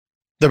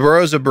The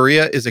Burros of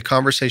Berea is a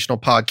conversational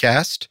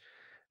podcast.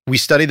 We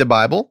study the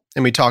Bible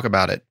and we talk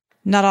about it.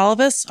 Not all of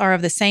us are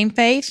of the same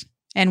faith,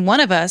 and one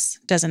of us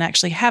doesn't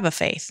actually have a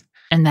faith.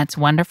 And that's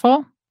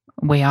wonderful.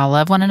 We all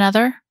love one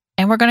another,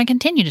 and we're going to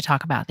continue to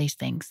talk about these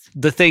things.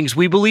 The things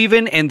we believe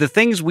in and the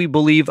things we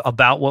believe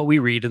about what we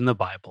read in the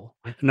Bible.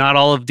 Not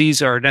all of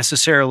these are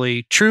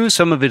necessarily true.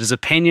 Some of it is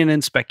opinion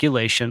and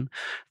speculation.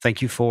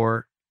 Thank you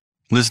for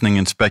listening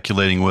and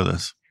speculating with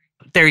us.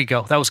 There you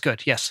go. That was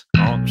good. Yes.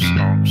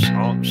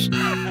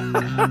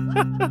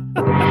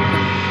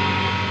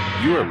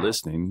 You are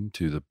listening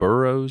to the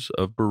Burros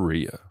of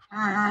Berea.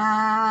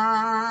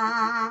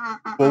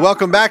 Well,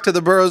 welcome back to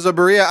the Burros of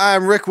Berea.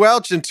 I'm Rick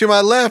Welch, and to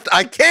my left,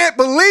 I can't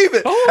believe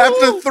it.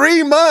 After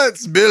 3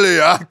 months, Billy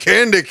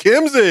Candy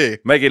Kimsey.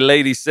 Making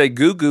ladies say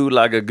goo-goo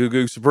like a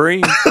goo-goo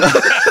supreme.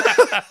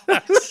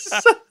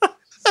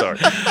 Sorry.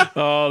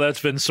 Oh,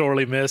 that's been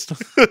sorely missed.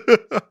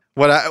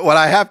 What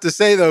I have to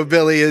say though,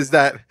 Billy, is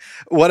that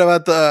what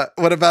about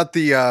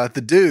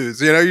the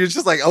dudes? You know, you're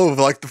just like, oh,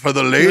 like for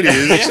the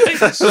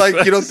ladies.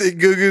 Like, you don't think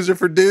goo-goos are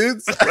for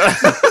dudes?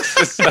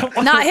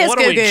 Not his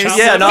goo-goos.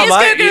 Yeah, not his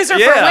goo-goos are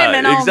for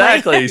women only.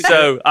 Exactly.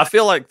 So I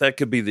feel like that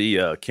could be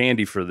the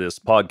candy for this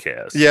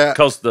podcast. Yeah.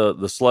 Because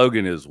the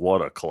slogan is,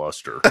 what a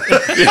cluster.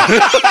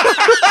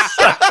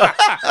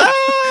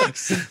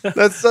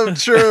 That's so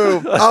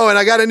true. Oh, and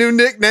I got a new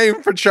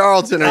nickname for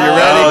Charlton. Are you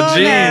ready? Oh,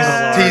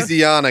 jeez. No.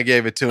 Tiziana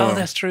gave it to him. Oh,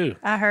 that's true.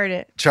 I heard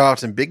it.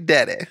 Charlton, Big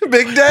Daddy.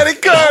 Big Daddy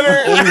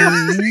Carter.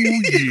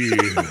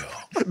 Yeah.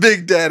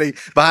 Big Daddy.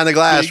 Behind the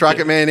glass,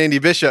 Rocket Man Andy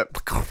Bishop.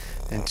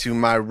 And to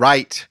my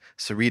right,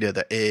 Sarita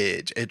the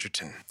Edge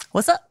Edgerton.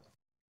 What's up?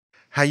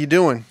 How you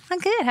doing? I'm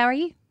good. How are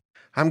you?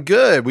 I'm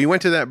good. We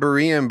went to that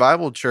Berean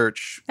Bible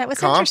Church That was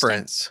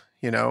conference,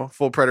 you know,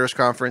 full preterist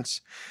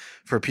conference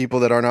for people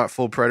that are not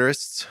full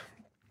preterists.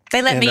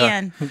 They let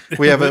And, me in.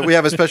 We have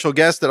a special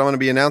guest that I'm going to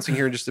be announcing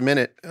here in just a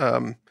minute.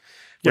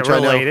 Which You're I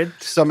know related?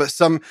 some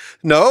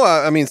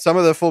I mean some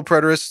of the full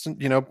preterists,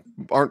 you know,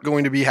 aren't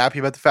going to be happy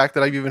about the fact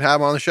that I even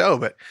have him on the show,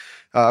 but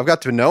I've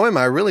got to know him.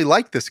 I really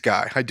like this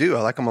guy. I do.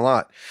 I like him a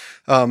lot.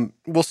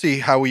 We'll see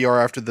how we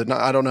are after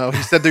I don't know.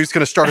 He said that he's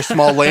going to start a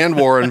small land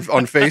war on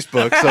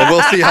Facebook, so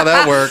we'll see how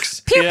that works.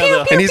 Pew, Yeah, pew,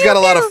 the- pew, And he's pew, got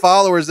a lot pew. of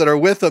followers that are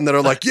with him that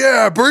are like,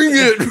 yeah, bring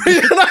it.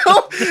 You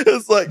know?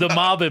 It's like, The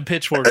mob and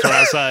pitchforks are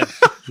outside.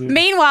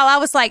 Meanwhile, I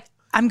was like,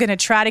 I'm going to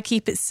try to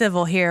keep it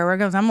civil here. I'm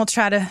going to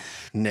try to.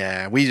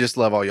 nah, we just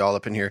love all y'all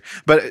up in here.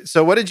 But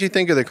so what did you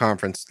think of the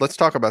conference? Let's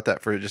talk about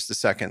that for just a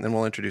second, then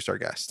we'll introduce our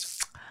guests.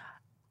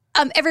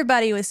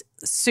 Everybody was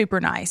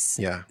super nice.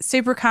 Yeah.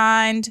 Super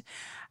kind.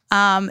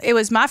 It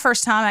was my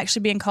first time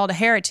actually being called a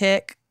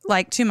heretic,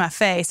 like to my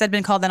face. I'd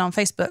been called that on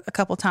Facebook a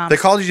couple times. They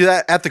called you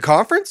that at the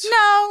conference?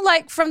 No,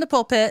 like from the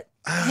pulpit.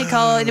 He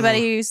called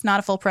anybody who's not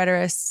a full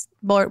preterist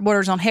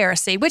borders on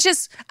heresy, which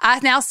is, I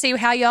now see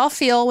how y'all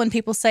feel when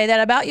people say that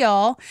about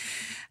y'all.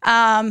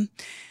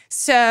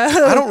 So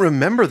I don't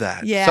remember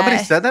that. yeah, Somebody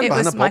said that it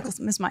behind was the pulpit?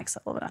 Miss Mike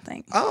Sullivan, I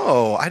think.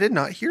 Oh, I did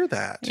not hear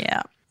that.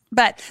 Yeah,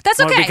 but that's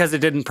Well, okay. because it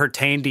didn't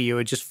pertain to you.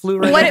 It just flew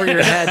right What over did-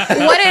 your head.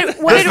 what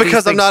That's did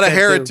because I'm not a things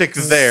tend heretic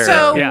to- there.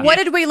 So Yeah. what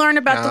did we learn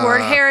about the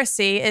word Ah.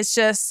 heresy? It's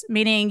just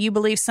meaning you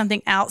believe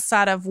something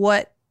outside of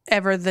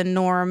whatever the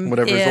norm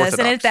Whatever is is. And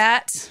orthodox. at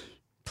that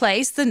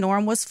place, the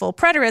norm was full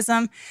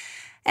preterism.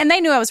 And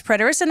they knew I was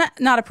preterist and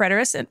not a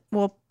preterist. And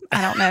well,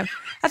 I don't know.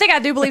 I think I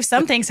do believe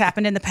some things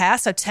happened in the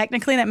past. So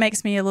technically that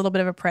makes me a little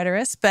bit of a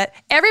preterist. But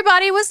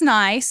everybody was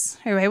nice.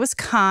 Everybody was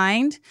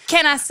kind.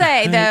 Can I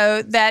say,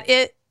 though, that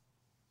it,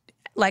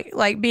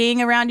 like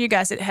being around you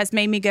guys, it has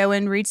made me go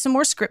and read some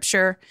more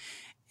scripture.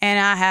 And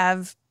I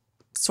have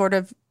sort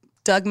of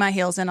dug my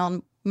heels in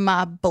on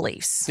my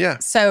beliefs. Yeah.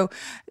 So,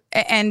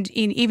 and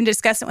even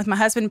discussing it with my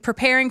husband,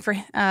 preparing for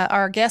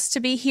our guest to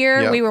be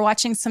here, Yeah. we were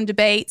watching some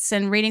debates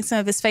and reading some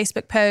of his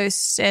Facebook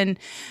posts and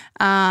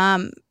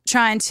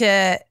trying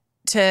to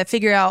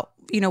figure out,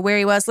 you know, where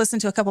he was, listen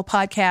to a couple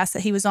podcasts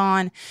that he was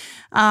on.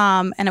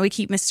 And we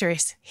keep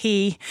mysterious,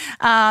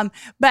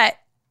 but,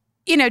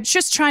 you know,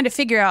 just trying to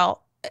figure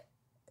out,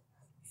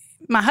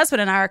 my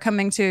husband and I are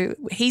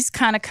he's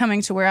kind of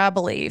coming to where I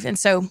believe. And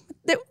so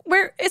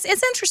it's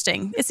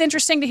interesting. It's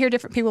interesting to hear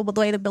different people the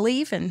way they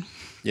believe. And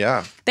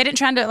Yeah. they didn't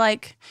try to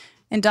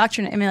induct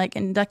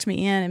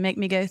me in and make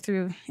me go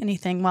through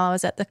anything while I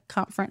was at the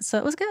conference. So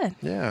it was good.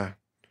 Yeah.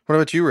 What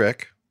about you,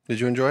 Rick? Did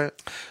you enjoy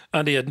it?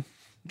 I did.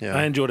 Yeah.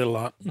 I enjoyed it a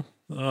lot.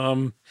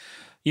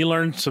 You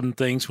learn some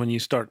things when you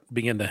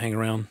begin to hang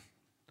around,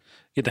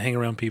 get to hang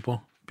around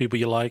people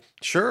you like.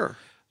 Sure.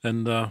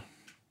 And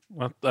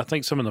I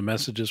think some of the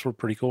messages were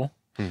pretty cool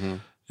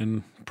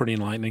and pretty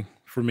enlightening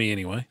for me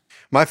anyway.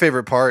 My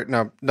favorite part,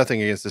 now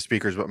nothing against the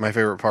speakers, but my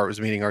favorite part was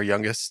meeting our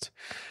youngest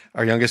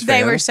They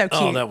fan. were so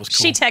cute. Oh, that was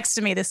cool. She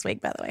texted me this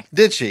week, by the way.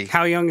 Did she?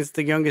 How young is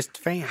the youngest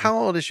fan? How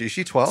old is she? Is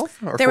she 12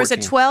 or There was a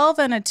 14? 12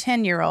 and a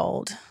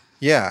 10-year-old.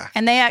 Yeah.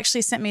 And they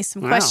actually sent me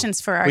some Wow.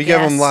 questions for our We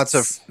guests. gave them lots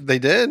of, they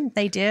did?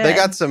 They did. They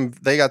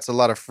got a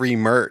lot of free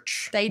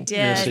merch. They did.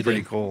 Yes, they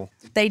Pretty did. cool.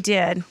 They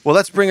did. Well,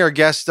 let's bring our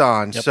guest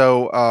on. Yep.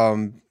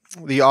 So,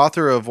 the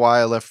author of Why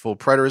I Left Full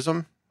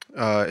Preterism,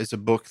 is a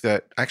book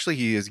that actually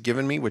he has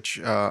given me, which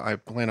I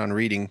plan on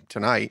reading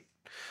tonight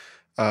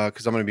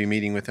because I'm going to be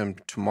meeting with him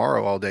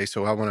tomorrow all day.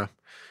 So I want to.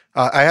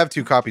 I have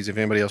 2 copies if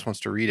anybody else wants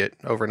to read it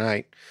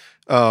overnight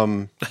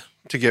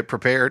to get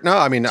prepared. No,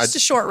 I mean, Just a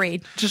short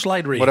read. Just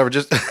light read. whatever.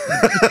 Just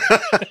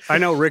I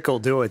know Rick will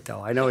do it,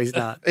 though. I know he's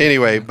not.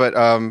 anyway, but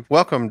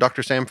welcome,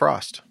 Dr. Sam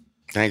Frost.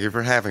 Thank you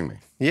for having me.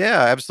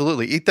 Yeah,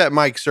 absolutely. Eat that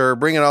mic, sir.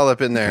 Bring it all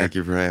up in there. Thank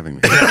you for having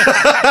me.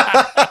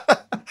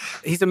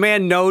 He's a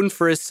man known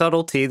for his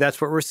subtlety.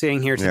 That's what we're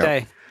seeing here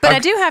today. But I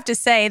do have to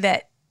say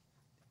that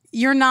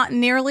you're not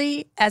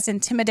nearly as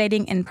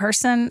intimidating in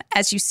person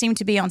as you seem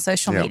to be on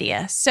social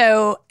media.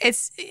 So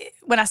it's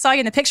when I saw you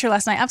in the picture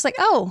last night, I was like,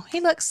 oh, he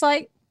looks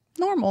like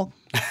normal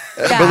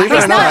guy. Believe it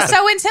He's or not not,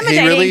 so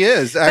intimidating. He really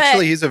is.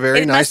 Actually, he's a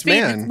very it nice must be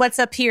man. what's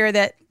up here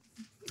that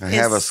I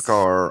have a is-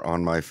 scar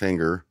on my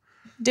finger.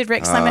 did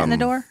Rick slam it in the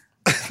door?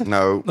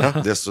 No,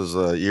 this was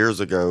years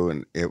ago,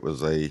 and it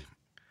was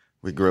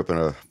we grew up in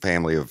a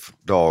family of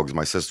dogs.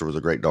 My sister was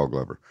a great dog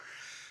lover.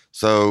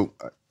 So,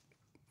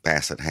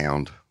 Basset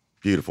Hound,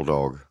 beautiful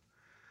dog.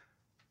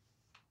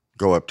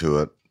 Go up to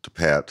it to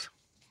pet,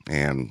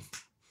 and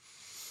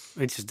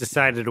I just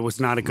decided it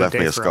was not a good left day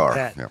me a for scar. a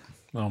pet. Yeah.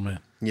 Oh, man.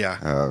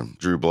 Yeah.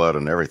 Drew blood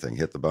and everything,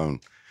 hit the bone.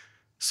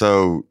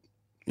 So,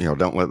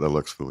 don't let the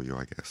looks fool you,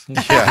 I guess.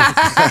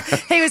 Yeah.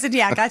 He was in,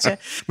 yeah, gotcha.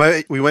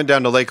 We went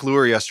down to Lake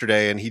Lure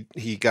yesterday, and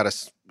he got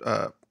us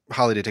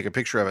Holly to take a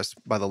picture of us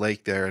by the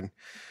lake there, and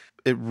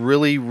it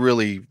really,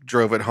 really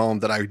drove it home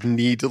that I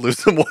need to lose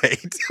some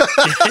weight.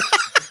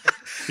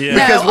 Yeah.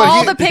 No, Because when all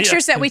he- the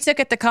pictures that we took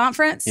at the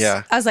conference,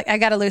 Yeah. I was like, I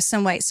got to lose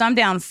some weight. So I'm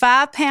down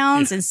 5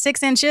 pounds and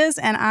 6 inches,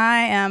 and I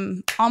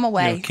am on my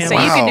way. Yeah, so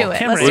you can do it.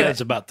 Camera Let's do adds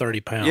it. about 30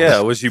 pounds.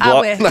 Yeah, was you I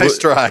block? wish. Nice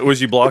try. Was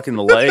you blocking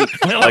the lake?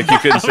 Like you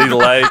couldn't see the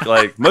lake?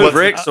 Like move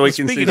Rick so we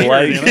can see the Speaking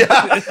lake. here,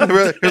 Yeah.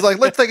 He was like,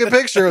 let's take a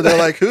picture. They're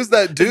like, who's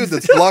that dude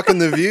that's blocking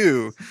the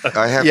view?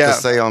 I have Yeah. to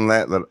say on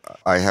that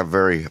I have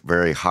very,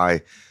 very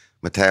high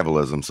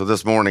metabolism. So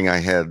this morning I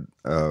had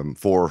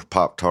 4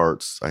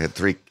 Pop-Tarts. I had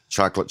 3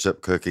 chocolate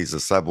chip cookies,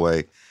 a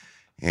Subway,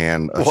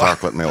 and a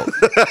chocolate milk.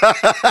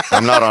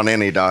 I'm not on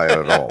any diet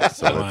at all.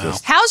 So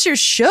How's your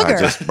sugar? I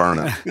just burn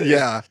it.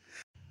 Yeah.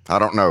 I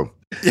don't know.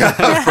 Yeah.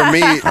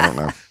 I don't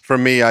know. For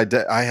me,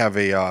 I have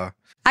a,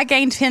 I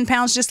gained 10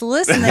 pounds just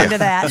listening to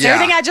that. So Yeah.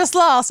 everything I just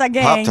lost, I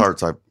gained.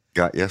 Pop-Tarts I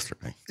got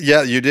yesterday.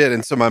 yeah, you did.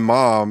 And so my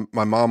mom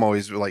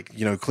always like,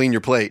 clean your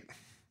plate.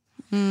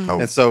 Oh,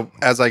 And so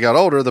as I got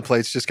older, the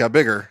plates just got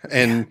bigger.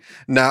 And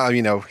now,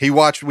 he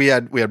watched, we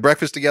had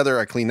breakfast together.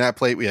 I cleaned that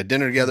plate. We had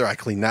dinner together. I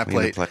cleaned that clean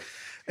the plate. plate.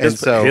 And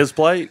so, His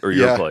plate or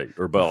your Yeah. plate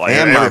or both? Like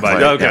And my everybody.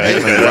 plate. Okay. Yeah,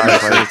 Okay. my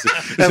That makes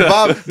plate. sense.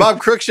 and Bob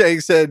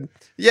Cruikshank said,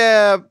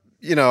 yeah,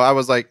 I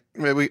was like,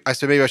 I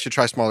said, maybe I should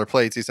try smaller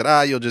plates. He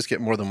said, you'll just get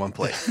more than one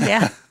plate.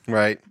 Yeah.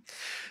 Right.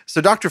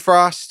 So Dr.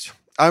 Frost,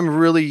 I'm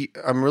really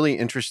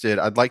interested.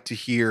 I'd like to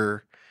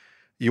hear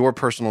your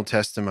personal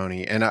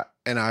testimony. And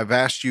I've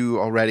asked you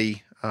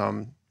already,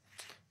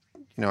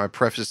 I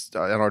prefaced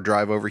on our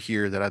drive over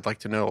here that I'd like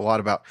to know a lot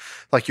about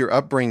like your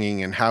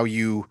upbringing and how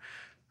you,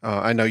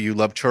 I know you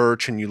love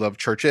church and you love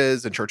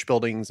churches and church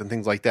buildings and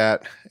things like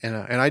that. And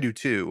I do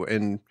too.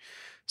 And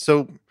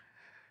so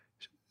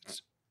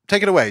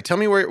take it away. Tell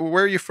me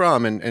where you're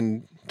from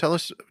and tell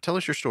us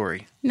your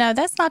story. No,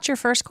 that's not your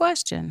first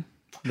question.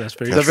 That's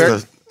very The true.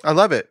 very, I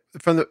love it.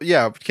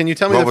 Can you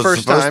tell me What the was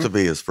first supposed time? to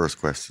be his first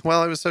question?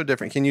 Well, it was so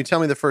different. Can you tell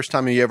me the first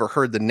time you ever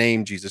heard the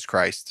name Jesus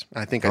Christ?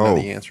 I think I know Oh.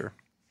 the answer.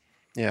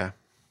 Yeah,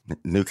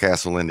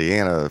 Newcastle,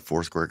 Indiana,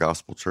 Foursquare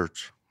Gospel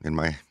Church.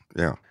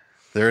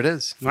 there it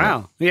is.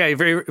 Wow. Yeah,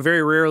 very,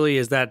 very rarely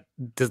does that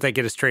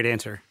get a straight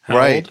answer. How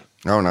Right.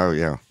 old? Oh no,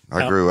 yeah.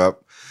 I How- grew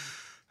up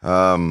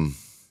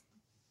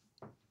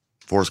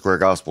Foursquare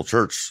Gospel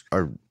Church.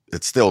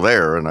 It's still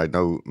there, and I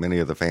know many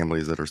of the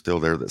families that are still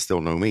there that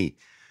still know me.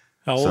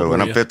 How old So, were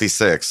and I'm you?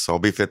 56. So I'll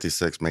be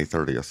 56 May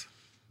 30th.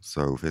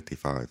 So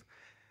 55.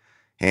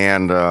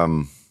 And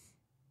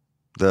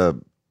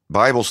the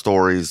Bible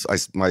stories,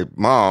 my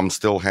mom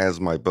still has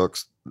my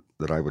books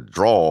that I would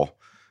draw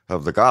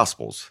of the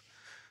Gospels.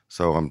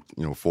 So I'm,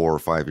 4 or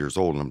 5 years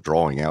old, and I'm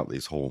drawing out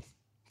these whole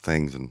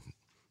things, and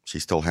she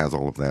still has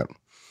all of that.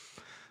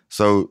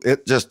 So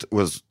it just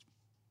was,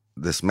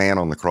 this man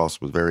on the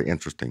cross was very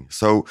interesting.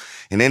 So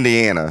in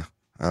Indiana,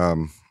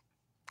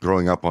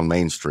 growing up on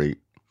Main Street,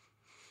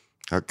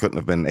 I couldn't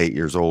have been 8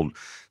 years old.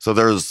 So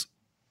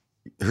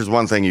here's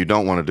one thing you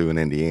don't want to do in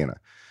Indiana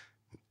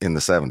in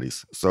the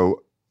 70s.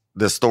 So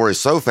this story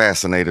so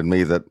fascinated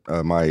me that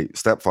my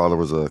stepfather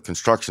was a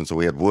construction, so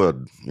we had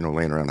wood,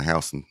 laying around the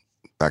house and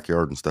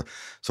backyard and stuff.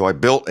 So I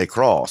built a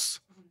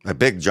cross, a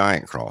big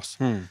giant cross,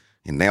 and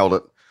nailed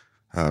it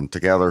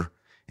together,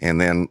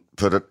 and then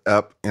put it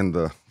up in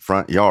the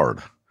front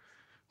yard,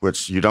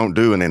 which you don't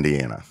do in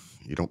Indiana.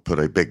 You don't put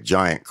a big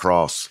giant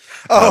cross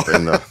up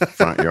in the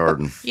front yard.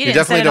 And You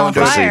didn't set it on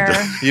do fire.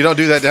 You don't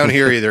do that down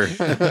here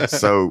either.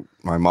 so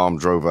my mom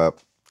drove up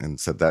and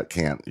said, that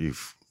can't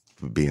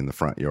be in the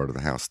front yard of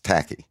the house.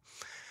 Tacky.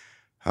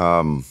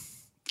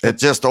 It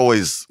just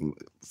always,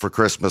 for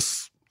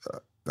Christmas,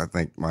 I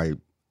think my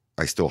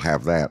I still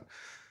have that.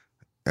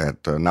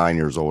 At 9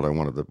 years old, I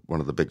wanted one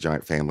of the big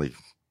giant family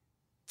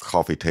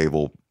coffee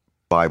table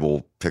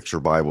Bible, picture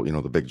Bible,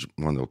 the big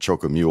one that'll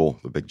choke a mule,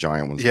 the big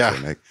giant ones that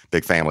they make,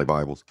 big family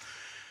Bibles.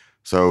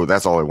 So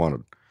that's all I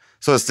wanted.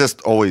 So it's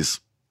just always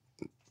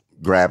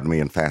grabbed me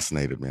and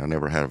fascinated me. I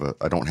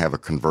don't have a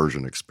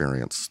conversion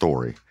experience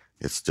story.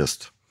 It's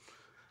just,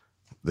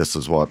 this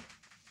is what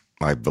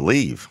I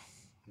believe.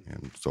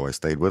 And so I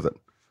stayed with it.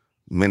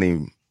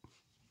 We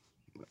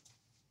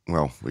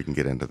can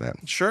get into that.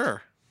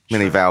 Sure.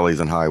 Many valleys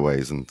and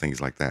highways and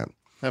things like that.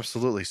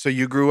 Absolutely. So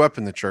you grew up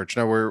in the church.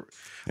 Now, were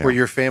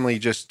your family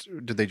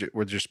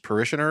were just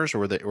parishioners, or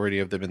were any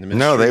of them in the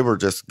ministry? No, they were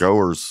just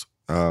goers.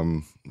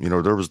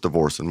 There was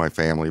divorce in my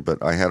family,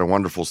 but I had a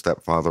wonderful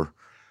stepfather.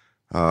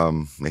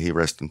 May he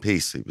rest in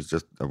peace. He was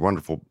just a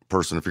wonderful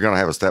person. If you're going to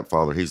have a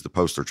stepfather, he's the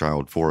poster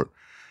child for it.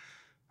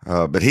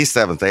 But he's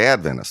Seventh-day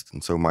Adventist,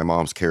 and so my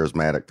mom's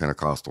charismatic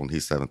Pentecostal, and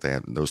he's Seventh-day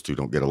Adventist. Those two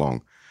don't get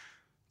along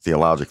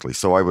theologically.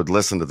 So I would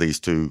listen to these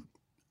two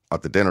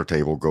at the dinner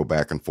table, go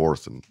back and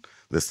forth, and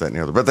this, that, and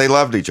the other. But they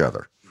loved each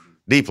other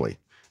deeply,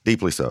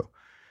 deeply so.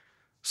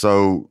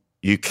 So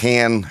you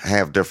can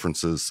have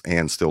differences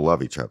and still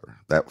love each other.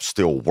 That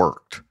still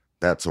worked.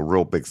 That's a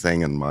real big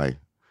thing in my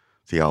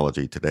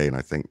theology today, and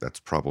I think that's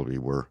probably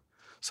where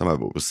some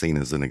of it was seen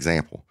as an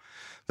example,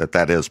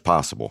 that is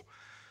possible.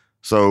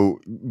 So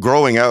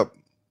growing up,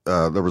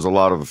 there was a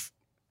lot of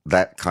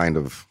that kind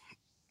of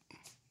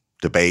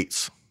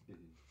debates.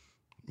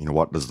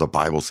 What does the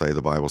Bible say?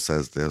 The Bible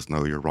says this.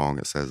 No, you're wrong.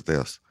 It says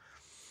this.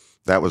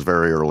 That was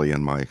very early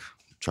in my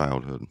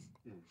childhood.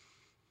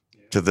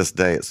 To this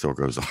day, it still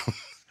goes on.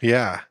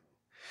 Yeah.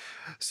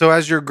 So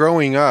as you're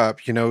growing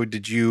up,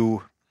 did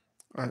you,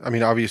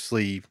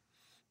 obviously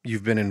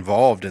you've been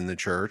involved in the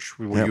church.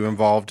 Were you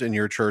involved in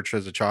your church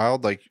as a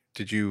child? Like,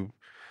 did you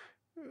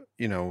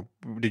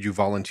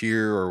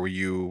volunteer, or were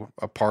you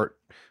a part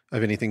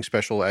of anything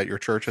special at your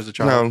church as a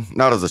child? No,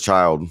 not as a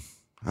child.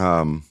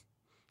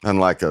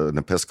 Unlike an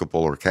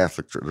Episcopal or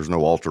Catholic church, there's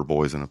no altar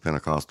boys in a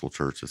Pentecostal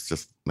church. It's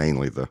just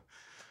mainly the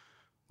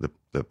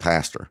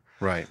pastor.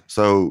 Right.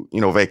 So,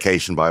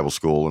 vacation Bible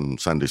school and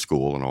Sunday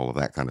school and all of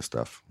that kind of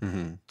stuff.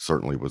 Mm-hmm.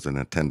 Certainly was in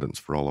attendance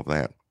for all of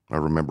that. I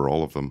remember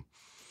all of them,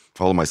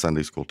 all of my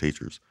Sunday school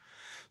teachers.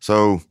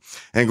 So,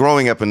 and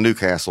growing up in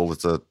Newcastle,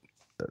 it's a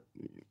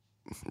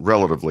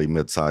relatively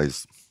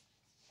mid-sized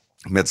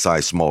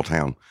small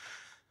town.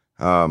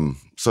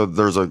 So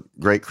there's a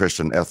great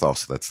Christian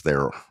ethos that's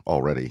there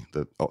already.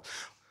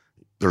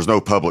 There's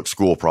no public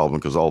school problem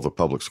because all the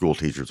public school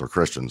teachers are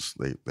Christians.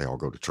 They all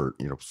go to church,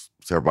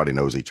 so everybody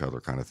knows each other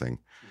kind of thing.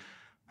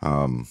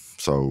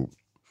 So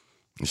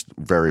it's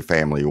very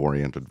family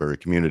oriented, very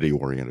community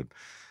oriented.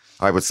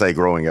 I would say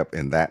growing up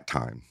in that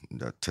time,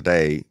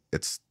 today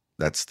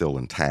that's still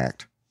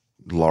intact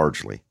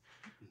largely.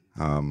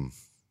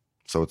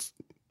 So it's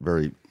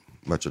very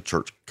much a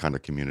church kind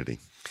of community.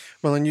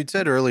 Well, and you'd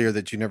said earlier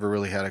that you never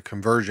really had a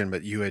conversion,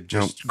 but you had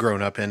just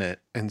grown up in it.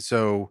 And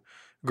so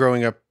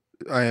growing up,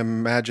 I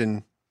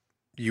imagine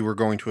you were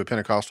going to a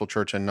Pentecostal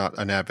church and not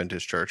an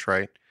Adventist church,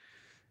 right?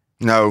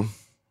 No,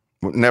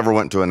 never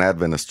went to an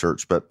Adventist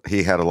church, but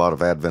he had a lot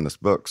of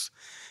Adventist books.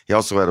 He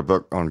also had a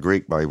book on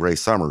Greek by Ray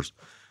Summers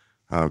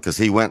because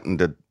he went and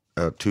did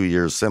 2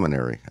 years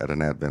seminary at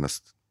an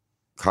Adventist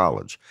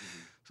college,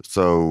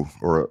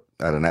 or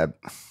at an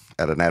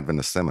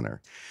Adventist seminary.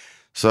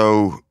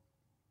 So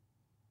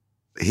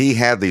he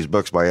had these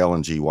books by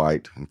Ellen G.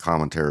 White and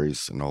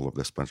commentaries and all of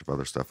this bunch of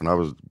other stuff, and I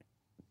was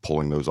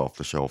pulling those off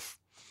the shelf,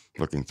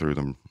 looking through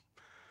them.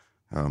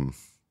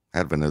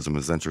 Adventism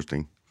is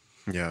interesting.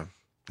 Yeah.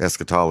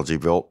 Eschatology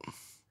built.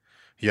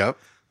 Yep.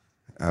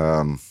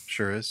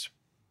 Sure is.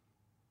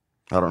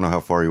 I don't know how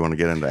far you want to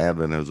get into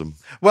Adventism.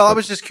 Well, I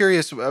was just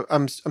curious.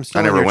 I'm still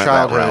I never in your went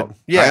childhood. that route.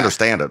 Yeah. I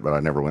understand it, but I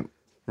never went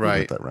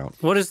that route.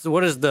 What is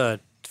the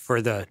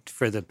for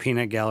the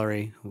peanut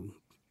gallery?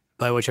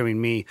 By which I mean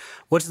me.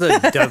 What's the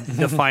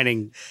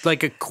defining,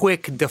 like a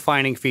quick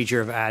defining feature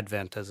of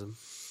Adventism?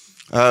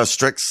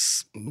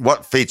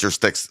 What features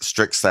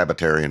strict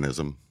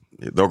Sabbatarianism?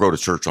 They'll go to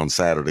church on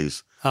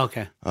Saturdays.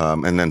 Okay.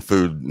 And then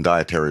food and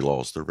dietary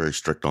laws. They're very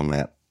strict on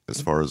that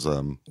as far as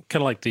kind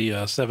of like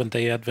the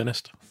Seventh-day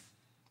Adventist.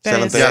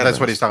 Seventh-day Yeah, Adventist. that's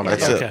what he's talking about.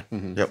 That's Yeah. it.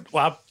 Okay. Mhm. Yep.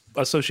 Well,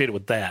 I associate it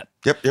with that.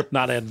 Yep.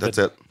 Not That's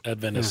it.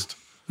 Adventist.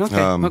 Okay.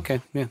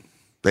 Okay. Yeah.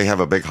 They have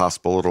a big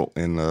hospital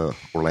in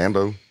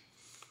Orlando.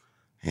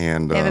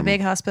 And They have a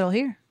big hospital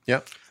here.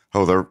 Yep.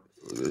 Oh,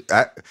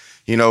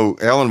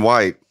 Ellen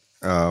White,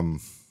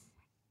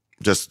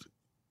 just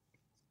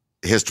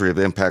history of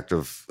the impact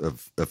of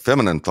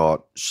feminine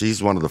thought.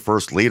 She's one of the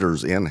first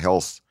leaders in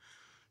health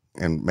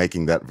and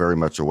making that very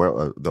much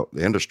aware. The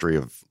industry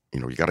of,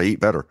 you got to eat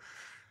better.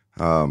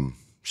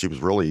 She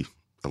was really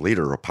a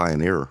leader, a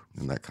pioneer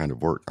in that kind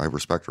of work. I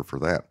respect her for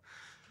that.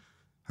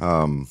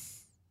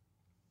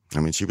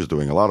 She was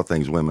doing a lot of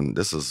things women,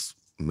 this is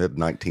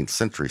mid-19th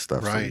century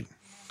stuff. Right.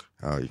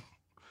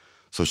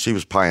 So she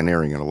was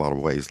pioneering in a lot of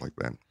ways like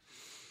that.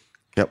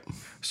 Yep.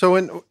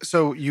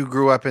 So you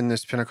grew up in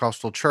this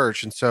Pentecostal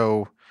church, and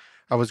so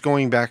I was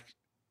going back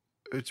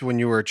it's when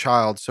you were a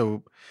child.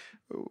 So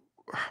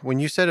when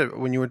you said it,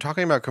 when you were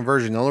talking about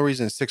conversion, the only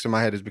reason it sticks in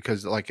my head is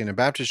because, like, in a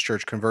Baptist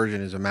church,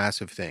 conversion is a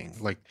massive thing.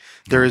 Like,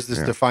 there is this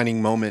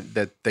defining moment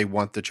that they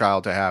want the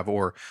child to have,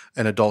 or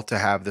an adult to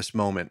have, this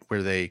moment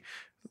where they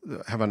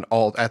have an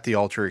at the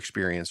altar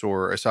experience,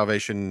 or a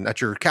salvation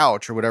at your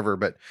couch, or whatever.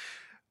 But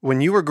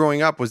when you were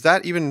growing up, was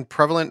that even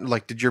prevalent?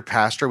 Like, did your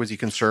pastor, was he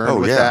concerned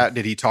with that?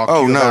 Did he talk to you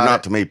about it? Oh, no,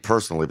 not to me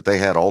personally, but they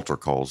had altar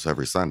calls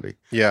every Sunday.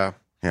 Yeah.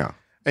 Yeah.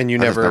 And you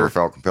I just never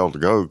felt compelled to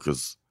go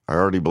because I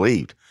already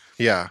believed.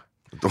 Yeah.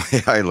 The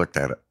way I looked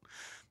at it.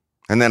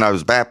 And then I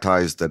was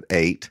baptized at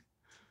 8.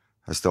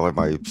 I still have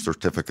my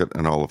certificate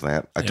and all of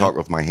that. I talk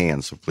with my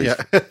hands, so please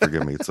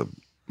forgive me. It's a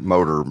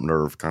motor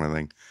nerve kind of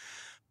thing.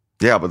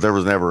 Yeah, but there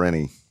was never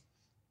any,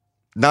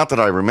 not that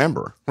I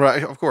remember.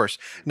 Right, of course.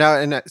 Now,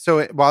 and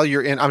so while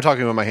you're in, I'm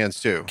talking with my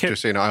hands too,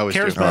 just so you know, I always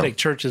charismatic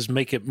churches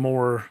make it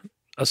more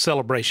a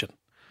celebration.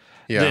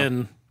 Yeah.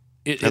 Then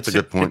that's a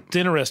good point. It's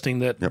interesting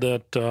that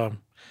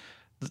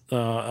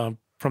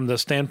from the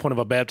standpoint of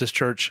a Baptist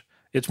church,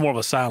 it's more of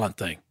a silent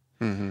thing.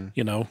 Mm-hmm.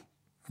 You know,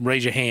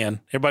 raise your hand.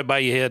 Everybody bow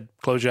your head,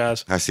 close your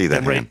eyes. I see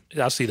that hand.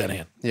 I see that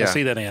hand. Yeah. I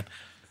see that hand.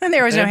 And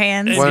there was no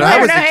hands. When I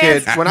was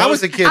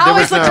a kid, I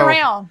always looked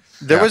around.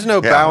 There was no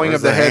bowing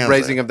of the head,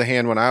 raising of the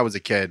hand when I was a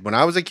kid. When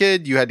I was a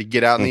kid, you had to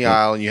get out in the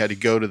aisle and you had to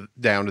go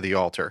down to the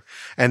altar.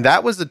 And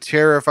that was a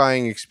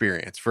terrifying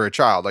experience for a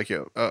child. Like,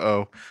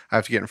 I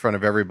have to get in front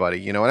of everybody,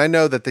 you know. And I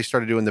know that they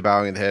started doing the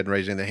bowing of the head and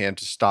raising the hand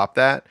to stop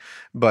that.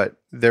 But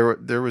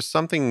there was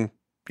something,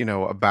 you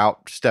know,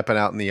 about stepping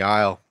out in the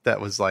aisle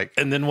that was like.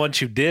 And then once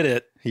you did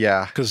it.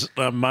 Yeah. Because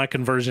my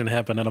conversion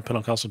happened in a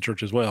Pentecostal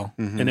church as well.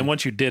 Mm-hmm. And then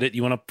once you did it,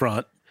 you went up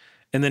front.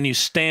 And then you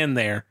stand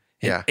there,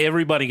 and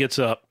everybody gets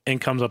up and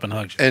comes up and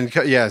hugs you. And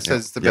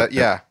says and it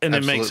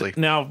absolutely. makes it.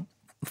 Now,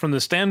 from the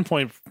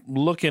standpoint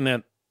looking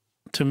at,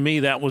 to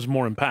me, that was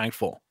more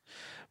impactful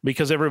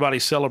because everybody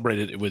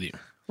celebrated it with you.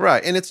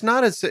 Right, and it's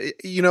not as,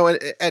 you know,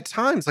 at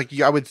times, like,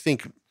 I would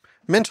think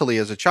mentally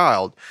as a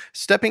child,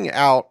 stepping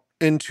out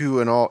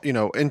into an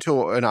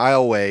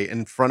aisleway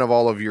in front of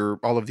all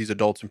of these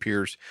adults and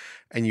peers,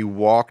 and you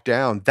walk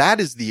down.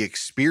 That is the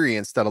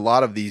experience that a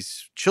lot of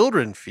these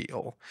children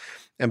feel.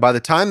 And by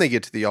the time they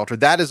get to the altar,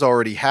 that has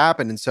already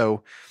happened. And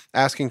so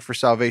asking for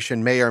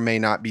salvation may or may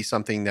not be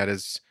something that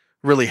is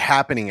really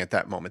happening at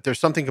that moment. There's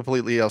something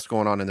completely else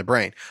going on in the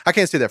brain. I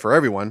can't say that for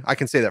everyone. I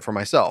can say that for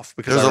myself.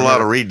 Because there's a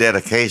lot of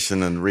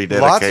rededication and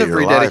rededicate lots of your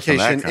rededication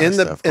life and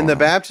that kind in the on.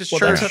 Baptist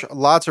church.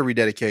 Lots of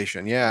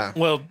rededication. Yeah.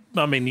 Well,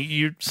 I mean,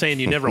 you're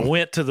saying you never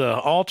went to the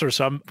altar,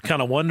 so I'm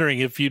kind of wondering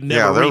if you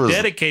never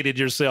rededicated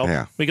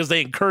yourself because they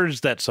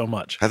encouraged that so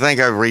much. I think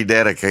I've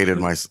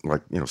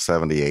rededicated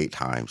 78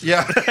 times.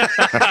 Yeah.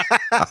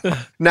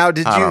 Now,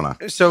 did you? I don't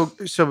know.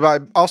 So by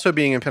also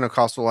being in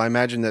Pentecostal, I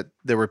imagine that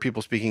there were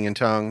people speaking in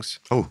tongues.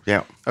 Oh,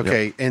 yeah.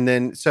 Okay, yep. And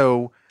then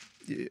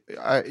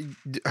how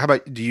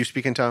about? Do you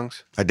speak in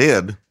tongues? I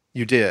did.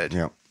 You did.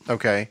 Yeah.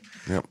 Okay.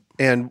 Yep.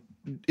 And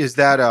is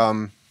that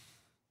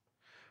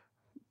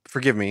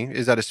forgive me,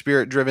 is that a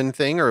spirit-driven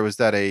thing, or was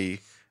that a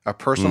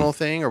personal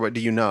thing, or what do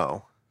you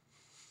know?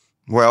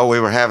 Well, we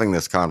were having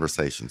this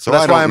conversation, so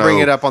that's why I'm know,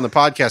 bringing it up on the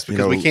podcast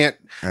because we can't.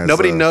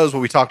 Nobody knows what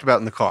we talked about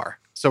in the car,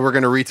 so we're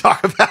going to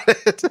re-talk about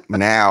it.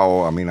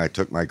 Now, I mean, I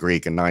took my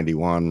Greek in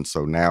 '91,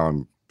 so now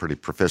I'm pretty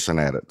proficient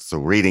at it. So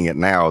reading it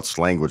now, it's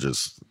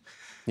languages.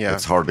 Yeah,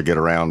 it's hard to get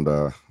around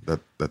that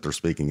they're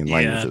speaking in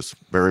languages.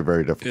 Very,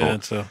 very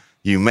difficult. Yeah,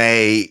 you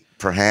may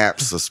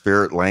perhaps a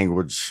spirit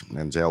language,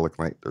 angelic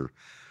language.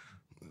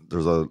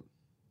 There's a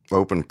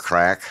open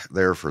crack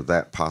there for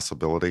that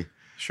possibility.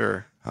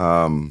 Sure.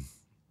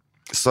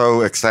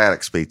 So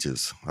ecstatic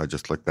speeches, I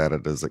just looked at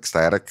it as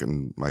ecstatic,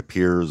 and my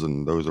peers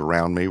and those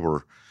around me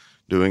were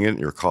doing it.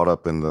 You're caught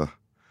up in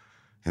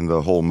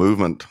the whole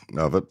movement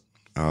of it.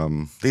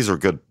 These are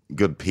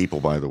good people,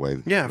 by the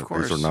way. Yeah, of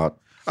course. These are not.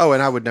 Oh,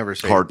 and I would never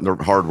say they're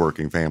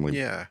hardworking family.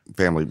 Yeah,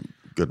 family.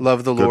 Good.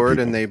 Love the good Lord,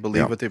 people. And they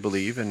believe what they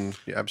believe, and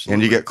absolutely.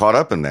 And you get caught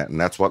up in that, and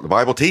that's what the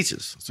Bible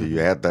teaches. So you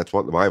add that's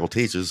what the Bible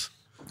teaches.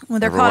 When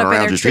they're caught up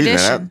in their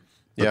tradition.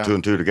 Put two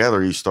and two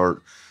together, you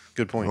start.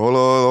 Good point. Hola,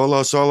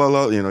 hola,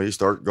 shalala. You know, you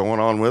start going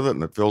on with it,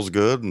 and it feels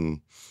good, and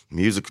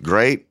music's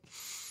great.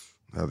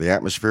 The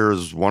atmosphere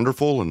is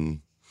wonderful, and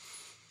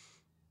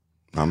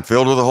I'm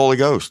filled with the Holy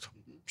Ghost.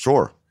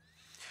 Sure.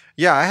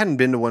 Yeah, I hadn't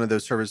been to one of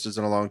those services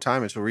in a long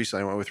time until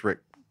recently. I went with Rick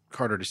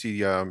Carter to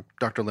see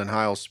Dr. Lynn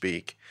Hiles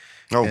speak,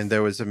 and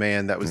there was a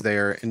man that was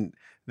there, and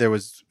it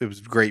was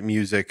great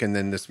music, and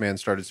then this man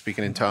started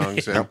speaking in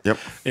tongues, and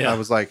I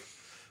was like,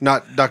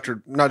 not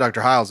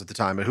Dr. Hiles at the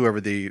time, but whoever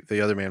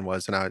the other man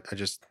was, and I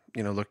just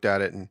looked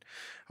at it and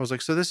I was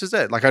like, so this is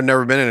it. Like, I've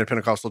never been in a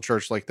Pentecostal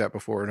church like that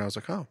before, and I was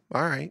like, oh,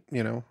 all right,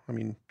 I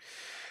mean,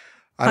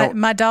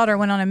 my daughter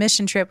went on a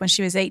mission trip when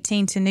she was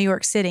 18 to New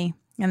York City,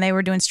 and they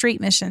were doing street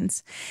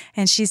missions,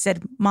 and she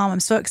said, Mom, I'm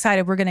so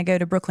excited we're going to go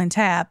to Brooklyn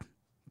Tab,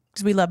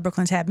 because we love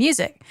Brooklyn Tab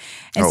music.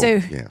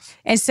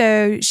 And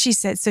so she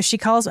said, so she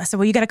calls, I said,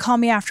 well, you got to call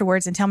me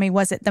afterwards and tell me,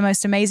 was it the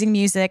most amazing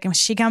music? And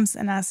she comes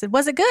and I said,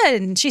 was it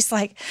good? And she's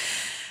like,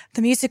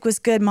 the music was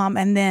good, Mom.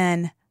 And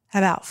then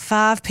about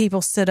 5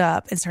 people stood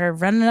up and started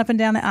running up and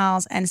down the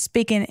aisles and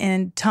speaking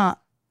in tongues,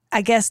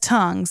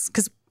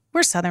 because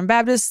we're Southern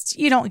Baptists.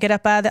 You don't get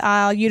up out of the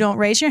aisle. You don't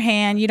raise your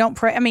hand. You don't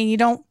pray. I mean, you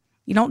don't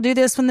do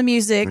this when the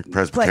music. Like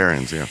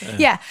Presbyterians, yeah.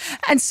 Yeah.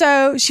 And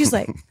so she's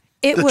like,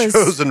 it The was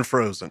chosen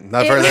frozen.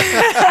 I've heard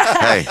that.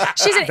 Hey,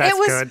 She said That's it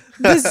was good.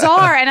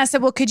 bizarre. And I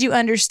said, well, could you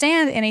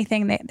understand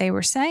anything that they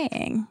were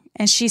saying?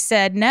 And she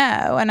said,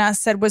 no. And I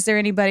said, was there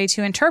anybody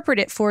to interpret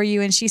it for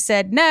you? And she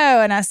said, no.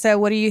 And I said,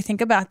 what do you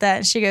think about that?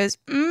 And she goes,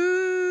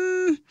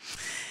 I'm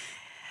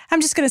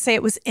just going to say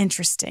it was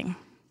interesting.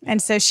 And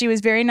so she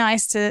was very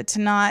nice to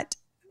not,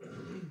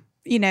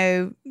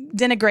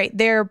 denigrate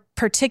their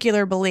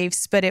particular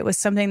beliefs, but it was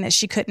something that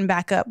she couldn't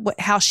back up.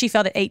 How she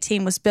felt at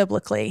 18 was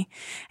biblically.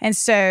 And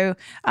so,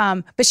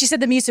 but she said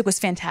the music was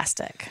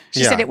fantastic.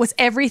 She said it was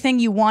everything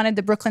you wanted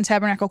the Brooklyn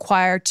Tabernacle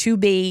Choir to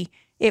be.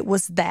 It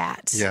was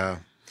that. Yeah.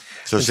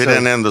 so she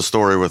didn't end the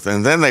story with,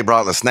 and then they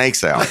brought the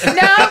snakes out.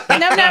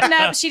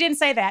 No. She didn't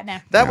say that. No.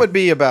 That would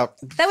be about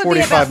would be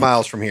 45 about-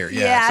 miles from here.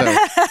 Yeah.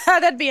 So,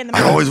 That'd be in the I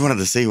middle. always wanted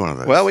to see one of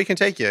those. well, we can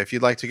take you if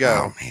you'd like to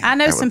go. Oh, man, I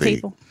know that would some be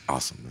people.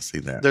 Awesome to see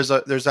that.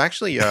 There's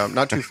actually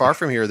not too far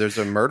from here. There's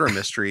a murder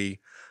mystery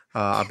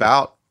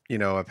about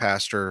a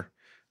pastor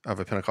of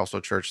a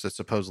Pentecostal church that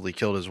supposedly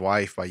killed his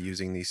wife by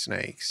using these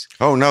snakes.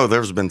 Oh no,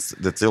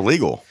 that's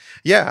illegal.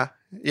 Yeah.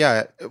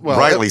 Well,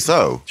 Rightly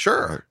so.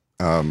 Sure.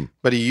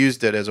 But he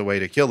used it as a way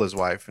to kill his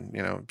wife,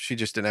 and she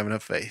just didn't have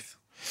enough faith.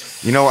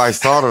 I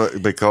thought of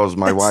it because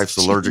my wife's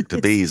allergic to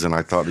bees, and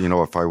I thought,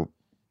 if I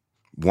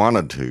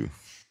wanted to,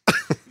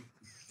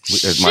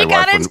 She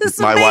got into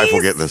some my wife will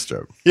bees? get this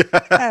joke.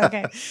 Oh,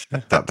 okay.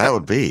 That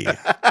would be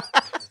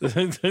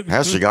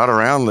how she got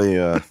around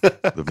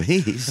the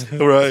bees.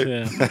 Right.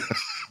 Yeah.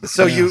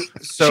 So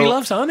She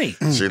loves honey.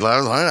 She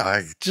loves.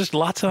 I Just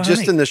lots of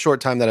just honey. in the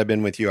short time that I've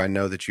been with you, I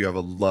know that you have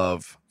a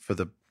love for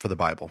the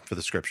Bible, for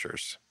the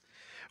scriptures.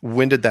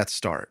 When did that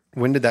start?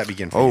 When did that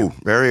begin for you?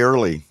 very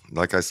early.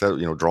 Like I said,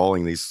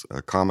 drawing these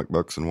comic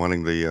books and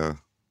wanting the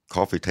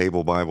coffee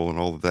table Bible and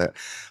all of that.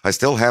 I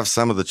still have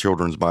some of the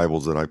children's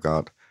Bibles that I've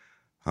got.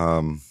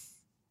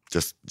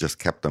 Just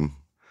kept them.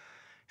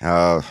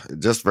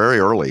 Just very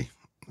early.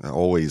 I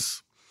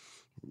always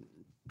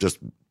just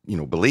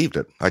believed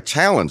it. I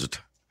challenged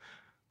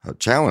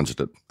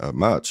it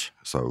much.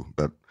 So,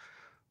 but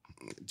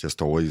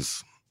just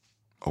always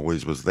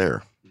was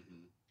there.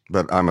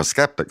 But I'm a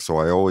skeptic, so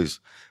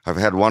I've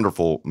had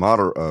wonderful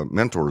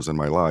mentors in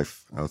my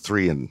life,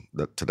 3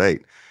 to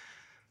date.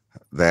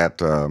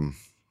 That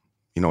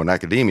in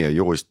academia,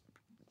 you always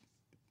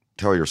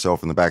tell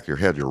yourself in the back of your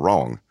head you're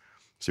wrong.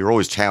 So you're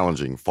always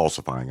challenging,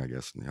 falsifying, I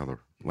guess, in the other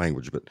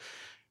language. But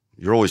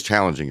you're always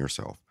challenging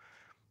yourself.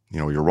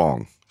 You're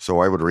wrong. So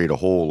I would read a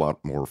whole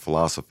lot more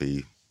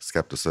philosophy,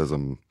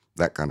 skepticism,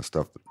 that kind of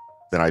stuff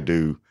than I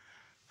do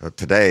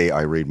today.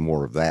 I read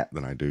more of that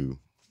than I do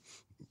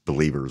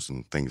believers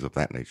and things of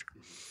that nature.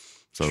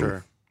 So,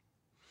 Sure.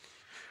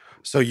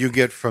 So you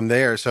get from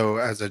there. So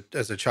as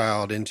a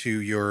child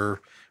into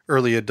your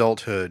early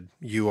adulthood,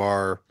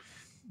 you're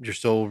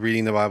still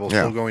reading the Bible,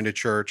 still going to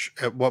church.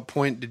 At what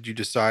point did you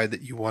decide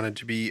that you wanted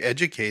to be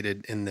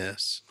educated in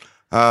this?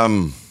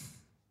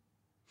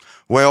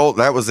 Well,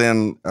 that was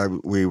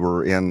we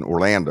were in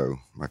Orlando.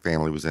 My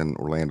family was in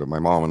Orlando. My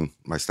mom and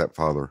my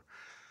stepfather,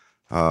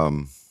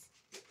 and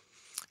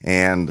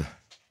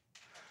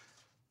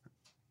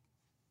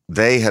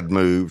they had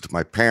moved.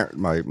 My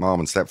mom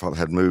and stepfather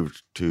had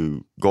moved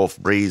to Gulf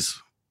Breeze,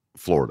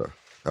 Florida,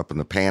 up in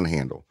the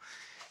Panhandle,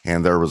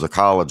 and there was a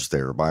college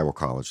there, a Bible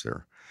college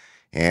there,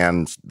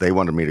 and they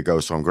wanted me to go.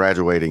 So I'm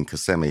graduating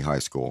Kissimmee High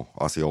School,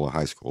 Osceola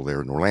High School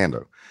there in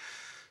Orlando.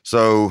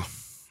 So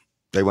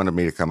they wanted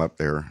me to come up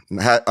there. And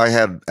I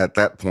had at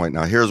that point.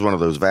 Now here's one of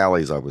those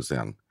valleys I was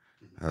in.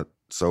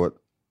 So at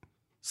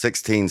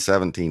 16,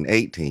 17,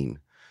 18,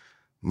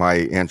 my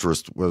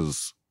interest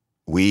was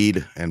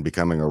weed and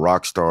becoming a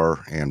rock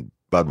star and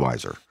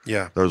Budweiser.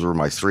 Yeah. Those were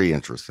my 3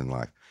 interests in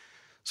life.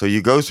 So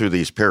you go through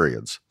these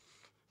periods,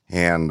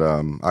 and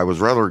I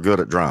was rather good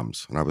at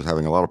drums, and I was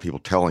having a lot of people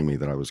telling me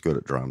that I was good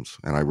at drums,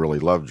 and I really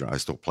loved drums. I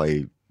still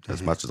play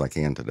as much as I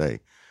can today.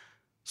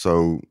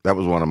 So that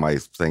was one of my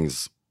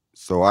things.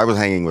 So I was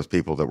hanging with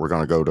people that were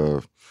going to go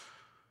to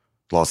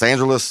Los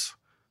Angeles.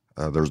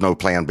 There's no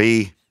plan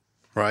B.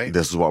 Right.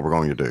 This is what we're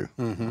going to do.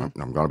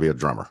 Mm-hmm. I'm going to be a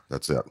drummer.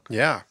 That's it.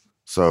 Yeah.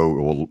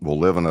 So we'll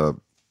live in a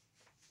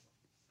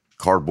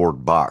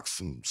cardboard box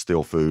and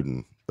steal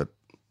food, but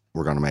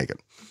we're going to make it.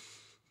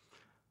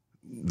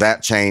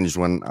 That changed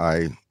when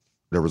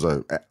there was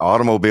an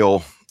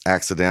automobile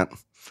accident,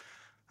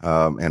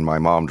 and my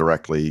mom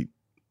directly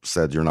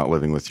said, "You're not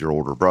living with your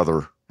older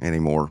brother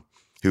anymore,"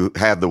 who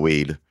had the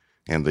weed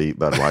and the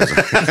Budweiser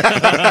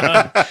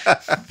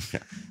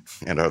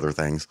and other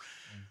things.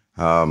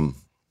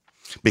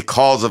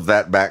 Because of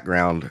that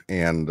background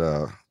and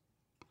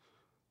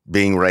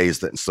being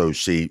raised, so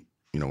she,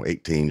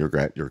 18,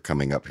 you're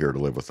coming up here to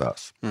live with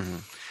us. Mm-hmm.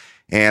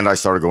 And I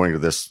started going to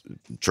this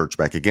church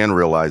back again,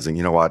 realizing,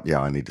 you know what?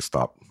 Yeah, I need to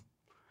stop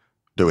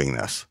doing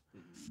this,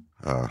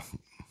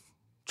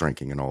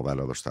 drinking and all that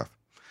other stuff.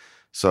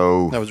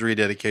 So That was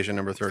rededication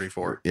number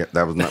 34. yeah,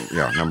 that was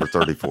number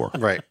 34.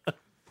 Right.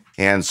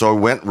 And so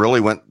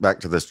really went back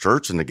to this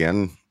church, and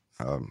again,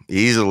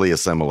 easily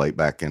assimilate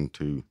back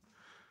into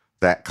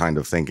that kind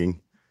of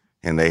thinking.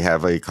 And they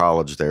have a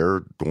college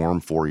there,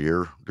 dorm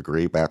 4-year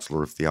degree,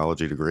 Bachelor of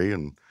Theology degree,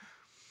 and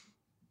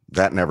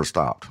that never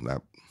stopped.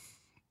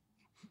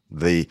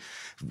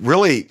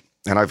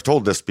 And I've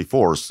told this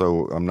before,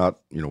 so I'm not,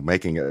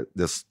 making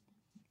this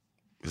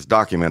is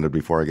documented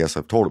before. I guess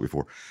I've told it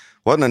before.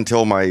 Wasn't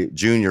until my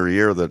junior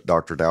year that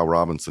Dr. Dow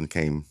Robinson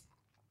came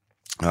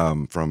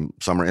from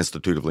Summer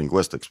Institute of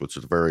Linguistics, which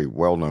is a very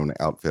well-known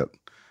outfit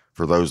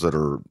for those that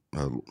are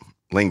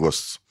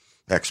linguists,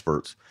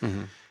 experts.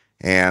 Mm-hmm.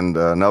 And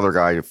another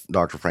guy,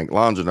 Dr. Frank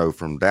Longino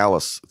from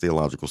Dallas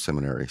Theological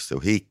Seminary. So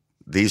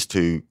these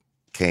two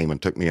came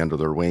and took me under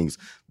their wings.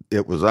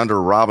 It was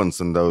under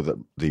Robinson, though, that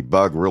the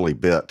bug really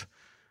bit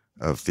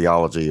of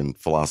theology and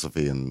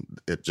philosophy, and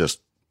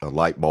a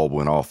light bulb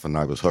went off, and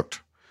I was hooked.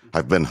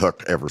 I've been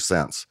hooked ever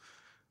since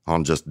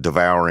on just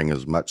devouring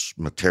as much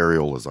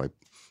material as I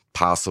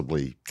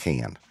possibly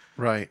can.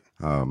 Right.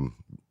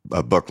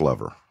 A book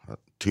lover,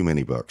 too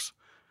many books,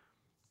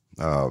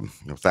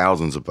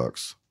 thousands of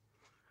books.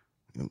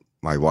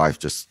 My wife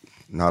just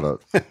not a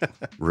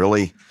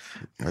really,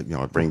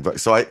 bring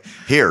books. So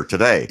here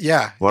today.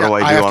 Yeah. What do I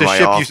do on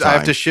my off time? I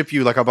have to ship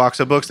you like a box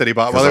of books that he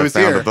bought while he was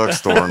here. I here. found a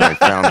bookstore and I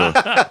found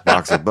a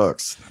box of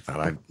books.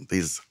 I'm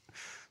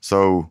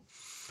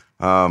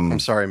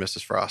sorry,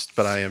 Mrs. Frost,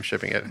 but I am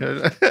shipping it.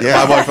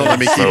 Yeah. My wife won't let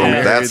me keep it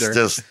here that's either.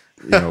 just,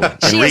 She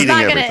is reading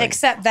not going to everything.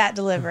 accept that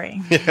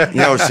delivery.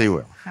 No, she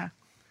will.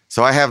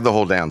 So I have the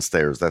whole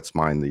downstairs. That's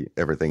mine.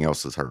 Everything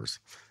else is hers.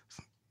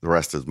 The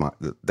rest is mine.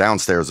 The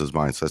downstairs is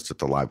mine, so it's at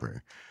the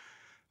library.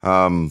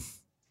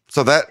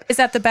 So that Is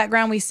that the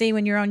background we see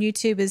when you're on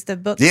YouTube? Is the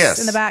books Yes.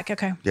 in the back?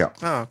 Okay. yeah,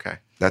 Oh, okay.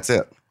 that's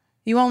it.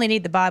 You only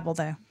need the Bible,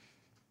 though.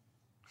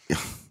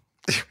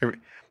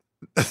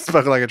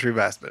 Spoken like a true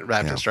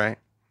Baptist, right?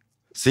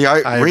 See, I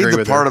read agree the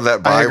with part her. of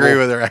that I agree Bible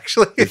with her,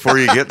 actually. before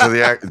you get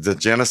to the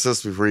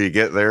Genesis. Before you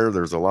get there,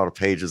 there's a lot of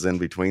pages in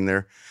between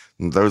there.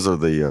 And those are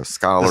the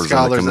scholars and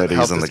the that committees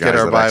helped and the us get guys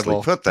our that Bible.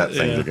 actually put that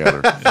thing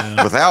together.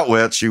 Without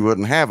which you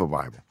wouldn't have a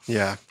Bible.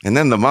 Yeah. And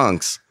then the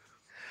monks.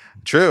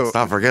 True. Let's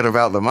not forget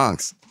about the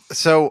monks.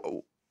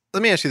 So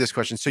let me ask you this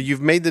question. So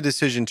you've made the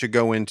decision to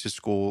go into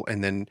school,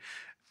 and then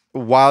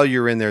while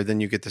you're in there, then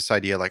you get this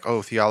idea like,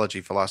 oh,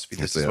 theology, philosophy,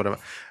 this is what I'm.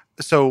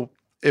 So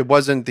it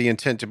wasn't the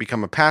intent to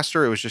become a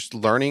pastor. It was just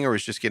learning, or it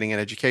was just getting an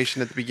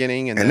education at the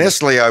beginning. And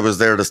Initially, I was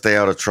there to stay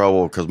out of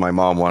trouble because my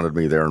mom wanted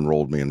me there,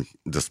 enrolled me in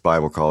this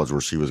Bible college where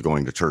she was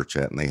going to church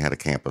at, and they had a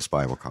campus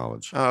Bible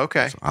college. Oh,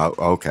 okay. So,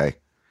 okay.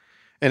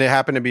 And it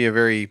happened to be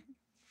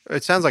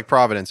it sounds like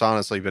providence,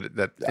 honestly, but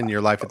that in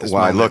your life at this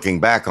Well, moment. looking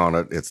back on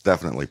it, it's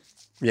definitely,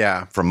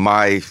 Yeah. from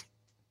my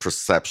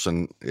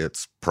perception,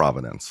 it's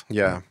providence.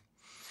 Yeah.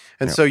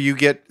 And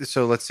Yeah.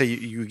 so let's say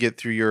you get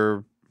through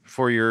your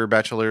 4-year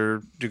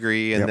bachelor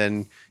degree, and Yep.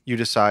 then you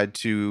decide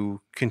to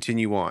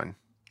continue on.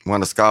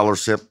 Won a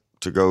scholarship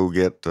to go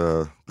get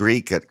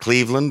Greek at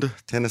Cleveland,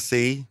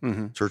 Tennessee,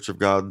 Mm-hmm. Church of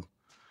God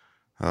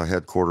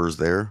headquarters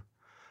there.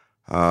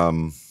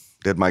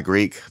 Did my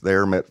Greek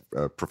there, met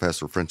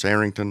Professor French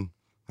Arrington,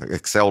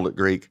 excelled at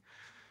Greek.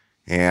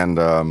 And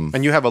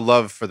And you have a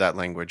love for that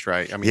language,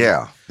 right? I mean,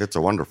 yeah, it's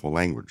a wonderful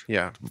language.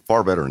 Yeah.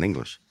 Far better than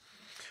English.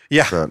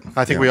 Yeah. But,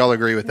 I think yeah. we all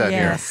agree with that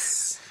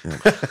Yes.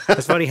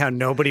 It's funny how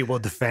nobody will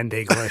defend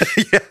English.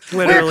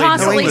 We're Literally,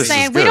 constantly English is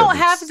saying we good. don't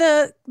have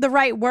the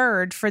right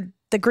word for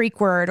the Greek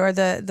word or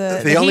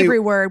the only-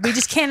 Hebrew word. We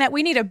just can't.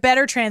 We need a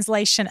better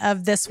translation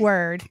of this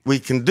word. We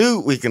can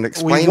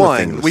explain We with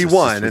won. English. We It's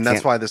won, just we and that's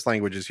can't- why this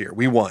language is here.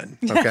 We won.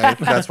 Okay,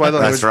 that's why the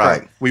language. is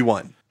right. here. We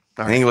won.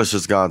 All right. English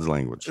is God's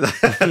language.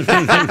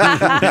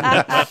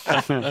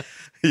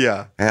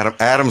 Yeah.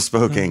 Adam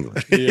spoke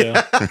English.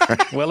 Yeah.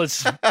 Well,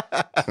 it's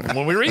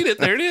when we read it,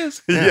 there it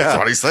is. That's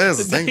what he says.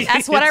 It's English.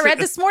 That's what I read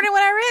this morning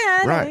when I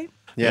read. Right.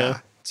 Yeah.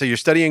 So you're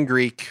studying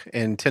Greek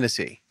in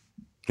Tennessee.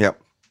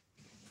 Yep.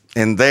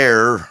 And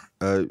there,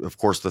 of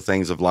course, the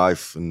things of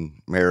life and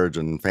marriage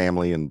and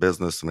family and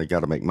business, and they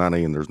got to make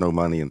money, and there's no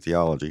money in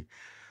theology.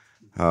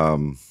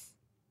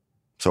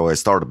 So I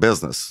started a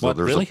business. So What,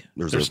 really?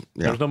 There's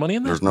no money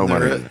in there? There's no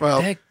money in it.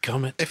 Well,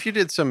 Dadgummit. if you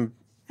did some,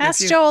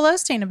 Ask Joel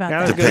Osteen about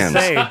I was that. going to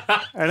Depends.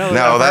 say. I know.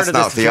 No, I've that's heard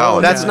of not this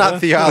theology. that's Joel. not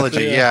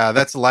theology. Yeah,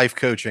 that's life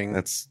coaching.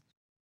 That's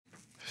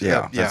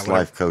Yeah, that's whatever.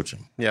 life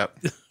coaching. Yep.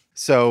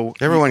 So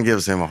Everyone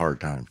gives him a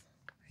hard time.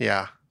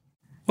 yeah.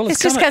 Well,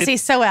 It's just kinda- because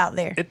he's so out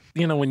there.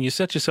 when you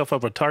set yourself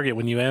up a target,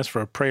 when you ask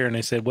for a prayer and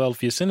they said, well,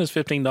 if you send us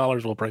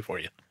 $15, we'll pray for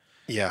you.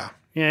 Yeah.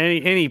 Yeah,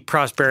 any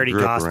prosperity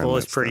Grew up around gospel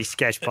is that pretty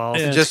sketchballs.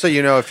 Yeah. Just so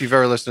you know, if you've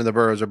ever listened to the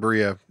Burroughs of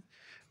Berea,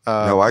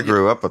 No, I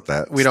grew up with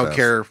that. we don't stuff.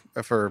 care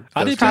for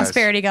I those did guys.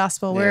 Prosperity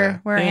gospel. Yeah.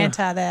 We're Yeah.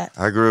 anti that.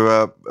 I grew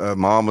up.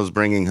 Mom was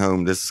bringing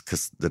home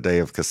the day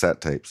of cassette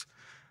tapes.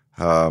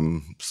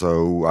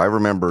 So I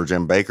remember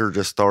Jim Baker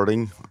just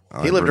starting.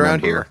 He lived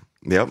around here.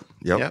 Yep.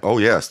 Yep. Oh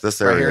yes,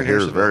 this Right area here in here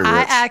is Harrisonville. very rich.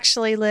 I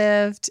actually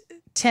lived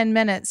 10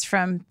 minutes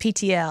from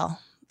PTL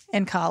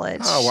in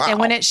college. Oh, wow. And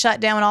when it shut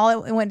down,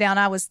 it went down,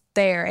 I was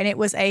there, and it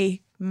was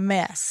a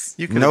mess.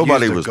 You could have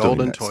Nobody used the was doing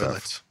golden that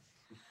toilets.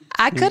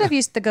 I could have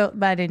used the goat,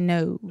 but I didn't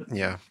know.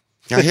 Yeah.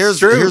 Now here's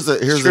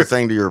the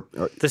thing to your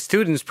The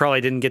students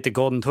probably didn't get the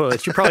golden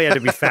toilets. You probably had to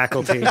be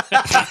faculty.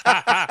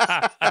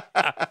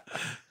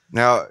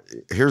 now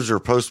here's your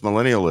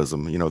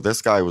postmillennialism. You know,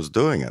 this guy was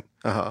doing it.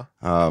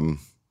 Uh-huh.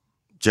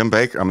 Jim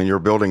Baker. I mean, you're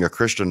building a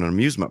Christian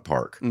amusement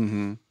park.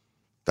 Mm-hmm.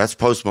 That's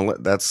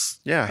That's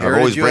Yeah, I've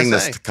always Heritage bring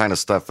USA. this kind of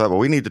stuff up, but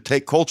we need to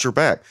take culture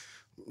back.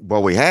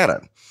 Well, we had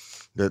it.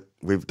 That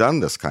we've done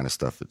this kind of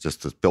stuff. It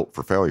just is built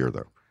for failure,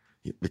 though,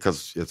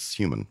 because it's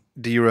human.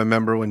 Do you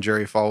remember when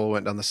Jerry Falwell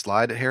went down the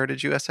slide at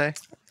Heritage USA?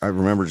 I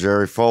remember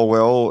Jerry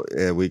Falwell.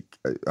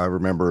 I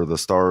remember the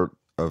start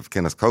of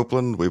Kenneth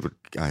Copeland. We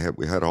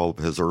had all of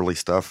his early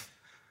stuff.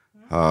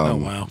 Oh,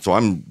 wow. So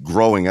I'm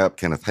growing up.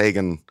 Kenneth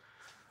Hagin,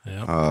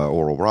 Yep.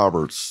 Oral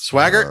Roberts,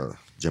 Swaggart?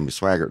 Jimmy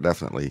Swaggart,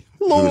 definitely.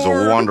 Lord. Who's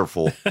a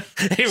wonderful. Here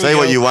we Say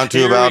what go. you want to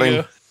Here about we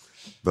him, go.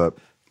 but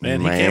Man,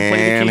 he can't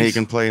play the he keys.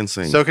 can play and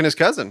sing. So can his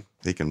cousin.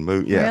 He can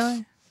move. Yes.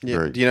 Really? Yeah.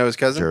 Very- Do you know his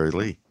cousin? Jerry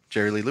Lee.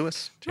 Jerry Lee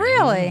Lewis.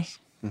 Really?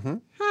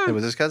 It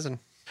was his cousin.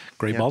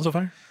 Great Yeah. balls of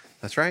fire.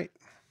 That's right.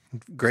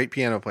 Great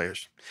piano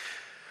players.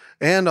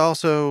 And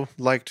also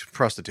liked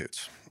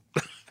prostitutes.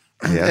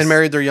 Yes. And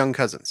married their young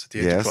cousins at the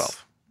age of Yes.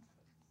 12.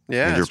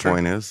 Yeah. And your that's true.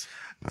 point is,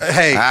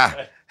 Hey, ah,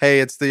 hey,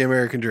 it's the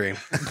American dream.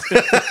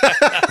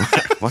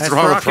 what's That's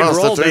wrong with rock and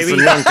roll, prostitutes baby.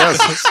 and young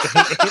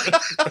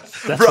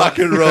cousins? Rock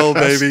and roll,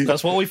 baby.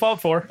 That's what we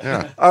fought for.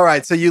 All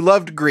right. So you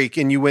loved Greek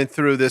and you went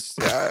through this,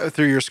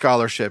 through your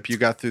scholarship. You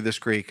got through this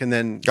Greek and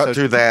then. Got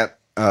through that.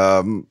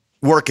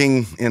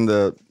 Working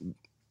in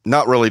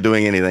not really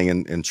doing anything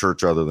in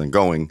church other than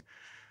going,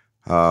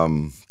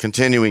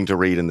 continuing to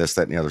read and this,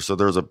 that, and the other. So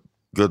there's a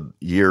good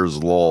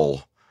year's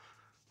lull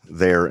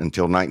there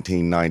until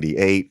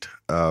 1998.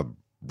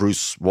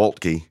 Bruce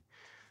Waltke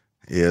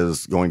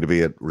is going to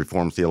be at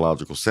Reformed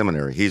Theological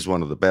Seminary. He's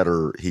one of the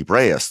better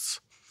Hebraists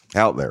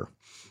out there.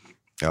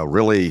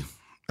 Really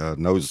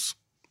knows,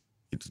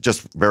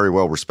 just very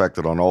well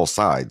respected on all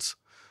sides,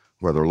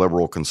 whether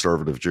liberal,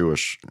 conservative,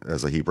 Jewish.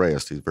 As a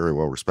Hebraist, he's very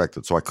well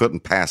respected. So I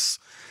couldn't pass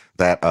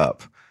that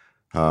up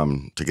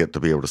to get to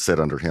be able to sit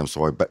under him.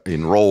 So I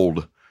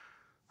enrolled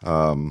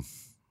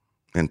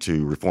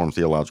into Reformed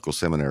Theological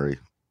Seminary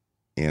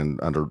and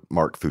under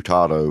Mark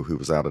Futato, who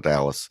was out of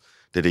Dallas,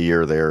 did a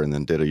year there and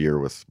then did a year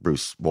with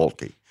Bruce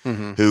Waltke,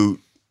 who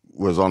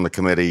was on the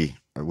committee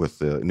with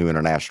the New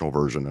International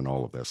Version and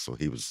all of this. So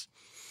he was,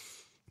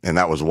 and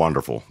that was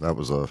wonderful. That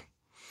was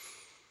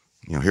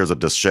here's a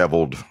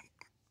disheveled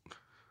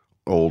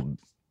old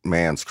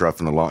man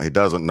scruffing along. He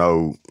doesn't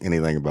know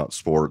anything about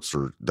sports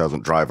or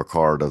doesn't drive a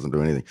car, doesn't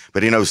do anything,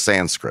 but he knows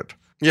Sanskrit.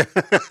 Yeah.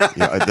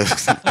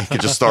 He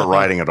could just start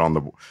writing it on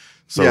the.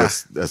 So Yeah.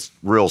 it's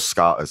real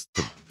Scott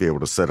to be able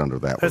to sit under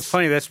that. That's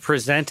funny. That's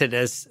presented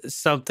as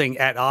something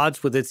at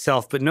odds with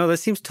itself, but no, that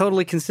seems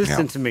totally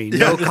consistent to me.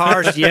 No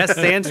cars, yes,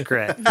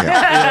 Sanskrit. Yeah.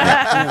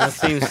 Yeah, that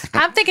seems.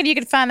 I'm thinking you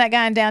could find that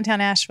guy in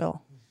downtown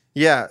Asheville.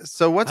 Yeah.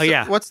 So what's Oh,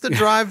 yeah. what's the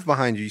drive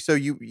behind you? So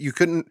you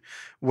couldn't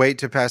wait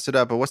to pass it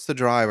up, but what's the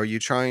drive? Are you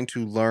trying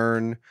to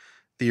learn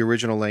the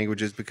original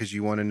languages because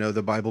you want to know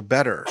the Bible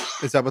better?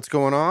 Is that what's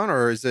going on,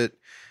 or is it?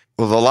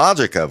 Well, the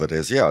logic of it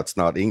is, it's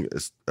not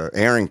English.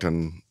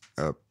 Arrington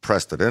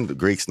pressed it in.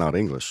 Greek's not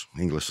English.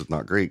 English is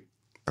not Greek.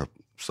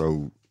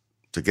 So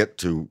to get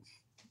to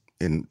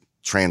in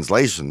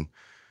translation,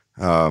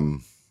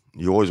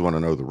 you always want to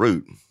know the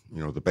root,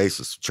 the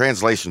basis.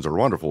 Translations are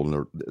wonderful,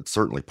 and it's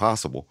certainly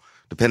possible,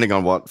 depending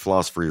on what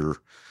philosopher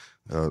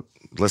you're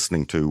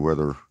listening to,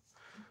 whether,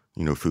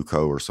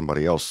 Foucault or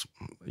somebody else,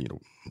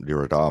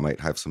 Derrida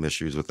might have some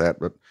issues with that,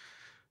 but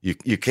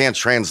you can't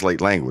translate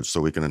language, so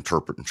we can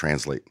interpret and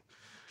translate.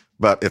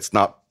 But it's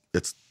not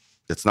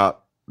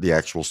the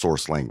actual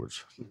source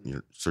language.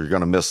 So you're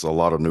going to miss a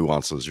lot of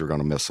nuances. You're going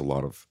to miss a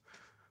lot of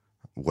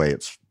way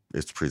it's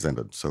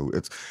presented. So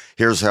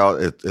here's how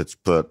it's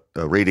put.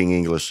 Reading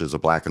English is a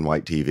black and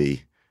white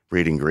TV.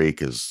 Reading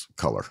Greek is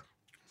color.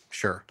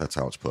 Sure. That's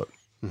how it's put.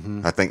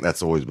 I think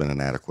that's always been an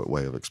adequate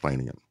way of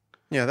explaining it.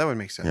 Yeah, that would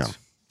make sense.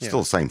 Yeah. Still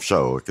the same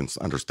show. I can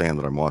understand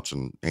that I'm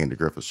watching Andy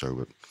Griffith's show,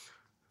 but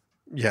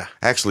Yeah.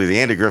 actually the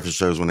Andy Griffith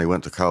shows, when they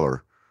went to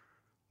color,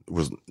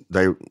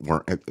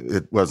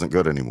 it wasn't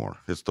good anymore.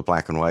 It's the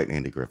black and white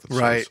Andy Griffith shows.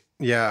 Right.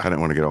 I Yeah.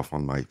 didn't want to get off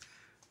on my It's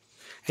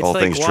all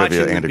like things watching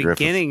trivia. the Andy Griffith.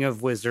 beginning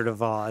of Wizard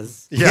of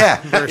Oz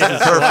Yeah. versus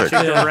Perfect.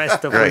 watching the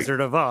rest of Great. Wizard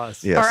of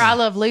Oz. Yes. Or I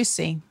Love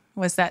Lucy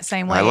was that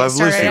same way. I Love It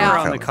started Lucy They were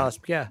out on the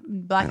cusp. Yeah.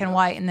 black and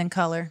white and then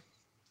color.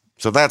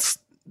 So that's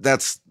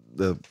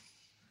the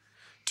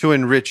To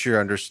enrich your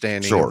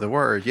understanding Sure. of the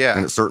word. Yeah.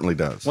 and it certainly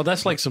does. Well,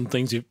 that's like some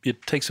things.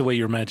 It takes away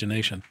your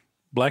imagination.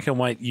 Black and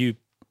white,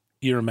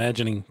 you're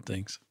imagining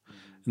things,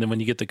 and then when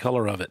you get the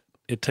color of it,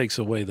 it takes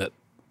away that.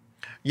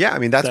 Yeah, I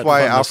mean that's That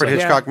why fun Alfred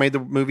stuff. Hitchcock made the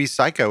movie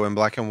Psycho in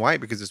black and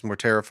white, because it's more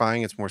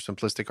terrifying, it's more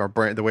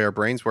simplistic, the way our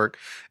brains work.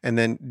 And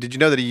then, did you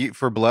know that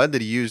for blood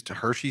that he used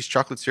Hershey's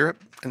chocolate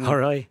syrup? And, All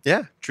right.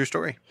 Yeah, true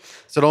story.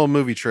 It's an old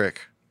movie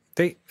trick.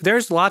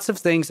 There's lots of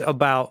things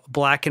about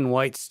black and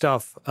white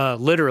stuff,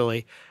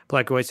 literally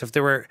black and white stuff.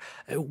 There were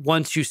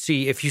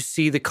if you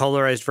see the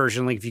colorized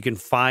version, like if you can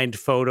find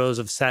photos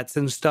of sets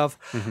and stuff,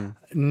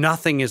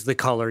 nothing is the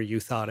color you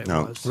thought it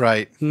was.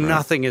 Right.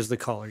 Nothing is the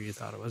color you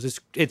thought it was.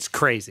 It's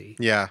crazy.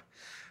 Yeah.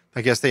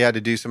 I guess they had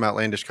to do some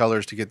outlandish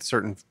colors to get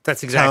certain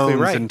That's exactly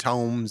tones right. and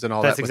tomes and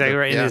all That's that. exactly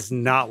right. Yeah. It is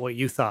not what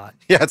you thought.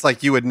 Yeah, it's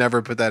like you would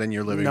never put that in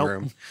your living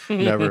room.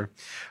 Never.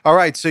 All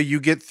right, so you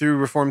get through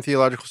Reformed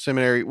Theological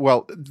Seminary.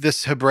 Well,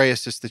 this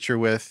Hebraicist that you're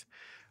with,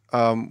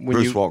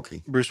 Bruce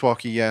Walke. Bruce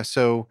Walke, yeah.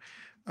 So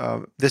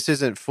this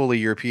isn't fully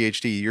your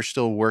PhD. You're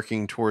still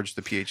working towards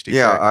the PhD.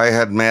 Yeah, correct? I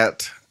had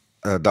met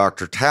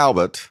Dr.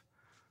 Talbot,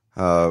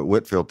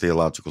 Whitfield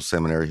Theological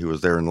Seminary, who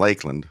was there in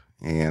Lakeland,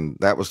 and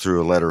that was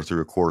through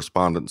a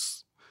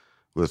correspondence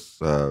with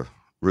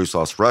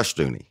Roussos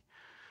Rushdoony,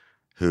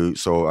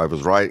 so I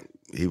was right.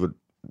 He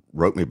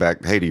wrote me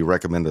back, hey, do you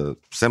recommend a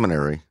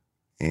seminary?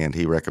 And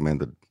he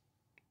recommended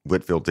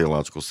Whitfield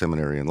Theological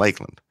Seminary in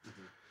Lakeland.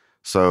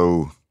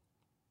 So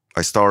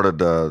I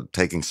started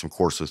taking some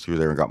courses through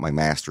there and got my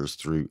master's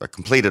I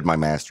completed my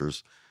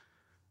master's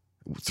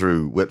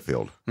through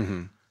Whitfield.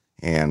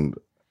 And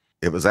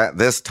it was at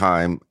this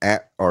time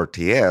at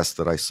RTS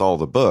that I saw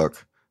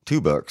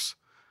two books,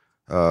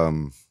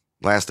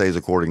 Last Days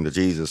According to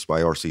Jesus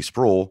by R.C.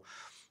 Sproul.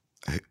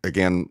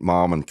 Again,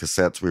 Mom and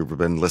cassettes we've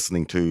been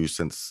listening to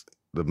since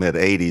the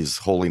mid-'80s,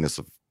 Holiness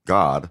of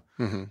God,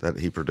 that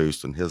he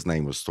produced, and his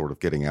name was sort of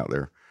getting out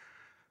there.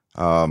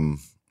 And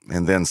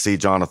then C.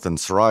 Jonathan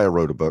Soraya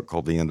wrote a book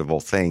called The End of All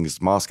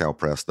Things, Moscow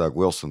Press, Doug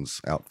Wilson's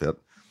outfit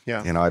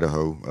in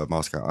Idaho,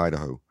 Moscow,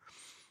 Idaho.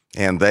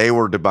 And they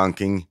were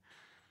debunking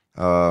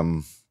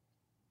the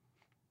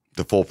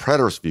full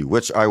preterist view,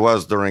 which I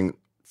was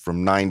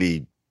from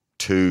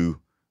 92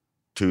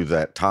 to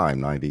that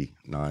time,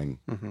 99.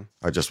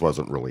 I just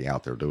wasn't really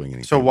out there doing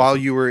anything. So while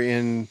you were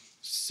in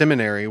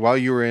seminary,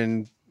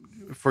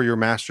 for your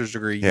master's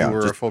degree, you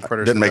were a full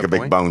preterist. Didn't make at a that big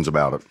point? bones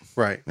about it.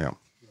 Right. Yeah.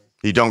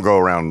 You don't go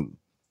around.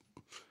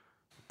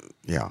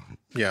 Yeah.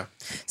 Yeah.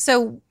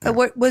 So,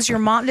 what was your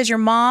mom? Did your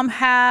mom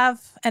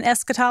have an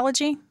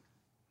eschatology?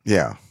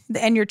 Yeah.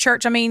 And your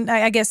church? I mean,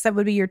 I guess that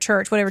would be your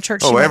church, whatever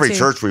church. she Every went to.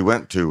 church we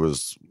went to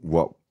was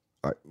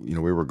we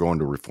were going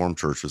to Reformed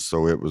churches,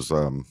 so it was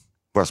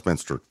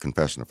Westminster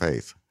Confession of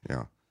Faith.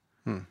 Yeah.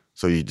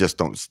 So you just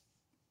don't.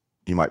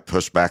 You might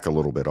push back a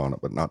little bit on it,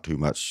 but not too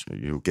much.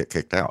 You'll get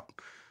kicked out.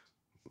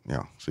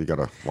 Yeah. So you got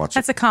to watch.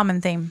 That's a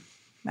common theme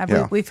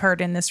we've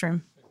heard in this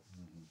room.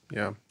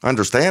 Yeah.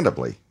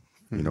 Understandably,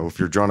 if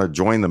you're trying to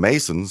join the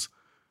Masons,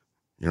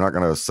 you're not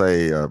going to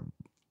say,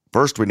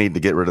 first we need to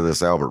get rid of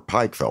this Albert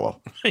Pike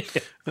fellow.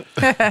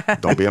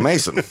 Don't be a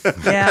Mason.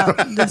 Yeah,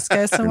 just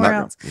go somewhere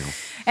else. You know.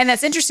 And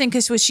that's interesting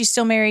because was she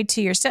still married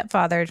to your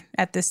stepfather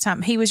at this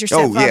time? He was your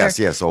stepfather. Oh,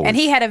 yes. Always. And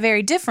he had a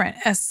very different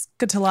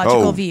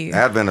eschatological view.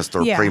 Adventist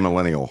or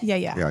premillennial.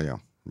 Yeah.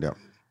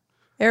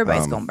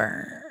 Everybody's going to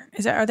burn.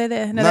 Are they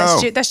the? No,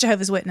 No. that's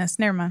Jehovah's Witness.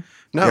 Never mind.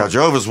 No. Yeah,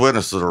 Jehovah's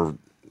Witnesses are,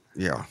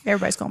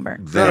 Everybody's going to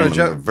burn. very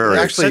actually,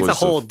 That's a exclusive.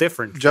 whole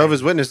different thing.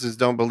 Jehovah's Witnesses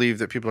don't believe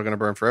that people are going to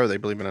burn forever. They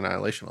believe in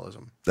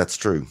annihilationism. That's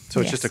true. So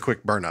it's Yes. just a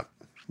quick burn up,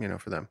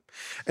 for them.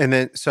 And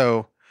then,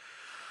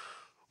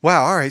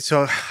 wow. All right.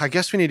 So I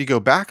guess we need to go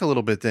back a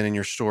little bit then in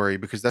your story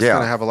because that's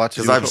going to have a lot to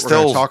do with I'm what we're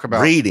going still to talk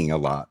about. reading a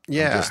lot. I'm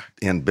Yeah. just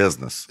in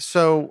business.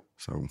 So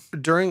So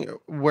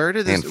where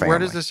does And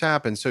family. this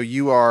happen? So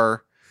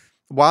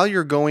while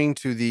you're going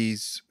to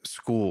these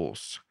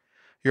schools,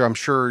 I'm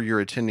sure you're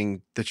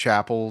attending the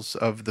chapels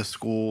of the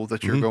school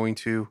that you're going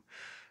to.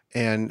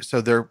 And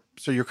so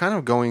you're kind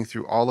of going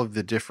through all of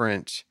the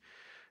different,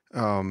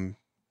 I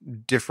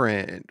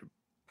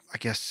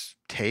guess,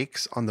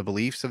 takes on the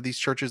beliefs of these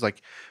churches.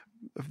 Like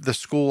the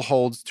school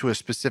holds to a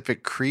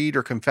specific creed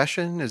or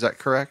confession. Is that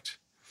correct?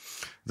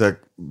 the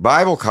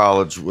Bible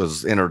college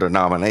was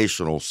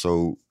interdenominational,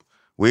 so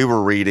we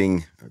were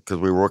reading because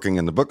we were working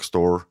in the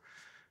bookstore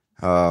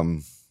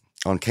on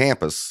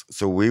campus.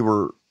 So we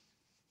were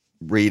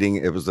reading.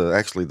 It was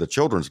actually the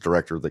children's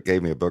director that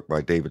gave me a book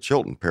by David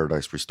Chilton,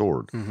 Paradise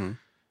Restored. Mm-hmm.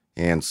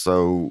 And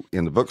so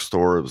in the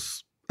bookstore, it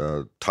was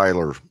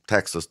Tyler,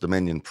 Texas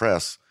Dominion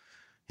Press,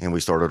 and we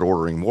started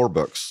ordering more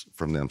books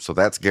from them. So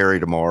that's Gary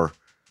DeMar,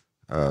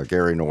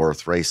 Gary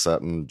North, Ray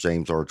Sutton,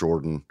 James R.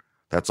 Jordan.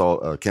 That's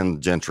all Ken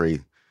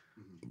Gentry,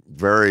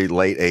 very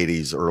late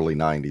 80s, early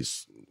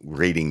 90s,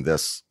 reading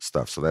this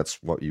stuff. So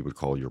that's what you would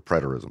call your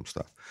preterism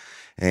stuff.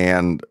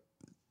 And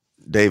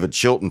David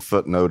Chilton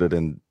footnoted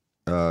in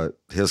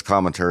his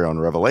commentary on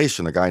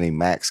Revelation, a guy named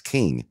Max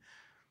King,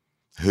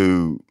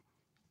 who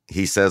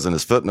he says in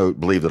his footnote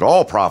believed that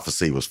all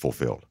prophecy was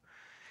fulfilled.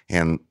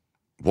 And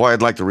boy,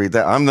 I'd like to read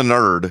that. I'm the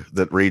nerd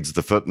that reads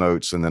the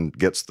footnotes and then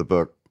gets the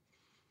book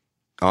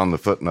on the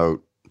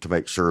footnote to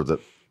make sure that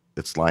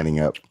it's lining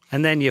up.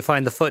 And then you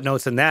find the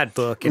footnotes in that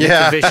book, and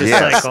Yeah. it's a vicious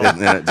Yes, cycle.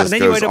 and it just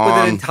then you goes end up with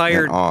on an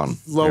entire and on.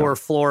 lower Yeah.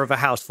 floor of a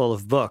house full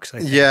of books. I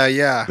think. Yeah,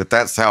 yeah. But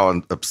that's how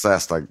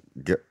obsessed I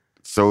get.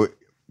 So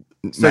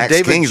So Max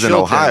David King's in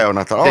Chilton- Ohio, and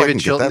I thought, I David can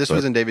get Chilton. that This book.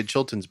 was in David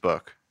Chilton's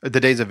book, The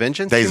Days of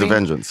Vengeance. Days you of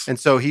mean? Vengeance. And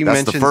so he That's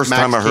mentions the first Max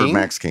time I heard King?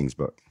 Max King's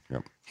book.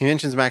 Yep. He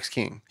mentions Max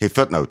King. He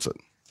footnotes it.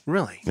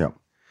 Really? Yep.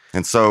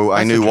 And so I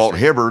That's knew Walt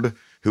interesting. Hibbard,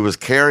 who was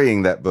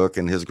carrying that book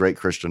in his Great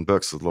Christian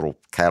Books, the little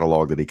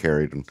catalog that he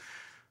carried,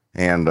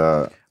 and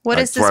What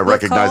is that's where I this book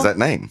recognize called? that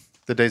name.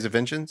 The Days of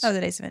Vengeance. Oh,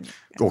 the Days of Vengeance.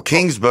 Well,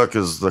 King's book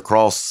is The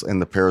Cross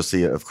and the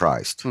Parousia of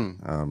Christ.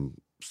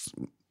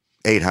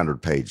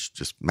 800-page,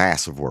 just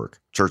massive work.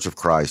 Church of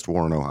Christ,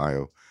 Warren,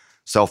 Ohio.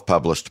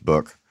 Self-published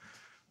book.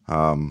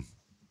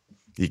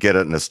 You get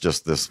it, and it's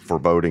just this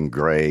foreboding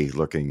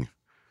gray-looking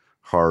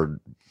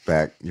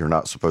hardback. You're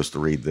not supposed to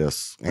read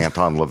this.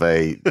 Anton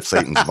LaVey,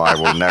 Satan's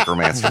Bible,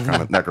 Necromancer,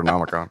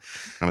 Necronomicon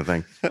kind of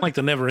thing. Like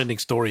the never-ending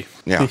story.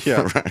 Yeah.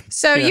 Yeah. Right.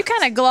 So you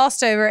kind of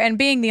glossed over, and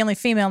being the only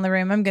female in the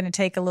room, I'm going to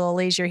take a little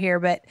leisure here,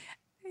 but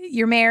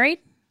you're married,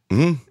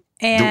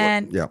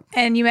 and Yeah.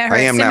 and you met her. I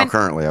at am now semin-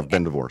 currently. I've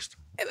been divorced.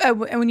 And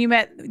when you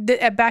met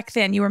back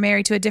then, you were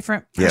married to a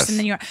different person Yes.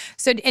 than you are.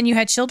 So, and you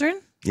had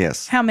children?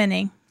 Yes. How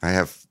many? I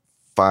have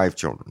 5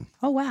 children.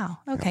 Oh wow.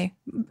 Okay.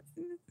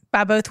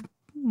 By both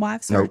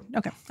wives? Nope.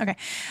 Okay.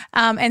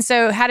 And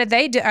so, how did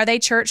they do? Are they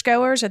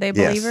churchgoers? Are they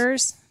Yes.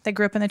 believers? They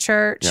grew up in the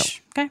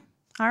church. Yep. Okay.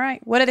 All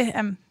right. What did they?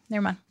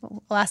 Never mind.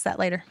 We'll ask that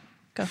later.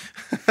 Go.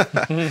 So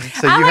I you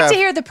like have to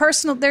hear the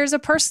personal. There's a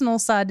personal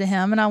side to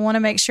him, and I want to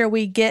make sure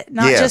we get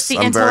not Yes, just the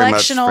I'm very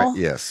much intellectual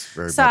yes,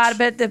 very side,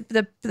 much. but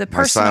the My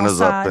personal son is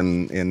side. up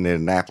in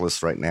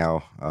Indianapolis right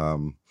now.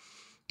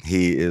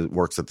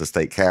 Works at the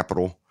state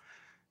capitol,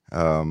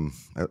 a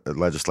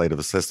legislative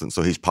assistant.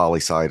 So he's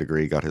poli-sci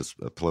degree, got his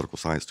political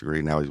science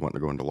degree. Now he's wanting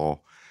to go into law.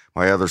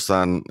 My other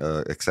son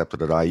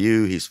accepted at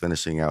IU. He's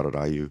finishing out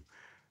at IU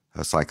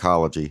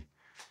psychology.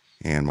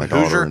 And my A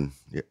daughter, Hoosier? and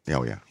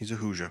yeah, He's a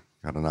Hoosier.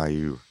 got an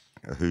IU,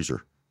 a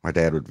Hoosier. My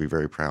dad would be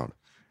very proud.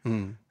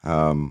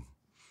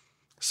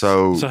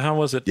 So how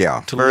was it?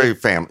 yeah, to very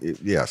live- family.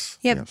 Yes.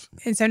 Yep. Yes.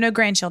 And so, no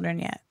grandchildren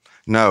yet.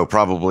 No,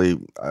 probably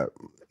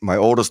my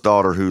oldest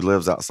daughter, who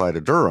lives outside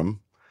of Durham,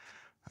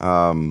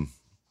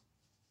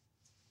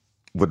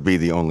 would be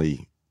the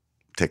only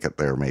ticket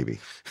there, maybe.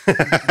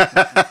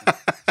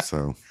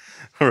 So,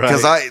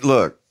 because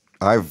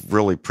I've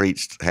really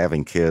preached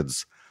having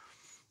kids.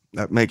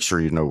 Make sure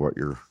you know what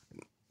you're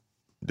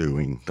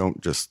doing.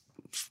 Don't just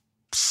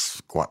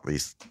squat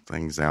these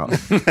things out.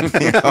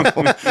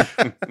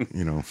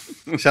 you know.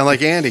 Sound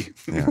like Andy.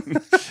 Yeah.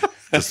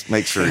 Just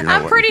make sure you know.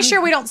 I'm pretty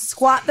sure we don't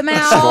squat them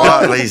out.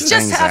 Squat these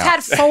Just things I've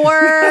out. had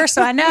 4,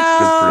 so I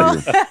know.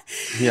 Good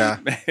for you. Yeah.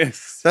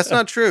 That's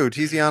not true.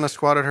 Tiziana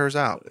squatted hers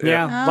out.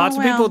 Yeah, Oh, lots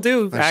of well. people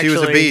do. And Actually, she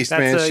was a beast, That's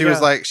man. She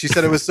was like, she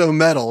said it was so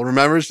metal.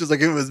 Remember? She was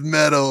like, it was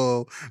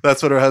metal.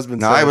 That's what her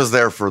husband No, said. I was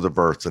there for the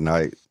birth,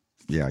 and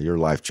your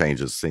life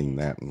changes seeing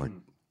that, and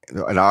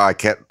I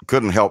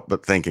couldn't help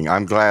but thinking,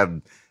 I'm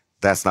glad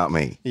that's not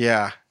me.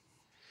 Yeah.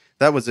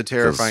 That was a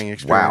terrifying 'Cause,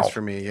 experience wow.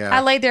 for me. Yeah.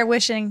 I laid there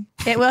wishing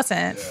it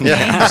wasn't.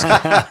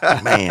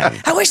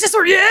 Man, I wish this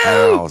were you.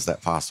 how is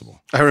that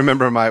possible? I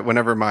remember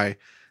whenever my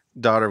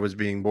daughter was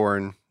being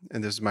born,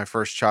 and this is my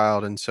first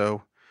child, and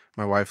so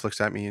my wife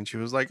looks at me and she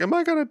was like, "Am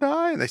I gonna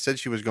die?" And they said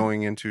she was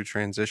going into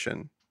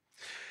transition,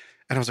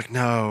 and I was like,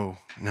 "No,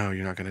 you're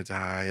not gonna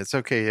die. It's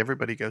okay.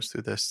 Everybody goes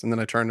through this." And then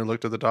I turned and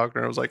looked at the doctor,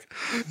 and I was like,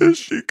 "Is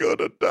she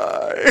gonna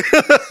die?"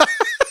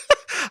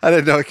 I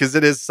didn't know, because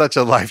it is such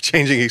a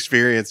life-changing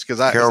experience. Because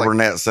I Carol was like,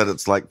 Burnett said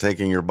it's like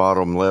taking your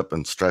bottom lip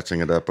and stretching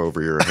it up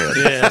over your head.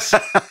 Yes.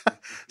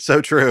 so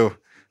true,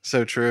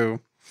 so true.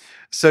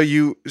 So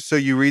you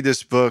read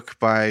this book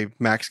by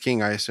Max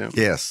King, I assume.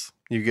 Yes.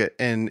 You get,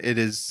 and it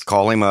is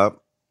Call him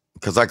up,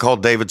 because I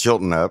called David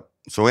Chilton up.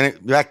 So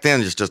back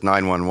then, it's just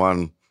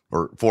 911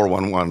 or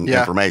 411 Yeah.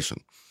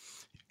 information.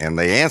 And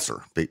they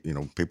answer.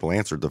 People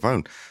answered the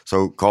phone.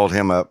 So called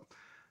him up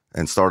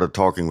and started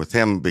talking with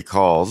him,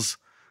 because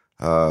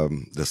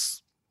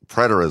this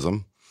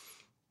preterism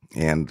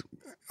and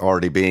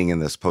already being in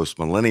this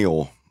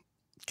post-millennial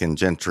Ken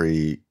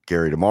Gentry,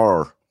 Gary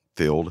DeMar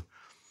field,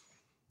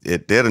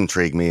 it did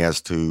intrigue me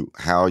as to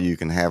how you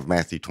can have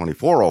Matthew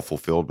 24 all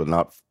fulfilled, but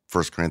not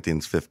 1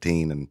 Corinthians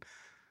 15 and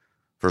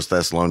 1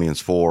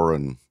 Thessalonians 4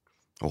 and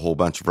a whole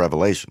bunch of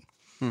Revelation.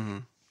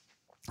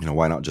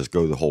 Why not just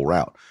go the whole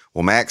route?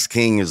 Well, Max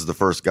King is the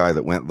first guy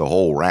that went the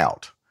whole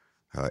route.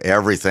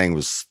 Everything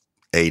was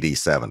 80,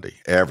 70.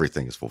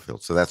 Everything is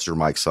fulfilled. So that's your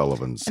Mike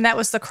Sullivan's. And that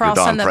was the cross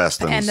Don and the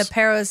Preston's.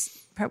 Paris.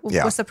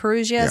 Yeah. What's the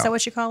Perugia? Yeah. Is that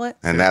what you call it?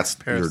 And that's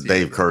Parousia. your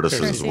Dave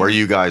Curtis's, Parousia. where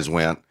you guys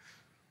went.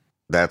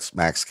 That's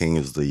Max King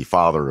is the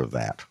father of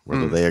that.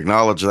 Whether they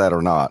acknowledge that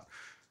or not,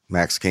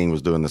 Max King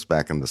was doing this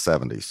back in the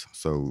 70s.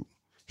 So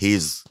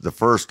he's the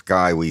first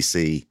guy we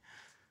see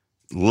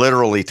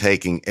literally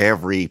taking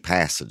every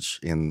passage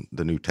in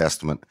the New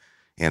Testament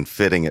and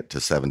fitting it to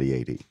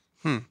 70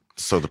 AD.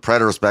 So the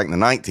preterists back in the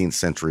 19th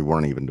century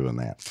weren't even doing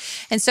that.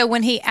 And so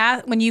when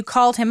you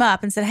called him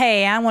up and said,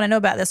 "Hey, I want to know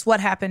about this," what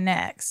happened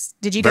next?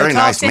 Did you go Very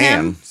talk nice to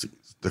man. him?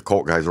 The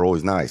cult guys are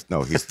always nice.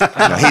 No, he's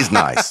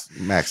nice.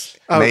 Max,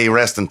 may he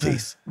rest in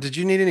peace. Did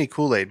you need any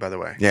Kool-Aid, by the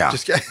way? Yeah.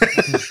 Just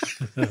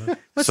kidding.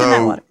 What's in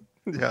that water?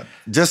 Yeah.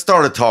 just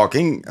started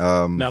talking.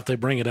 Now, if they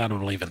bring it out,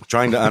 I'm leaving.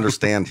 Trying to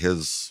understand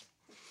his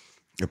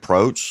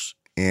approach.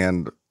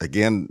 And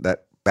again,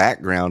 that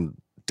background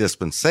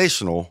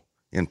dispensational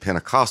in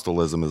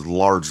Pentecostalism is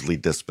largely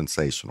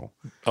dispensational.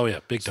 Oh, yeah,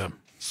 big time.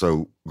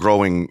 So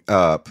growing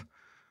up,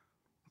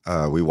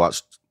 we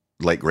watched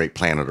Late Great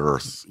Planet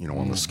Earth,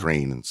 on the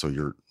screen. And so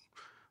you're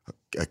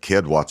a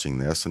kid watching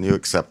this and you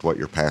accept what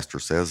your pastor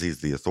says.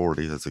 He's the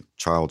authority. That's a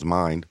child's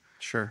mind.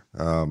 Sure.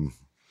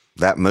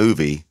 That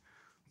movie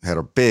had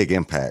a big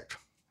impact,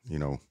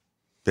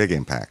 big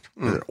impact.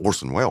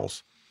 Orson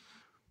Welles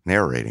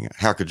narrating it.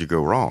 How could you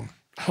go wrong?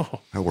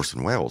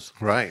 Orson Welles.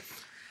 Right.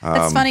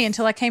 That's funny.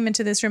 Until I came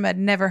into this room, I'd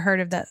never heard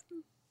of that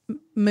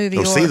movie.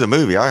 So see the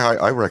movie.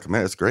 I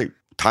recommend it. It's a great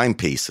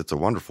timepiece. It's a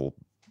wonderful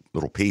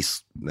little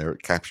piece there.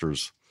 It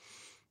captures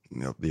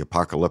the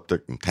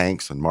apocalyptic and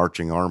tanks and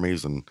marching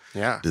armies and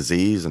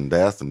disease and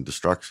death and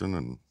destruction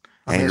and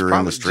anger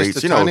in the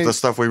streets. The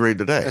stuff we read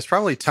today. It's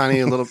probably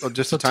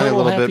just a tiny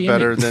total little bit happy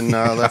better ending.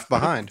 than Left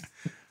Behind.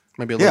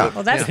 Maybe a little bit.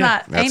 Well, that's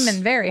not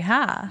aiming very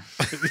high.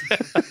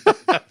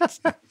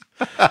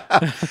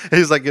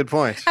 He's like, good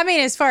point. I mean,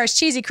 as far as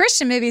cheesy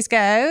Christian movies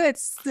go,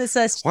 it's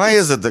Why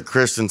is it that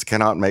Christians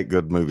cannot make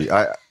good movies?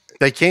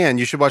 They can.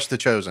 You should watch The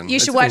Chosen. You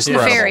should watch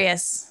incredible.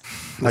 Nefarious.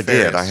 I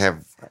did.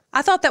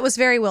 I thought that was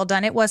very well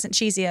done. It wasn't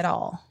cheesy at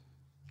all.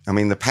 I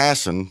mean, The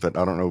Passion, but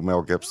I don't know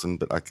Mel Gibson,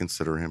 but I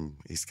consider him,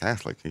 he's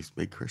Catholic. He's a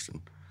big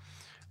Christian.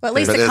 Well, at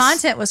least the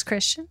content was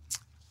Christian.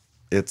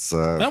 It's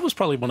That was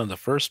probably one of the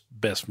first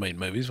best made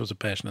movies, was A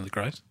Passion of the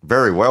Christ.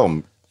 very well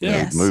made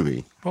Yes.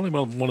 movie. Probably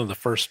one of the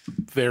first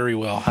very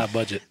well high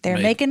budget. They're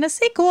made. making a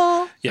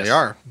sequel. Yes. They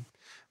are.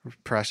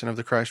 Passion of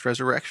the Christ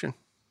Resurrection.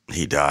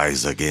 He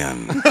dies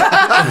again.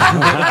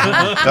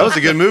 That was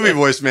a good movie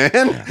voice, man.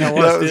 That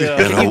was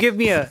Can you give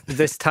me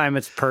this time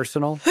it's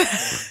personal?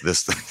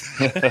 This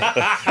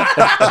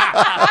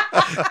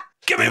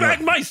Give me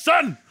back my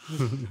son.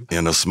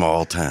 in a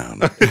small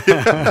town.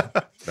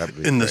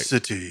 in the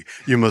city.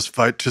 You must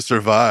fight to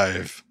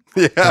survive.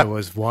 There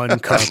was one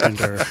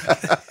carpenter.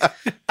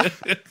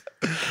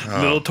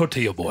 Little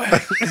tortilla boy.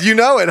 You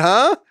know it,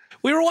 huh?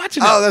 We were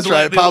watching it. Oh, that's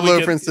right. the other Pablo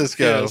weekend.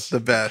 Francisco, Yes. the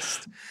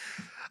best.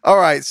 All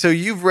right, so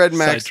you've read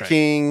Max Sidetrack.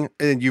 King,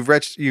 and you've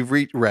reached. You've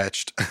reached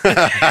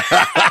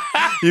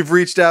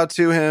out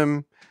to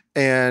him,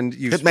 and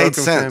you've It made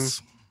spoken with sense.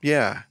 him.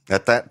 Yeah,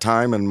 At that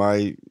time in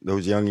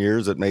those young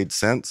years, it made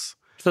sense.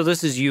 So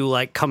this is you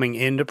like coming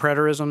into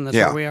preterism? That's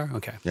Yeah. where we are?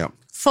 Okay. Yeah.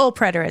 Full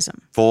preterism.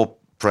 Full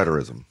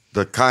preterism.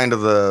 The kind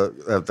of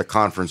the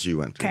conference you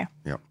went to. Okay.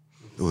 Yeah.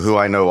 Who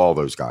I know all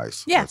those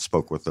guys. Yeah. I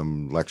spoke with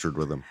them, lectured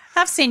with them.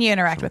 I've seen you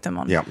interact with them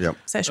on Yeah.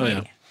 social Oh, yeah.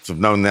 media. So I've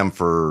known them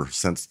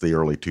since the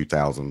early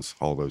 2000s,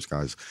 all those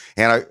guys.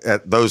 And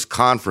at those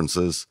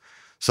conferences,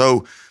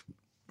 so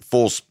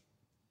full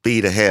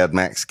speed ahead,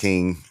 Max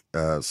King,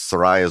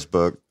 Sariah's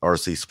book,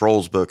 R.C.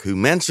 Sproul's book, who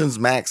mentions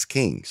Max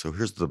King. So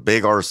here's the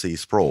big R.C.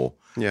 Sproul.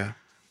 yeah.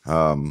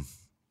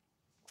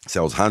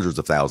 Sells hundreds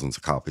of thousands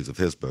of copies of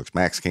his books.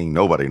 Max King,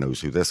 nobody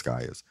knows who this guy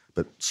is,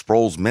 but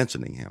Sproul's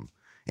mentioning him,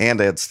 and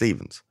Ed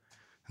Stevens.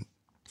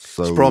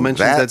 So Sproul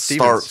mentions that Ed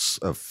Stevens. starts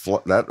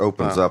that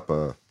opens up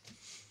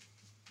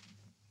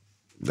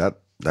that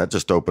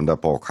just opened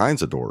up all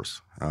kinds of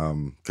doors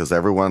because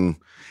everyone.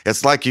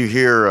 It's like you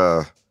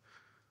hear.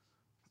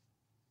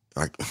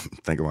 I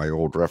think of my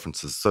old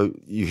references. So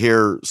you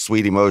hear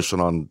Sweet Emotion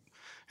on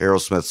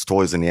Aerosmith's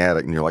Toys in the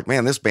Attic, and you're like,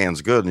 man, this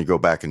band's good. And you go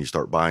back and you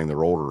start buying their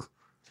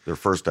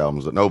first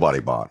albums that nobody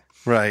bought.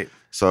 Right.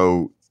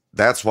 So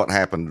that's what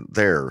happened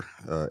there.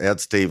 Ed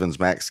Stevens,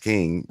 Max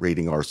King,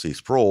 reading R.C.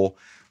 Sproul,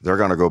 they're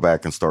going to go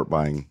back and start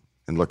buying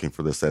and looking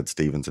for this Ed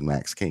Stevens and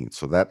Max King.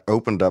 So that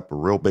opened up a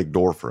real big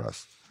door for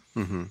us.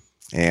 Mm-hmm.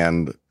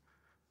 And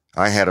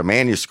I had a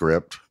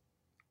manuscript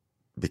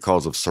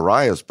because of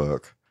Sariah's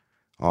book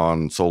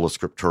on Sola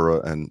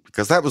Scriptura, and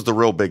because that was the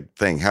real big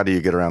thing. How do you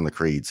get around the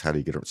creeds? How do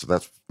you get around? So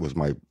that was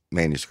my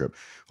manuscript.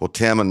 Well,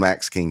 Tim and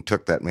Max King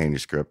took that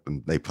manuscript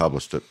and they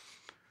published it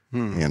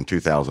in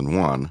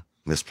 2001,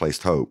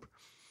 Misplaced Hope.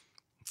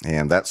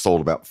 And that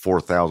sold about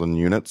 4,000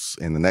 units.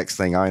 And the next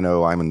thing I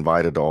know, I'm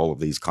invited to all of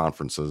these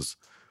conferences,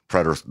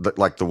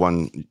 like the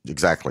one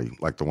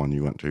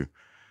you went to.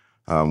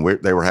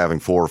 They were having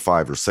 4 or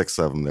 5 or 6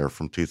 of them there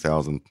from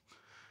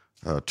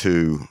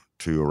 2002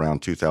 to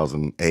around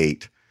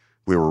 2008.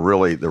 There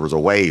was a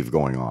wave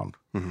going on.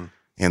 Mm-hmm.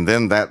 And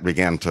then that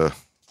began to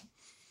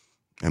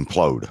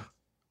implode.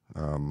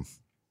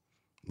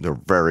 There were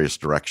various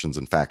directions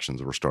and factions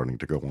that were starting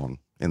to go on.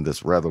 And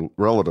this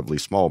relatively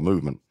small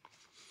movement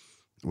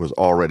was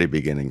already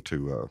beginning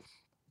to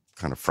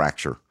kind of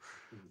fracture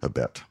a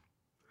bit.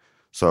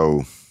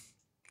 So,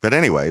 but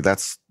anyway,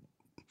 that's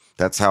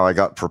how I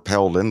got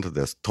propelled into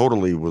this.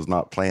 Totally was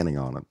not planning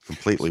on it.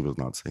 Completely was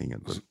not seeing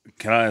it. But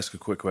Can I ask a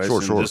quick question?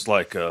 Sure. Just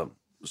like,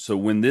 so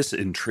when this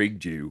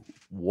intrigued you,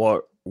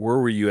 where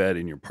were you at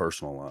in your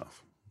personal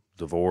life?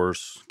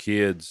 Divorce,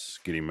 kids,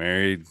 getting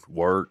married,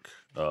 work?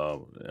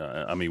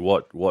 I mean,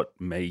 what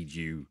made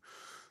you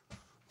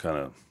kind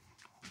of,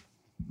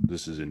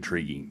 this is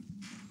intriguing?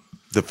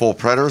 The full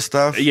preterist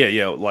stuff?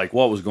 Yeah. Like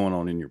what was going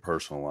on in your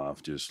personal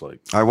life? Just like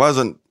I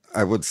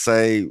would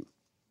say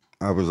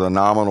I was a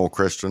nominal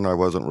Christian. I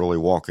wasn't really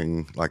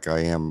walking like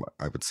I am,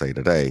 I would say,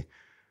 today.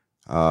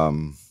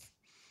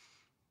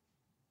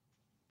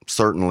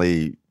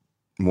 Certainly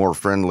more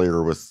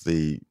friendlier with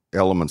the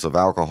elements of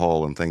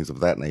alcohol and things of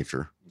that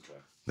nature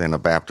than a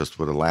Baptist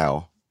would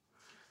allow.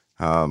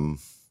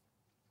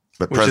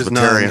 But Which is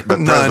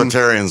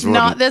Presbyterians wouldn't.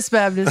 Not this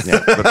Baptist.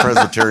 Yeah, but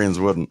Presbyterians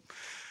wouldn't.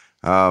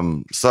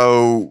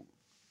 So,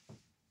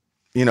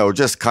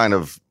 just kind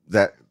of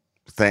that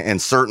thing,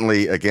 and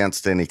certainly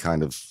against any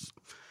kind of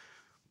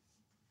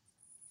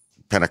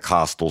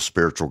Pentecostal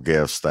spiritual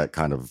gifts, that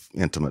kind of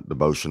intimate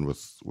devotion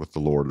with the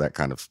Lord, that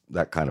kind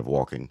of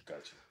walking.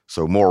 Gotcha.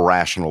 So more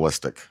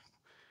rationalistic,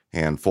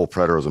 and full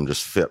preterism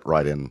just fit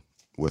right in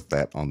with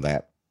that on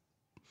that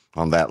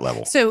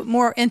level. So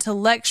more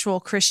intellectual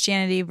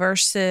Christianity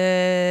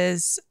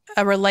versus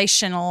a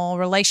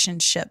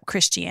relationship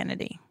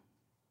Christianity.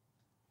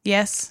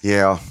 Yes?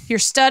 Yeah. You're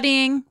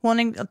studying,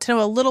 wanting to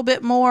know a little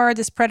bit more.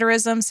 This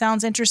preterism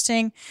sounds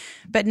interesting,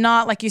 but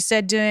not, like you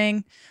said,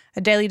 doing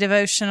a daily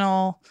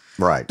devotional,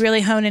 Right. really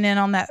honing in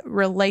on that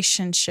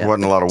relationship.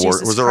 Wasn't a lot of with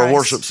worship. Jesus Was there a Christ.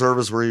 worship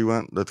service where you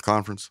went at the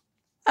conference?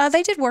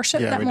 They did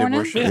worship Yeah, that we did morning.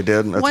 worship. They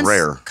did? That's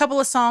rare. A couple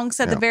of songs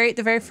at the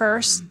very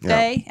first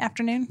day,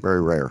 afternoon.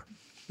 Very rare.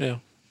 Yeah.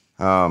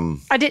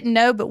 I didn't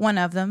know but one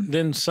of them.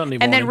 Then Sunday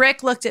morning. And then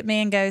Rick looked at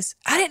me and goes,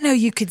 I didn't know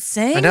you could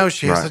sing. I know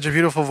she has Right. such a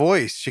beautiful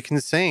voice. She can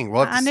sing.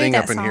 We'll have I to knew sing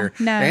that up in song. here.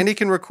 No. Andy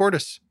can record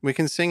us. We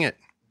can sing it.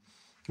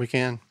 We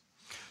can.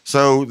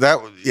 So that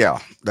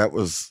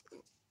was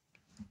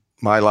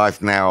my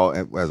life now,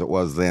 as it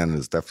was then,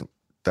 is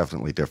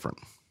definitely different.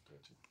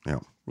 Yeah.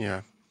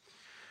 Yeah.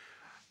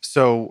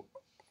 So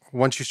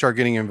once you start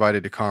getting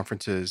invited to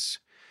conferences,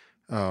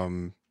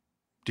 do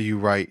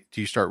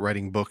you start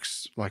writing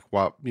books like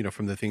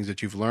from the things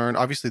that you've learned?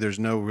 Obviously there's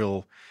no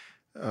real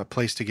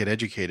place to get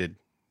educated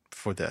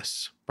for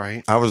this,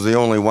 right? I was the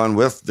only one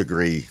with a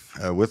degree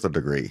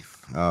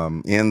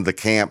in the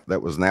camp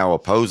that was now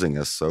opposing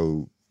us.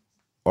 So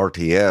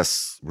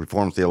RTS,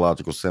 Reformed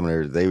Theological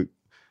Seminary, they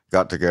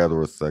got together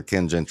with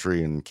Ken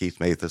Gentry and Keith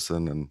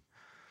Matheson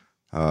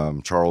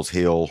and Charles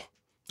Hill,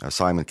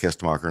 Simon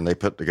Kistemacher, and they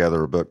put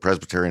together a book.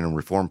 Presbyterian and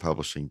Reformed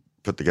Publishing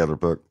put together a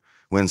book,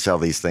 When Shall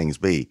These Things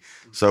Be?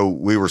 So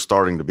we were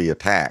starting to be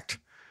attacked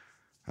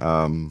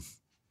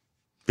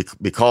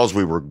because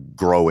we were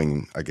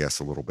growing, I guess,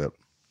 a little bit.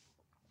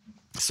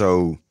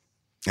 So,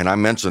 and I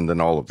mentioned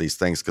in all of these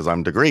things because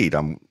I'm degreed.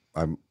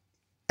 I'm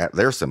at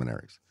their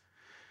seminaries.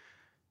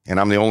 And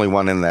I'm the only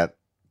one in that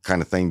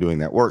kind of thing doing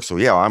that work. So,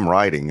 yeah, I'm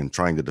writing and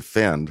trying to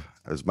defend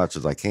as much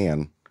as I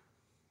can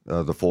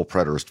the full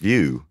preterist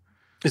view.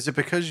 Is it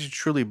because you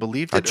truly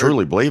believed it? I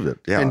truly believed it.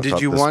 Yeah. And I did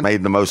thought you this want-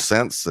 made the most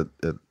sense.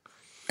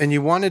 And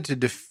you wanted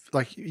to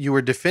you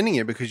were defending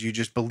it because you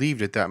just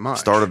believed it that much.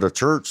 Started a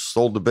church,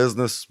 sold the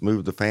business,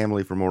 moved the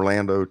family from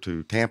Orlando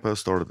to Tampa,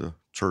 started the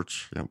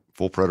church,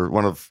 full preterist,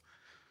 one of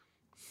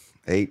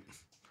 8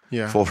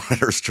 full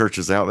preterist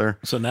churches out there.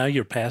 So now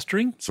you're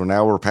pastoring? So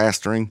now we're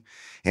pastoring.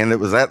 And it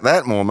was at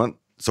that moment,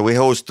 so we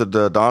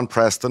hosted Don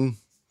Preston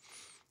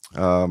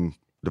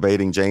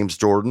debating James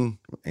Jordan,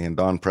 and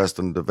Don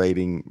Preston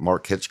debating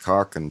Mark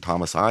Hitchcock and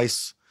Thomas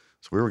Ice.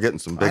 So we were getting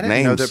some big I didn't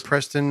names. know that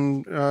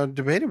Preston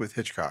debated with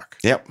Hitchcock.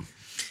 Yep.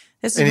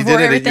 This is And he before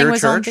did it at everything your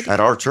was on church? video. At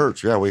our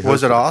church, yeah. We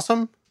Was it hosted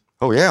awesome?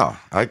 Oh, yeah.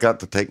 I got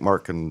to take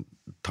Mark and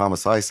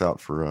Thomas Ice out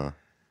for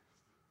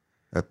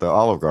at the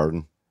Olive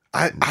Garden.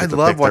 I Get to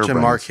love pick their watching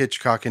Mark brains.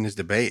 Hitchcock in his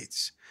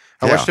debates.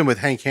 I Yeah. watched him with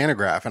Hank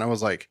Hanegraaff, and I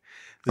was like,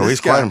 Oh, this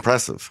he's guy- quite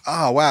impressive.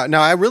 Oh, wow.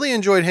 Now, I really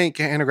enjoyed Hank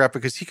Hanegraaff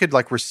because he could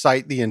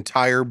recite the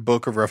entire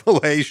book of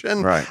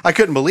Revelation. Right. I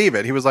couldn't believe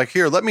it. He was like,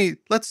 here,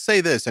 let's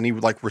say this. And he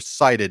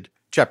recited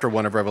chapter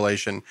 1 of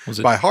Revelation Was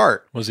it- by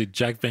heart. Was he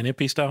Jack Van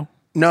Impe style?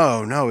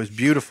 No, it was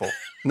beautiful.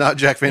 Not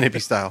Jack Van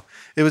Impe style.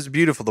 It was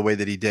beautiful the way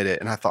that he did it.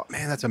 And I thought,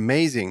 man, that's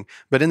amazing.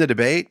 But in the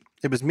debate,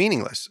 it was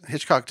meaningless.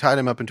 Hitchcock tied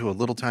him up into a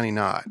little tiny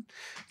knot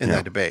in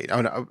that debate.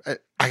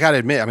 I got to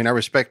admit, I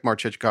respect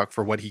Mark Hitchcock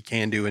for what he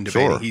can do in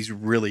debating. Sure. He's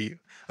really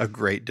a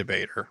great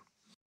debater.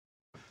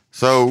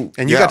 So,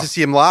 And you got to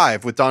see him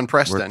live with Don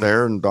Preston. We're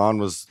there, and Don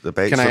was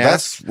debating. Can So I that's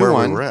ask who where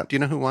won? we were at. Do you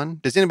know who won?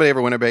 Does anybody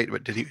ever win a debate?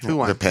 But who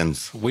won?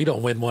 Depends. We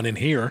don't win one in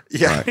here.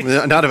 Yeah,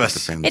 none of us.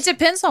 Depends. It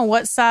depends on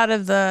what side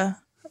of the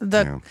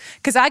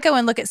because I go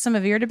and look at some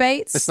of your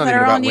debates It's not that even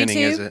are about on winning,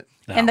 YouTube. is it?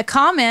 And the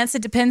comments,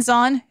 it depends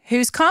on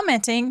who's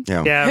commenting.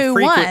 Yeah. Yeah, Who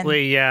won?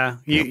 frequently, yeah.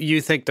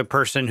 You think the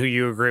person who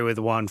you agree with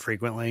won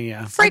frequently,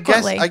 yeah.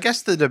 Frequently. I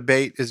guess the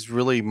debate is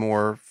really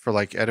more for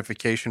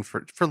edification,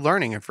 for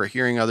learning, and for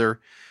hearing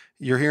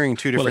you're hearing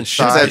two different it's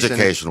sides. and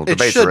educational. It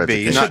Debates should are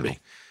be, educational.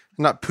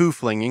 not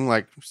poo-flinging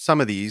like some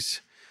of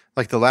these.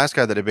 Like the last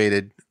guy that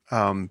debated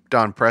Don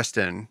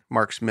Preston,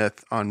 Mark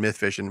Smith on Myth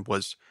Vision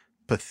was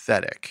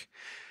pathetic.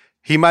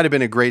 He might have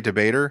been a great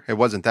debater. It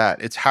wasn't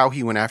that. It's how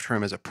he went after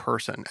him as a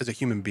person, as a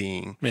human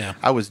being. Yeah.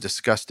 I was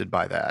disgusted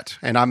by that.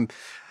 And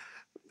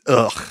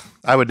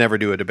I would never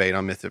do a debate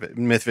on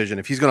Myth Vision.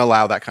 If he's going to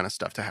allow that kind of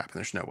stuff to happen,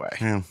 there's no way.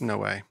 Yeah. No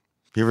way.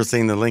 You ever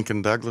seen the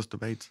Lincoln Douglas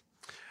debates?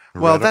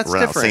 Well, that's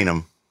different. I've seen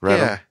them. Read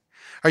them.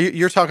 Are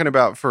you're talking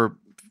about for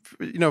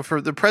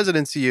the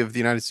presidency of the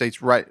United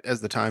States, right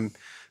as the time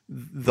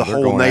the They're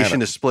whole going at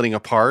nation it. is splitting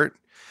apart?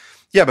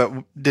 Yeah, but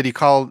did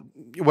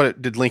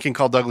Lincoln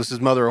call Douglas's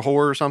mother a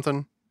whore or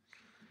something?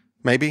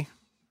 Maybe.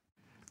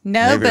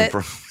 No, Maybe but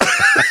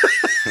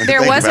there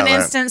Think was an about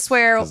that. instance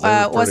where 'Cause they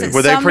were was it pretty-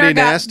 Were they Sumner pretty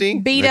got nasty?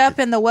 beat up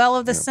in the well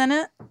of the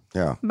Senate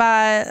Yeah.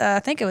 by I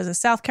think it was a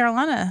South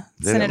Carolina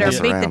They didn't senator mess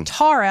beat the around.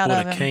 tar out With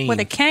of a him cane. with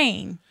a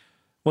cane.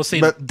 Well, see,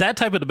 But- that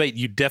type of debate,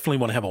 you definitely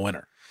want to have a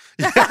winner.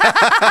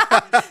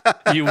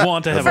 You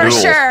want to have For a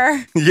duel. sure.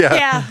 Yeah.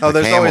 Yeah. Oh,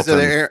 there's always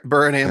Hamilton.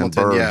 Burr and And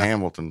Hamilton. Burr Yeah, and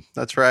Hamilton.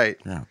 that's right.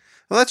 Yeah.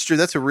 Well, that's true.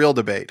 That's a real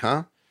debate,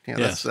 huh? Yeah,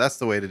 Yes. that's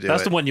the way to do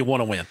That's it. the one you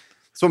want to win.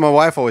 That's what my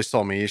wife always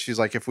told me. She's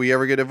like, if we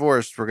ever get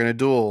divorced, we're going to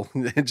duel.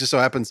 It just so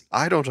happens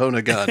I don't own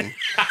a gun,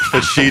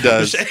 but she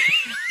does.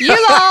 You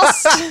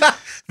lost.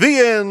 The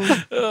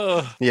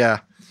end. Yeah.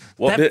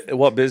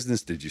 What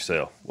business did you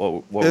sell? What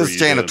It were was you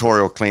doing?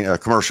 janitorial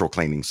commercial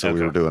cleaning. So we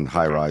Okay. were doing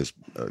high-rise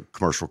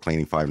commercial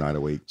cleaning 5 nights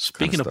a week.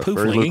 Speaking of stuff. poof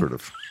Very flinging.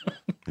 lucrative.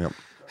 Yep.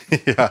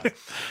 Yeah.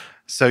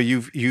 So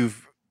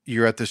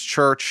you're at this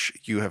church.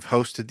 You have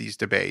hosted these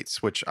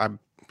debates, which I'm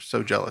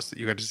so jealous that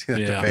you got to see that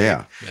Yeah. debate.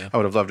 Yeah. Yeah. I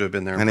would have loved to have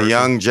been there. in And a person.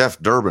 young Jeff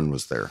Durbin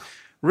was there.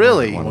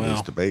 Really? One of Wow.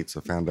 these debates,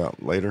 I found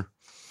out later.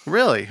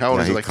 Really? How old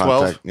Yeah, is he? he Like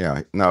 12? contact-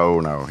 Yeah.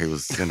 No. He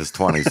was in his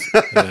 20s.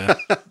 Yeah.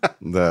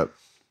 That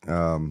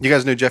You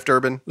guys knew Jeff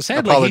Durbin?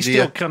 Sadly, he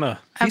still kind of.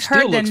 I've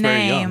heard the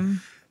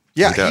name.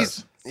 Yeah, He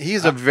does.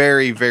 he's a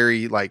very,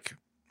 very like,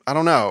 I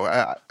don't know.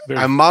 Very-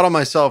 I model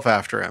myself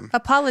after him.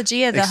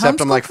 Apologia, the Except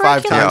I'm homeschool like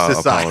 5 curriculum? times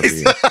his size.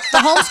 apology. The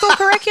homeschool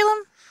curriculum?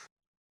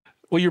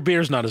 Well, your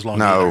beer's not as long.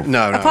 No. either.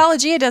 No.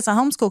 Apologia does a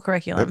homeschool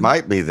curriculum. It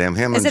might be them.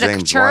 Him Is and it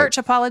James a church,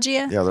 White.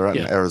 Apologia? Yeah, they're out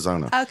in Yeah.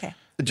 Arizona. Okay.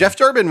 Jeff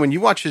Durbin, when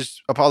you watch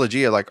his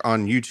Apologia like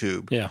on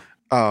YouTube, Yeah.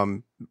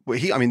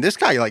 this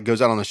guy like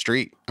goes out on the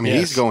street. I mean,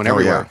 Yes. he's going Oh,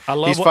 everywhere. I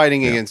love He's what-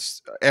 fighting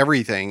against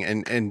everything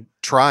and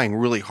trying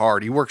really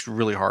hard. He works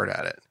really hard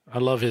at it. I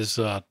love his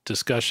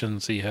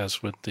discussions he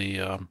has with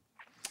the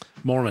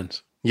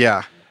Mormons,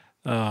 Yeah.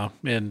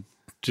 and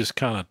just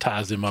kind of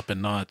ties them up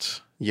in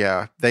knots.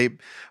 Yeah.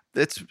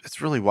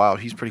 It's really wild.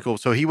 He's pretty cool.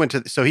 So he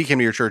came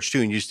to your church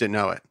too and you just didn't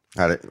know it.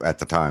 At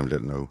the time,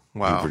 didn't know.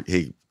 Wow.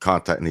 He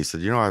contacted and he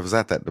said, I was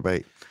at that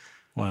debate.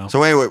 Wow.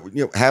 So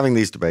anyway, having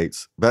these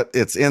debates, but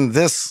it's in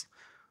this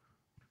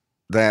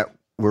that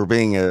we're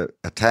being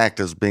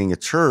attacked as being a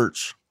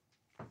church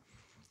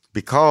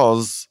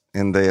because,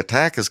 and the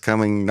attack is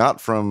coming not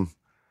from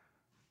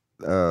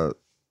the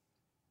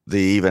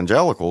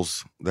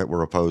evangelicals that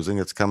we're opposing,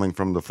 it's coming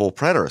from the full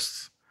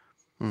preterists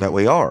that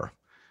we are,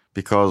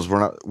 because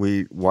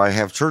why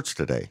have church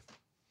today?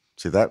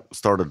 See, that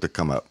started to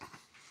come up.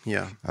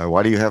 Yeah.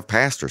 Why do you have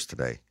pastors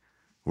today?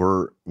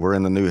 We're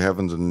in the new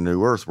heavens and the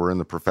new earth. We're in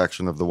the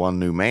perfection of the one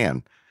new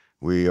man.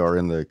 We are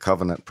in the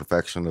covenant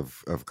perfection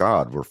of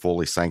God. We're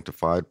fully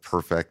sanctified,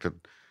 perfected.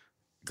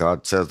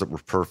 God says that we're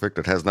perfect.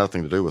 It has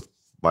nothing to do with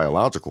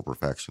biological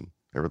perfection.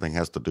 Everything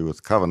has to do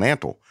with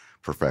covenantal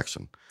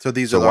perfection. So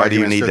these So are the why do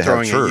you arguments need they're to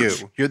have throwing at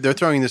church? you. They're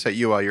throwing this at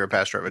you while you're a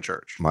pastor of a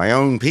church. My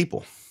own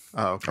people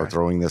Oh, okay. are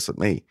throwing this at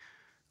me,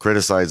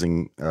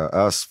 criticizing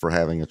us for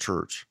having a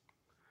church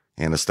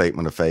and a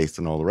statement of faith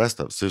and all the rest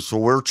of it. So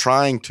we're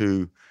trying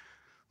to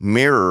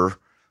mirror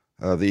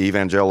the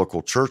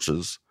evangelical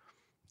churches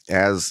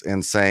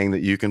in saying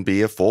that you can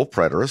be a full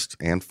preterist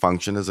and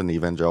function as an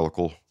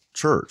evangelical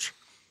church.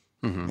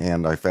 Mhm.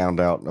 And I found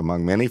out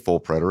among many full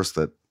preterists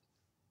that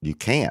you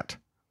can't,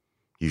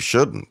 you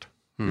shouldn't,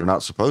 you're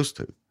not supposed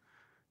to.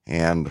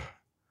 And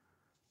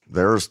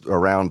there's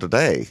around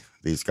today,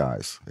 these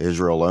guys,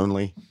 Israel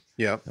only,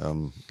 Yep.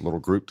 little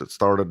group that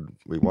started,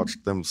 we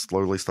watched them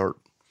slowly start,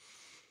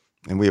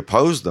 and we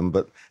opposed them.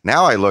 But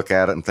now I look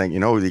at it and think,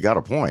 you got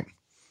a point.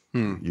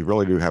 You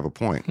really do have a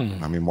point.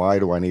 I mean, why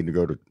do I need to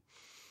go to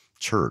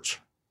church?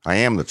 I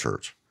am the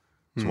church.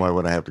 So why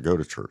would I have to go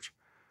to church?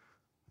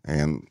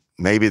 And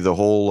maybe the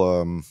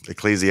whole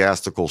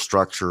ecclesiastical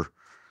structure,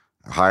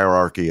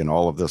 hierarchy, and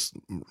all of this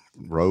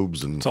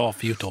robes and It's all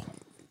futile.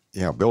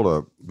 build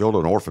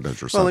an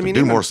orphanage or something. Well, I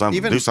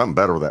mean, do something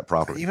better with that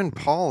property. Even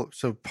Paul,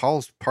 so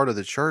Paul's part of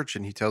the church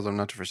and he tells them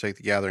not to forsake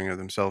the gathering of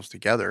themselves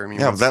together. I mean,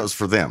 Yeah, but that was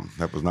for them.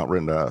 That was not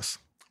written to us.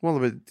 well,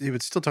 but he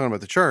was still talking about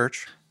the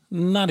church.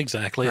 Not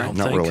exactly. I don't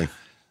Not think. really.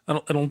 I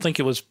don't think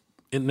it was.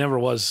 It never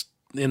was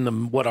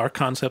in what our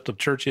concept of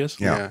church is.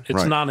 Yeah, It's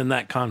right. not in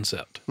that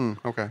concept.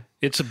 Okay.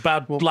 It's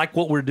about like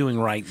what we're doing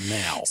right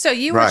now. So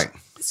you were Right.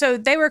 so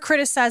they were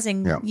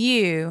criticizing Yeah.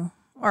 you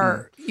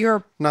or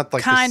your Not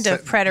like kind the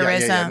of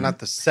preterism not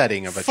the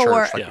setting of a for-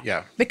 church. Like,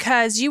 yeah.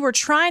 because you were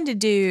trying to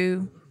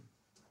do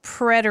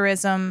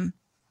preterism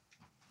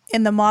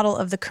in the model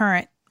of the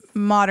current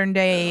modern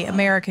day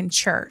American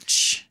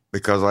church.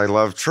 Because I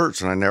love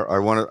church, and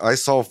I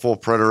saw full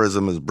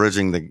preterism as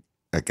bridging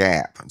a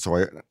gap, and so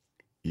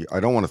I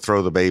don't want to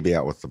throw the baby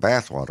out with the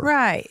bathwater.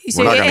 Right.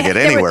 We're not gonna get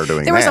anywhere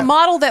doing There was a that.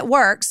 model that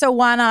worked, so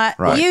why not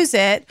Right. use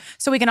it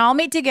so we can all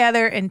meet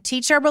together and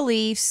teach our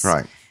beliefs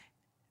Right.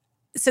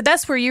 so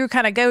that's where you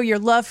kind of go, your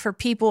love for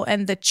people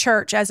and the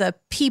church as a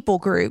people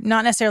group,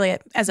 not necessarily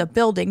as a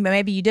building, but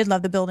maybe you did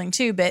love the building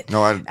too. But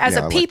as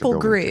a people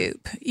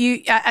group,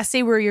 I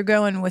see where you're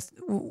going with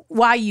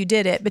why you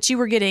did it, but you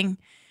were getting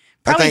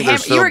probably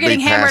you were getting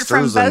hammered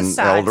from both and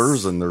sides.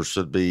 Elders, and there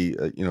should be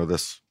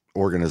this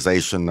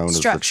organization known as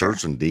the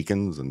church, and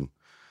deacons and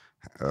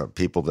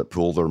people that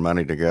pool their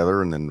money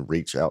together and then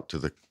reach out to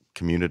the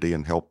community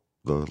and help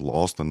the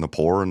lost and the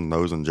poor and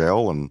those in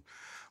jail and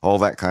all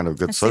that kind of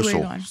good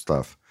social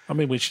stuff. I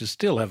mean, we should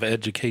still have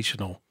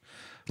educational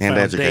and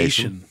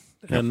foundation.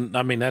 Yep. And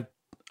I mean,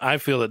 I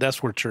feel that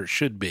that's where church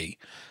should be,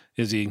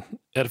 is the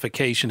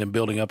edification and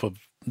building up of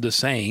the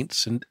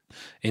saints and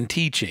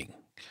teaching.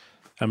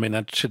 I mean,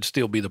 that should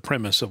still be the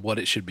premise of what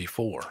it should be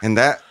for. And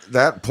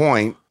that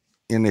point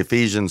in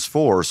Ephesians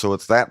 4, so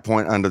it's that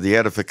point under the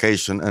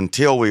edification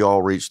until we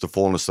all reach the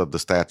fullness of the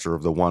stature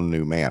of the one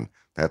new man.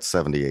 That's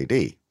 70 AD.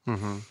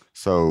 Mm-hmm.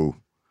 So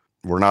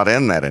we're not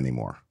in that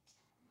anymore.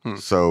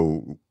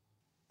 So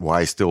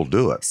why still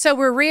do it? So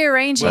we're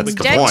rearranging That's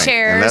the deck point.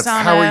 chairs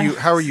on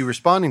how are you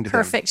responding to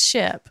perfect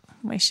ship.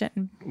 We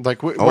shouldn't.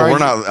 Like, we're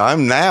not.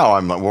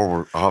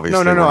 We're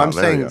obviously. No. We're I'm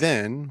saying yet.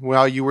 Then,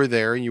 while you were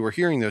there and you were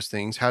hearing those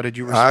things, how did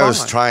you respond? I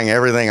was trying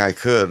everything I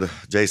could,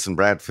 Jason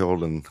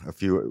Bradfield and a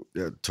few,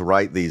 to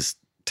write these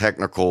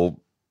technical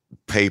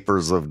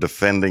papers of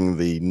defending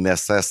the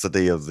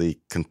necessity of the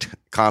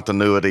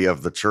continuity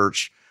of the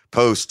church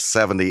post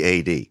 70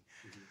 AD,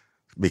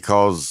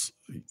 because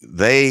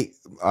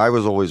I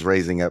was always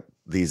raising up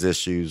these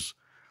issues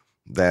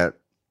that,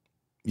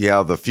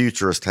 the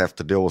futurists have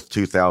to deal with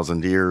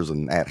 2,000 years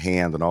and at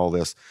hand and all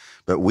this,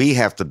 but we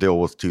have to deal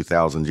with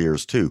 2,000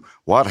 years too.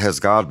 What has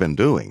God been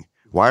doing?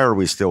 Why are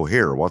we still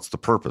here? What's the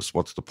purpose?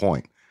 What's the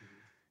point?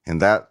 And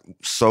that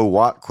so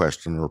what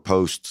question, or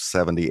post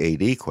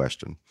 70 AD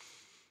question,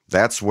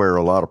 that's where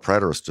a lot of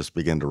preterists just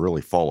begin to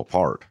really fall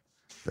apart.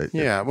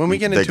 When we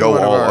get into they go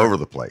all over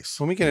the place.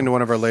 When we get into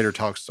one of our later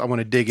talks, I want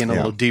to dig in a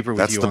little deeper with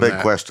that's you. That's the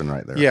big question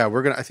right there. Yeah,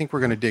 I think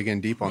we're gonna dig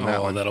in deep on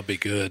that one. That'll be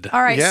good.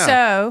 All right,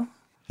 so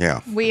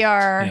we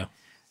are. Yeah.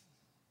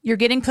 You're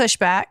getting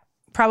pushback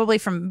probably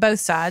from both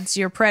sides.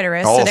 You're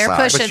preterists, All so they're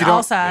sides. pushing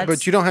all sides.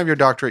 But you don't have your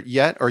doctorate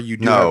yet, or you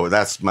do? No,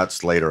 that's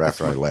much later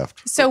after I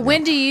left. So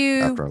when do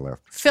you after I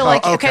left feel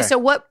like okay? So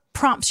what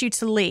prompts you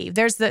to leave?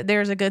 There's a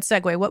good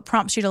segue. What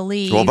prompts you to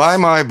leave? Well, buy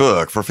my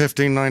book for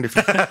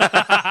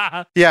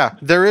 $15.95. Yeah,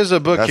 there is a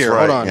book That's here.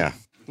 right, Hold on. yeah.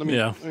 Let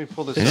me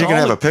pull this. And up. you can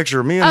have a picture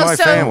of me and my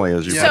family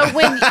as you. So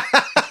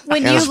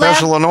when and you a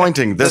special left,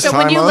 anointing this so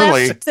time when you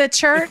only. left the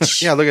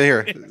church, Yeah, look at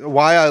here.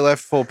 Why I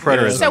left full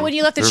preterism. So when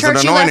you left the There's church,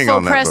 an you left anointing full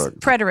on that book.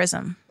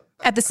 preterism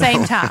at the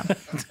same time.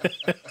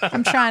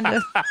 I'm trying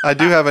to. I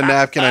do have a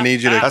napkin. I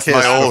need you to That's kiss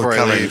my old before I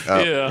coming leave.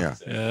 up.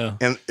 Yeah.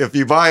 And if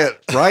you buy it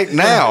right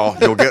now,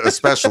 you'll get a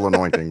special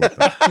anointing with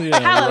it.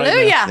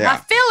 Hallelujah! Yeah. I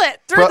feel it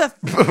through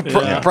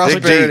the.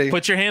 Prosperity.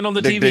 Put your hand on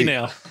the Dig TV deep.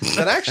 now.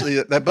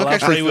 That book I'll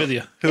actually. pray with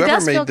you. Whoever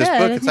does made feel this good,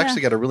 book, it's yeah.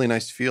 actually got a really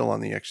nice feel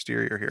on the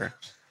exterior here.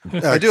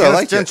 I do. I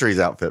like it. Gentry's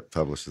outfit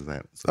publishes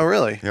that. So. Oh,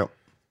 really? Yep.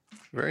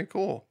 Very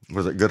cool.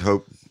 Was it Good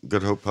Hope?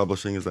 Good Hope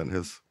Publishing, is that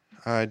his?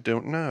 I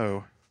don't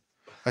know.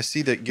 I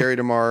see that Gary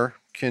DeMar,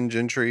 Ken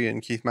Gentry,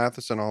 and Keith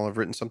Matheson all have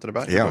written something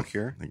about your book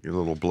here. I think your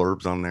little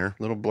blurbs on there.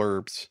 Little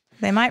blurbs.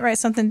 They might write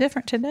something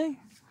different today.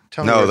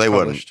 Tell me No, where it's they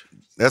published.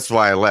 wouldn't. That's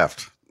why I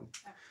left.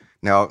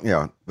 Now,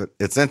 but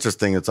it's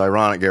interesting. It's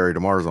ironic Gary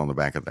DeMar's on the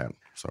back of that.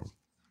 So,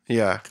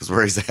 Yeah. because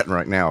where he's at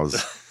right now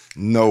is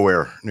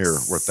nowhere near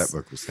what that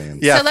book was saying.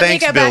 Yeah. So let me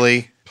Thanks, go back-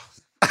 Billy.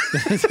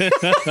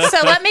 So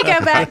let me go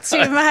back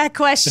to my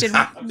question.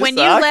 When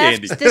you eye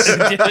left candy. this,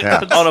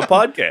 On a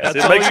podcast.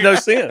 It makes no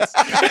sense.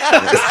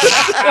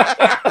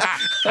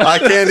 Eye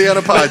candy on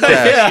a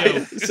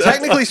podcast.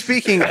 Technically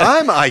speaking,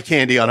 I'm eye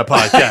candy on a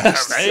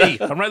podcast. Hey,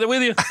 I'm right there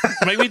with you.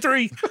 Make me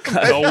 3.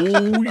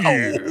 Oh,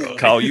 yeah.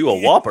 Call you a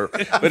whopper.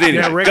 But anyway,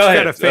 Yeah, Rick's go got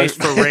ahead. a face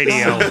for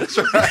radio.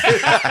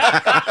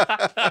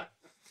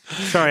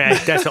 Sorry,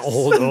 that's an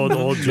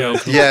old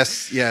joke.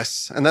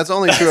 Yes. And that's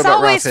only true it's about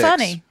always Ralph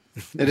Hicks. funny.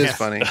 It is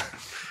funny.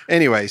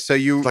 Anyway, so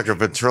you. It's like a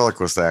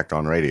ventriloquist act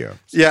on radio.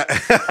 Yeah.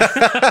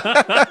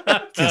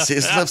 Can see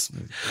his lips.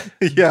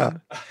 Yeah.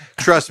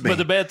 Trust me. But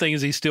the bad thing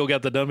is he's still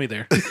got the dummy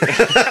there.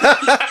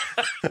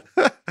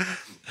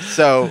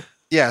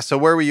 So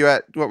where were you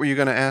at? What were you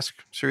going to ask,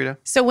 Sarita?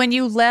 So when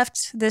you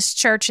left this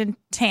church in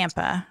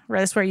Tampa,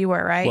 that's where you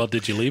were, right? Well,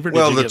 did you leave or did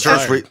Well, you the get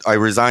church, fired? I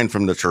resigned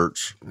from the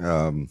church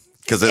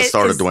because it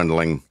started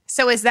dwindling.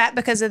 So is that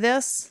because of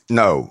this?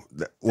 No.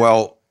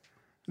 Well,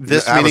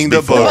 This that was meaning the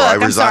before book. I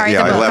I'm resigned. sorry,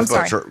 Yeah, the I book. left I'm the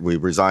sorry. church. We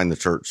resigned the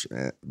church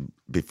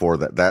before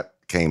that. That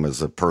came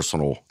as a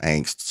personal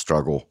angst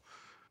struggle.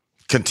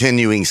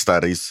 Continuing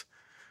studies,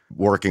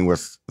 working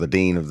with the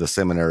dean of the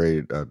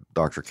seminary,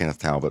 Dr. Kenneth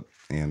Talbot,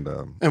 and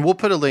And we'll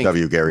put a link.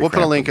 W. Gary We'll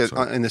put a link Crampton,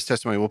 so. in this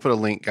testimony. We'll put a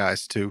link,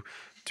 guys, to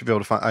be able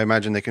to find. I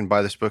imagine they can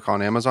buy this book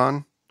on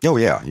Amazon. Oh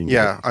yeah, you can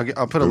Yeah, get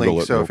I'll put a Google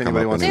link it, so it'll if come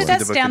anybody up wants Dude, to see anyway. the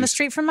that's book. down that the he's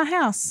street from my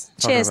house.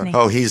 talking about. Chesney.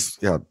 Oh, he's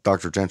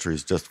Dr.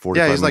 Gentry's just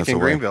 45 Yeah, he's like minutes in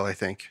away. Greenville, I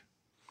think.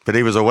 But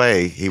he was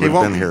away. He would have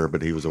won't- been here,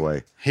 but he was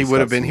away. He He's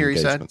would have got been some here, he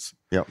said? engagements.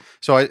 Yep.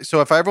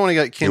 So if I ever want to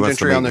get He Ken wants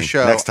to Gentry on meet the me.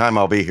 show, Next time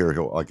I'll be here,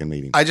 I can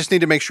meet him. I just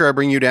need to make sure I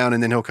bring you down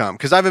and then he'll come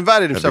because I've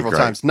invited him That'd be several great.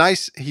 times.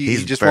 Nice, he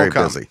He's just very won't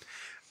come. busy.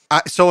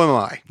 So am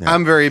I. Yeah.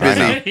 I'm very I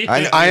busy. know.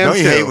 I am Don't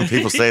you too. hate when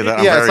people say that?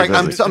 I'm Yeah, very it's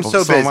like busy. I'm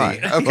so So busy. am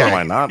I. Okay, So am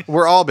I not?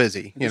 We're all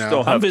busy. You Just know.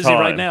 don't have I'm busy time.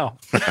 right now.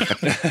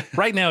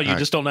 Right now, you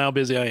just don't know how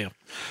busy I am.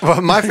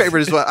 Well, my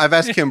favorite is what I've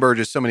asked Kim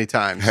Burgess so many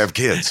times. Have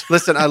kids.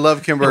 Listen, I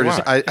love Kim Burgess.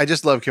 why? I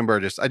just love Kim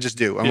Burgess. I just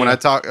do. And when Yeah. I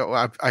talk,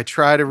 I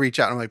try to reach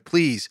out. I'm like,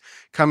 please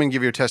come and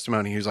give your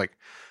testimony. He's like,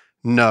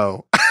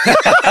 no. And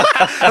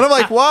I'm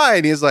like, why?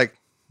 And he's like,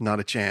 not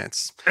a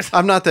chance.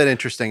 I'm not that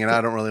interesting, and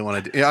I don't really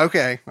want to do. Yeah,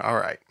 okay, all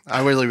right.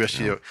 I really wish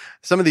you.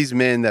 Some of these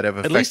men that have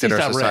At least affected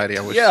he's our direct. society,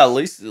 I wish. Yeah, at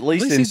least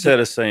he's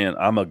instead of saying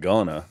I'm a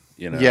gonna,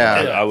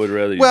 Yeah. I would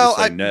rather you Well,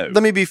 just say no.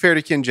 let me be fair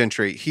to Ken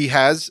Gentry. He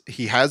has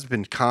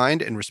been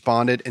kind and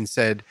responded and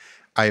said,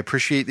 I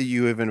appreciate that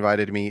you have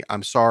invited me.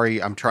 I'm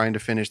sorry. I'm trying to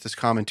finish this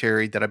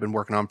commentary that I've been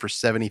working on for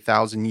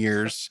 70,000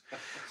 years.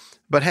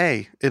 But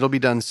hey, it'll be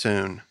done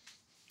soon.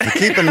 And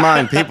keep in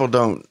mind, people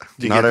don't.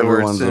 Do you Not get the word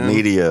everyone's a soon?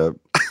 media.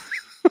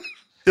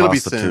 It'll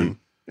be prostitute soon.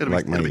 It'll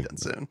like be me. done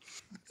soon.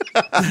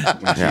 when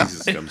Yeah.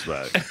 Jesus comes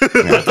back.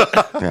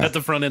 Yeah. At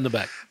the front and the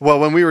back. Well,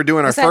 when we were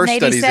doing our Was that first maybe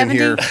studies 70?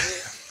 in here,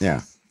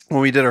 Yeah.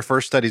 when we did our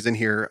first studies in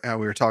here,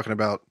 we were talking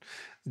about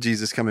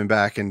Jesus coming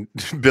back, and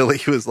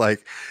Billy was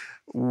like,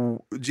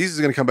 Jesus is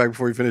going to come back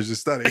before he finishes his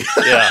study.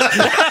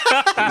 Yeah.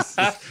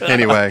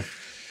 Anyway.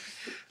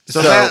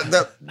 So,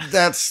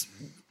 that's.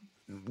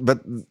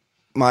 But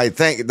my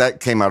thing that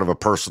came out of a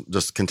person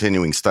just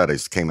continuing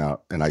studies came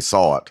out, and I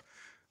saw it.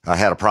 I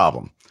had a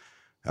problem.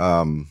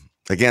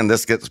 Again,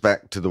 this gets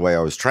back to the way I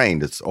was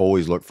trained. It's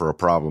always look for a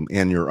problem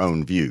in your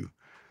own view.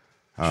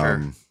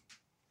 Sure.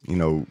 You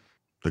know,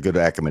 the good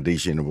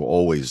academician will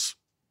always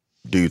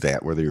do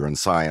that. Whether you're in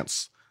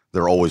science,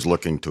 they're always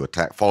looking to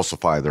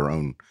falsify their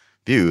own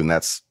view, and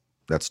that's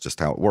just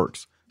how it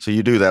works. So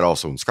you do that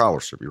also in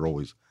scholarship. You're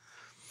always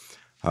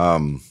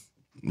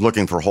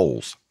looking for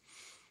holes,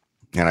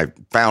 and I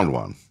found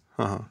one,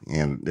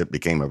 and it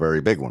became a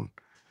very big one.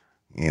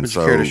 And Would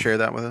so, you care to share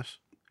that with us?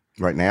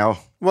 right now,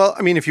 Well,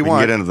 I mean, if you we can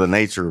want. get into the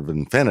nature of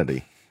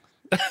infinity.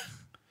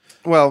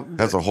 Well,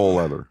 That's a whole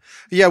other.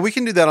 yeah, we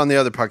can do that on the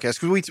other podcast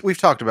because we've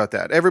talked about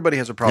that. Everybody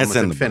has a problem It's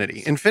with in the infinity.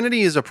 books.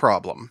 Infinity is a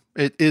problem.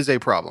 It is a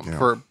problem Yeah.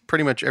 for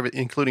pretty much every,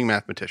 including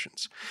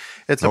mathematics.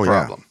 It's a Oh, yeah.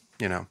 problem,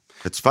 you know.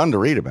 It's fun to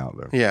read about,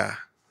 though. Yeah.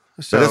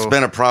 So But it's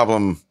been a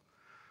problem.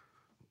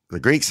 The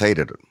Greeks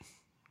hated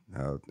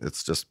it.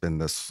 It's just been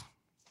this.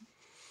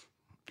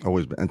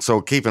 Always been. And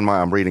so keep in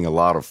mind, I'm reading a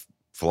lot of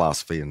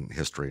philosophy and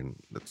history, and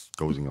it's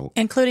going.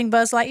 Including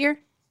Buzz Lightyear?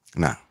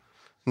 No.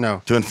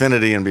 no. To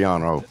infinity and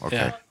beyond. Oh,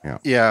 okay. Yeah.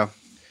 Yeah.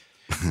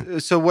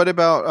 So what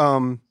about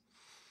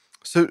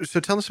so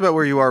tell us about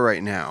where you are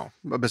right now.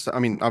 I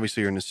mean,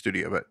 obviously you're in the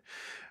studio, but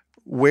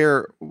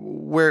where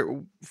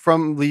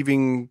from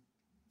leaving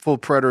full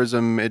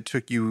preterism, it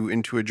took you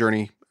into a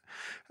journey.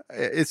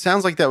 It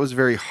sounds like that was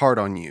very hard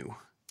on you,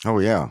 Oh,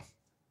 yeah.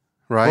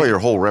 right? Well, your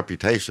whole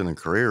reputation and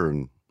career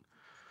and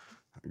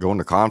going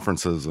to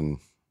conferences and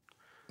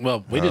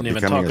Well, we didn't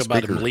even becoming talk a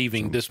about him speaker,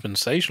 leaving so-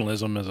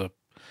 dispensationalism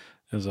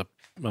as a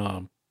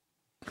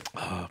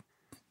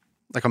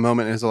Like a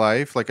moment in his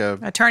life, like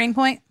A turning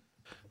point?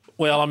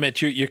 well, I meant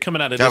you're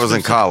coming out of that was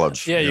in dispensa-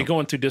 college. Yeah, you're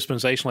going through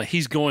dispensational.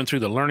 He's going through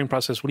the learning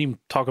process. We didn't even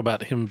talk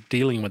about him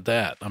dealing with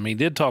that. I mean, he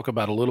did talk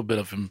about a little bit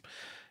of him.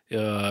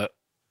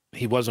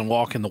 He wasn't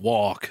walking the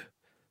walk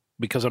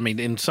because, I mean,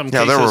 in some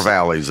Yeah, cases, there were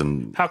valleys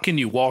and how can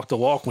you walk the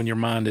walk when your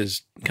mind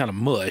is kind of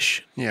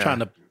mush, Yeah. trying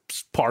to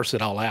parse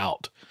it all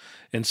out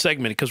and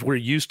segment it? Because we're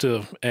used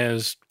to,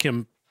 as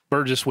Kim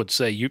Burgess would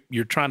say,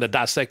 you're trying to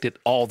dissect it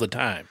all the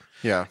time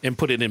yeah. and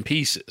put it in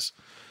pieces.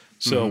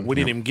 So we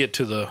didn't even get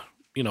to the,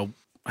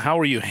 how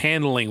are you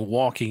handling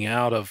walking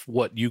out of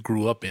what you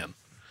grew up in?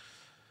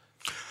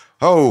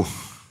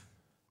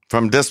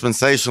 from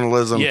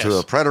dispensationalism Yes. to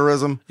a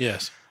preterism.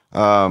 Yes.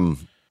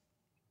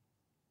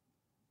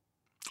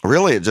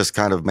 Really, it just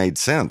kind of made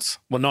sense.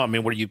 Well, no, I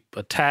mean, were you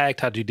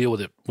attacked? How did you deal with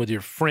it with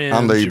your friends?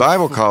 On the your-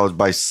 Bible college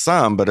by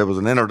some, but it was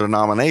an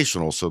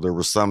interdenominational, so there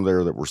were some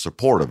there that were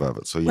supportive of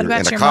it. So you're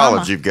about in a your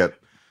college, mama?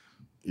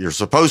 you're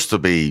supposed to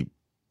be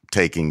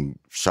taking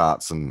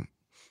shots, and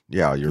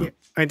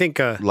I think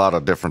a lot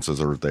of differences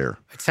are there.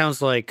 it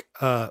sounds like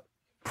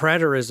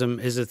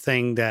preterism is a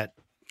thing that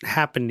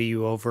happened to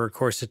you over a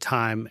course of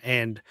time,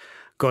 and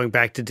going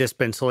back to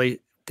Dispensary.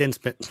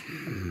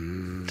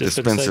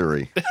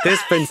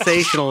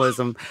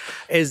 dispensationalism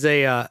is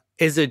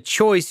a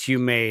choice you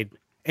made.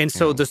 And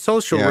so the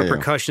social Yeah, yeah.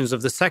 repercussions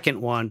of the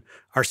second one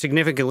are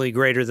significantly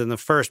greater than the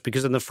first,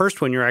 because in the first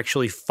one, you're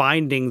actually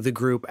finding the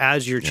group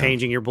as you're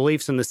changing your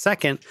beliefs. In the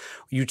second,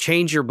 you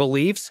change your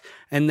beliefs,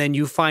 and then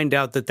you find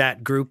out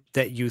that group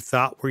that you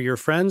thought were your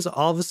friends,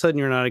 all of a sudden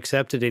you're not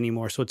accepted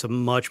anymore. So it's a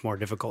much more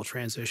difficult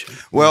transition.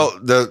 Well,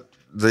 the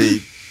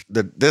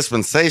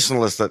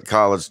dispensationalists at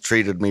college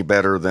treated me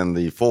better than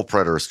the full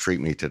preterists treat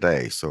me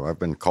today. So I've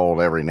been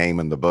called every name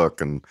in the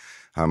book, and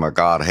I'm a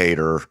God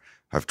hater.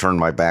 I've turned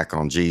my back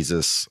on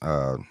Jesus.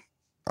 I'm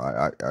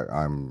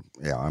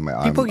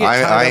People get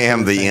tied I up in am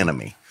the the thing.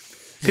 enemy.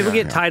 People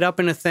get tied up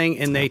in a thing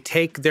and they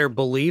take their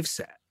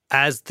beliefs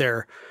as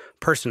their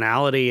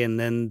personality, and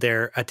then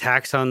their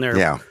attacks on their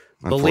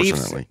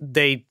beliefs, Unfortunately.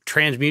 they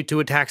transmute to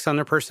attacks on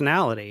their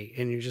personality.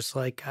 And you're just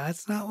like,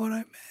 that's not what I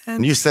meant.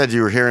 And you said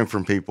you were hearing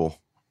from people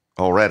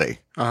already.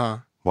 Uh-huh.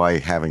 Why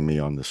having me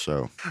on the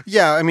show?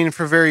 Yeah, I mean,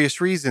 for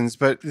various reasons,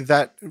 but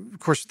that, of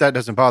course, that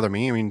doesn't bother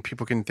me. I mean,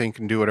 people can think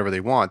and do whatever they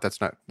want. That's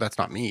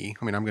not me.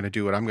 I mean, I'm going to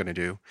do what I'm going to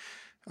do.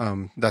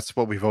 That's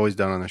what we've always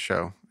done on the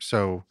show.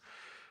 So,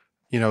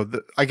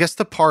 I guess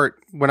the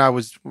part when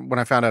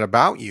I found out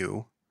about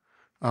you,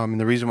 and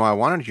the reason why I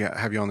wanted to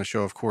have you on the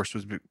show, of course,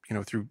 was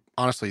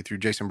through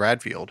Jason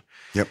Bradfield.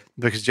 Yep.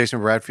 Because Jason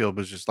Bradfield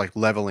was just like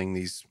leveling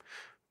these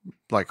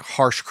like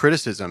harsh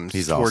criticisms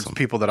towards awesome.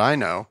 people that I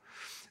know.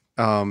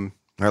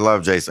 I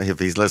love Jason. If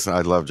he's listening,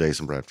 I love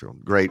Jason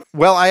Bradfield. Great.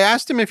 Well, I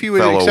asked him if he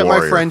would Fellow accept my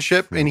warrior.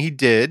 friendship, and he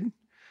did.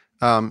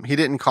 He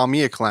didn't call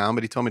me a clown,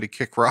 but he told me to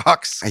kick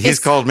rocks. He's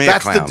called me a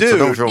that's the clown, so dude.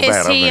 don't feel Is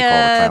bad. I've he, been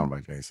called a clown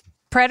by Jason.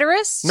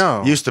 Preterist?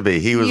 No. Used to be.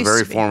 He was Used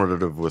very to be.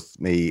 formative with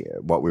me,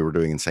 what we were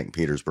doing in St.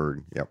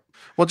 Petersburg. Yep.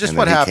 Well, just And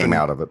what then he happened. came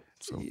out of it.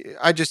 So.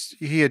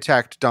 He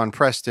attacked Don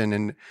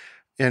Preston,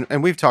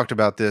 and we've talked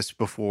about this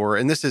before,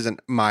 and this isn't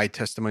my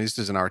testimony. This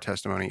isn't our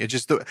testimony. It's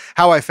just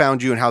how I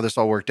found you and how this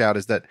all worked out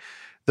is that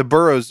the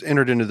Burroughs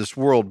entered into this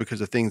world because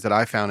of things that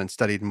I found and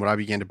studied and what I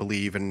began to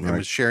believe and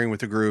was sharing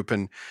with the group.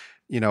 And,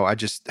 I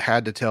just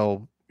had to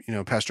tell,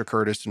 Pastor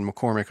Curtis and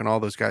McCormick and all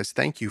those guys,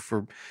 thank you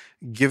for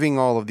giving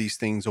all of these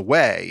things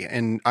away.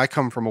 And I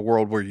come from a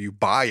world where you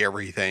buy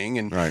everything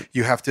and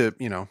you have to,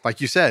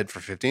 like you said, for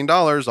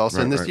 $15, I'll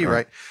send this to you,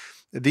 right?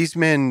 These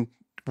men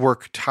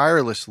work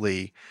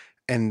tirelessly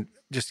and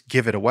just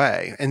give it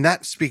away. And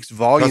that speaks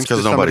volumes. That's because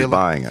to somebody nobody's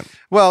buying it.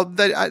 Well,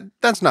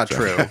 that's not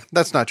true.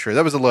 That's not true.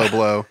 That was a low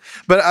blow.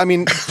 But I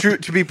mean,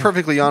 to be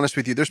perfectly honest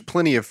with you, there's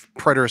plenty of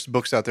preterist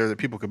books out there that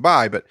people could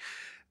buy, but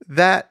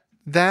that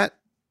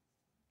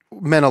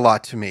meant a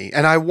lot to me.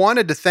 And I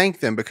wanted to thank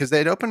them because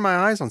they'd opened my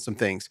eyes on some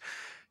things.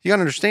 You got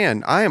to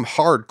understand, I am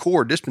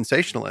hardcore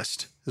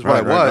dispensationalist is what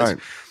I was.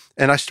 Right.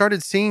 And I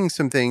started seeing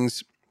some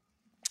things,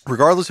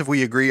 regardless if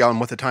we agree on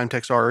what the time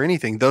texts are or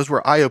anything, those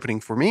were eye-opening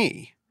for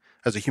me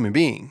as a human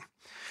being.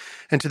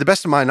 And to the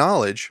best of my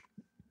knowledge,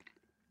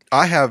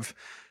 I have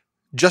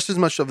just as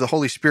much of the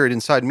Holy Spirit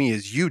inside me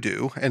as you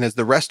do, and as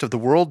the rest of the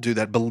world do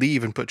that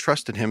believe and put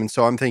trust in him. And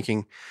so I'm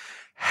thinking,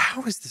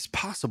 how is this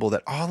possible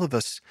that all of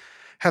us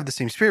have the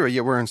same spirit,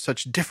 yet we're on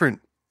such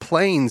different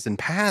planes and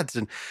paths?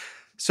 And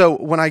so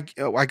when I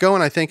go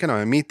and I think and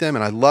I meet them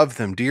and I love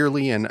them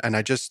dearly, and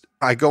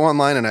I go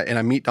online and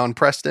I meet Don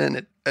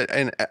Preston,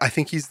 and I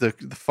think he's the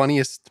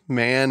funniest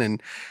man,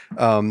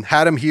 and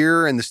had him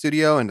here in the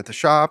studio and at the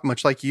shop,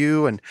 much like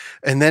you, and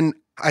then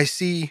I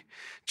see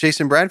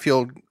Jason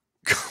Bradfield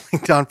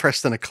calling Don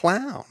Preston a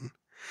clown,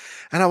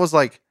 and I was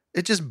like,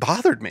 it just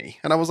bothered me,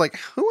 and I was like,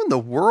 who in the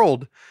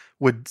world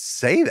would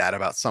say that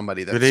about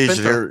somebody that spent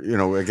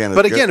again.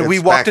 But again, we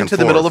walked into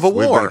the middle of a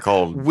war,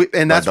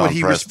 and that's what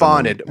he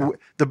responded.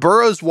 The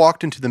Burroughs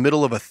walked into the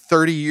middle of a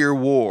 30-year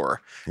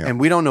war, and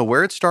we don't know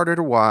where it started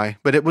or why,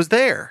 but it was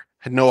there.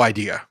 Had no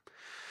idea.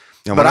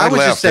 But I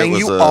was just saying,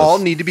 you all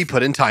need to be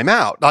put in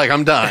timeout. Like,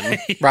 I'm done,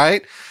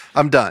 right?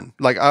 I'm done.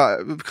 Like,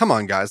 come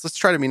on, guys, let's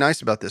try to be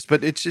nice about this.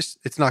 But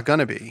it's not going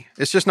to be.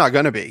 It's just not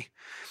going to be.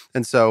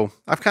 And so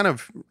I'm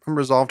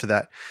resolved to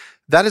that.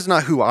 That is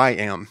not who I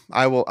am.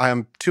 I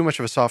am too much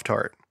of a soft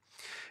heart.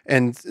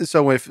 And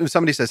so if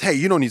somebody says, hey,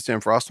 you don't need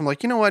Sam Frost, I'm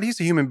like, you know what? He's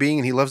a human being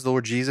and he loves the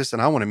Lord Jesus,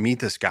 and I want to meet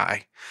this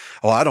guy.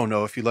 Oh, I don't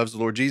know if he loves the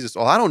Lord Jesus.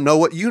 Well, I don't know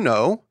what you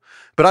know,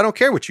 but I don't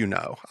care what you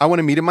know. I want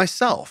to meet him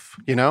myself,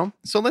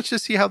 So let's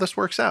just see how this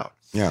works out.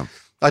 Yeah.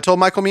 I told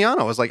Michael Miano,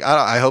 I was like,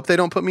 I hope they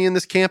don't put me in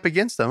this camp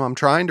against them. I'm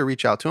trying to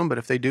reach out to them, but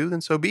if they do, then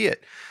so be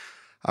it.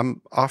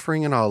 I'm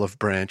offering an olive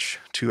branch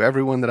to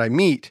everyone that I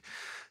meet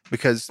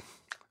because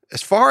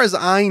as far as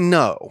I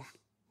know,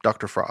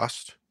 Dr.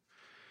 Frost,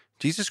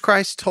 Jesus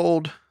Christ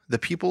told the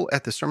people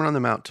at the Sermon on the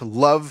Mount to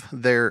love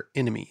their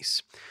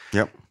enemies.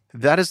 Yep.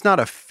 That is not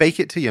a fake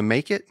it till you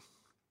make it.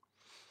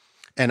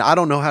 And I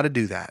don't know how to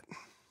do that.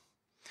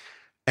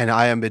 And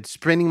I have been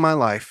spending my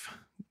life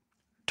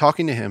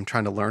talking to him,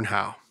 trying to learn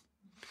how.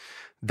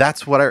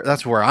 That's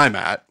where I'm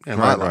at in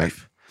my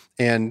life.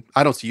 And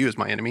I don't see you as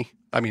my enemy.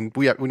 I mean,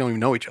 we don't even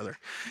know each other.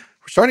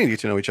 We're starting to get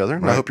to know each other.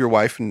 And I hope your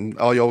wife and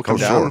all y'all will come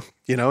down,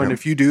 sure. and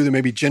if you do, then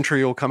maybe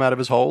Gentry will come out of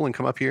his hole and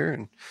come up here,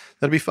 and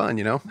that'd be fun,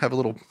 have a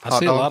little hot I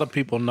see dog. a lot of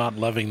people not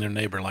loving their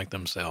neighbor like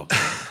themselves.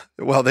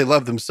 Well, they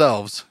love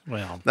themselves.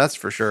 Well, that's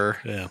for sure.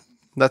 Yeah.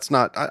 That's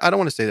not, I don't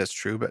want to say that's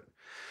true, but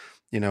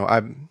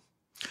To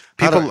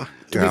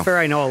be fair,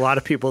 I know a lot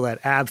of people that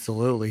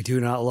absolutely do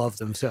not love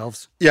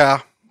themselves.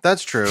 Yeah,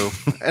 that's true.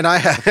 And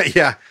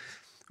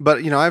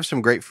but I have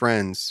some great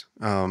friends.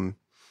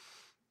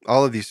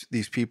 All of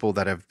these people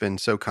that have been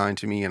so kind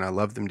to me, and I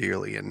love them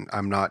dearly, and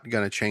I'm not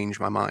going to change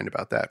my mind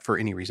about that for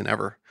any reason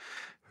ever.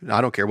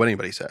 I don't care what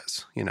anybody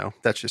says,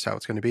 that's just how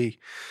it's going to be.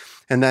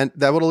 And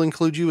that will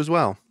include you as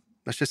well.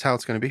 That's just how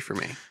it's going to be for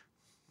me.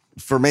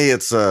 For me,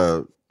 it's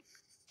a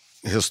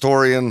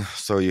historian.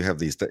 So you have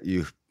these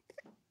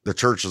the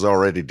church is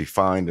already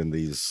defined in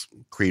these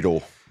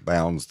creedal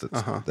bounds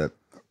that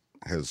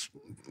has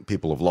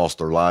people have lost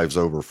their lives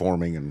over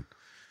forming, and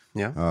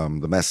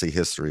the messy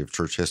history of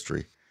church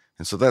history.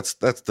 And so that's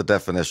the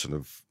definition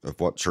of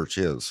what church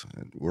is.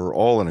 And we're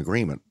all in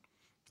agreement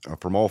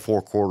from all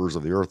four quarters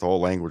of the earth, all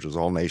languages,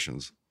 all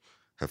nations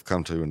have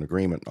come to an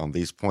agreement on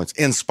these points,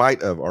 in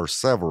spite of our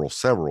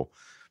several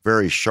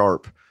very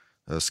sharp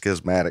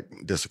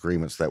schismatic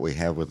disagreements that we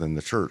have within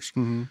the church.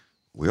 Mm-hmm.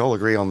 We all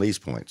agree on these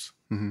points,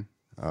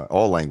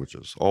 all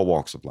languages, all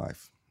walks of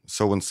life.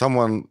 So when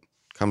someone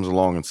comes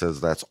along and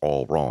says that's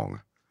all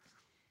wrong,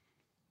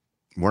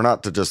 we're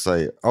not to just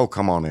say, "Oh,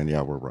 come on in,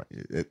 yeah, we're right."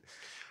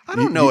 I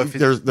don't know if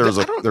there's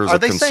a are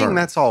they concern. saying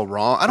that's all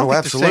wrong? I don't think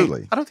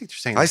absolutely. I don't think they're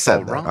saying I that's said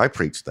all that. wrong. I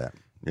preached that.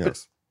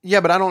 Yes.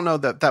 But I don't know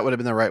that would have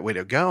been the right way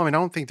to go. I mean, I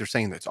don't think they're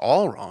saying that's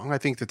all wrong. I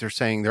think that they're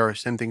saying there are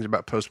some things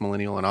about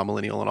post-millennial and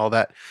amillennial and all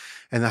that,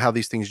 and how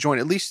these things join.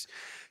 At least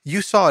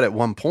you saw it at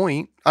one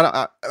point.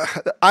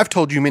 I've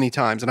told you many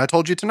times, and I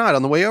told you tonight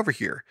on the way over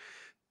here,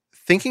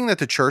 thinking that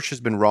the church has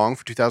been wrong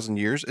for 2,000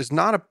 years is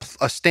not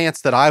a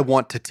stance that I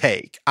want to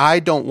take. I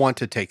don't want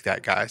to take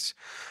that, guys.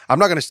 I'm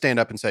not going to stand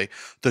up and say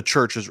the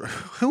church is.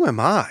 Who am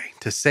I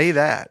to say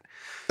that?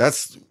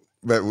 That's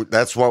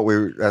what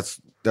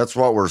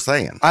we're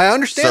saying. I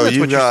understand so that's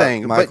what you're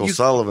saying. Michael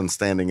Sullivan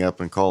standing up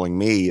and calling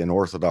me, an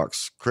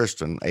Orthodox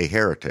Christian, a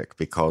heretic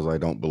because I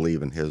don't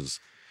believe in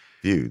his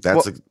view.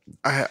 That's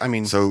I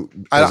mean, so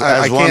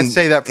I can't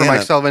say that for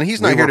Mike Sullivan.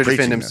 He's not here to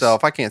defend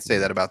himself. I can't say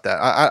that about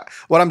that.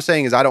 What I'm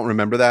saying is I don't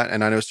remember that,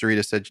 and I know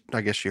Sarita said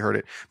I guess she heard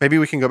it. Maybe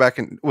we can go back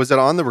and was it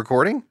on the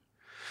recording?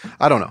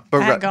 I don't know.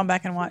 But I haven't gone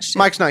back and watched it.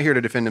 Mike's not here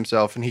to defend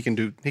himself, and he can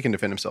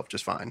defend himself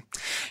just fine.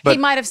 But he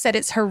might have said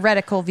it's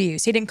heretical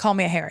views. He didn't call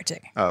me a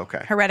heretic. Oh,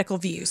 okay. Heretical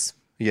views.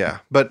 Yeah,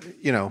 but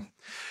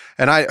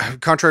and I,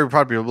 contrary to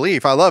popular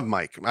belief, I love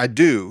Mike. I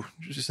do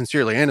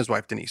sincerely, and his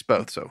wife Denise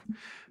both. So,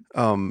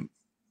 I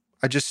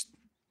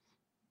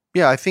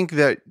think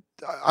that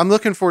I'm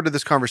looking forward to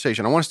this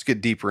conversation. I want us to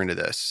get deeper into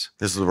this.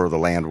 This is where the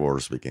land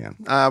wars began.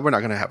 We're not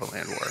going to have a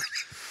land war.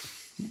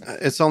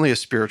 It's only a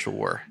spiritual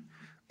war.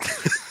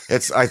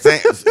 I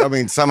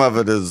mean, some of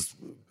it is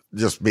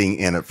just being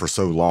in it for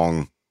so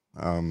long,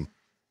 and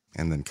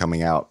then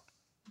coming out,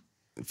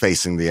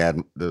 facing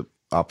the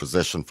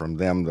opposition from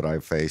them that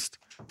I've faced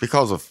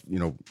because of,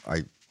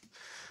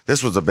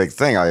 this was a big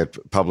thing. I had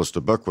published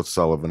a book with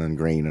Sullivan and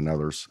Green and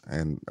others.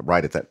 And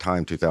right at that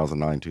time,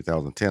 2009,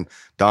 2010,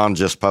 Don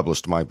just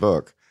published my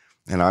book,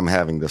 and I'm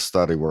having this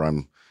study where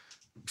I'm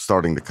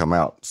starting to come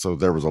out. So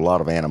there was a lot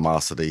of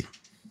animosity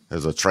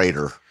as a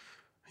traitor.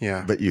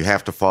 Yeah. But you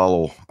have to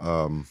follow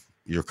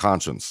your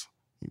conscience.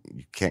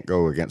 You can't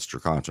go against your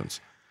conscience.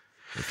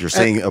 If you're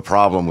seeing a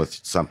problem with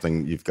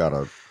something, you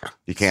can't.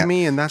 To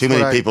me, and that's too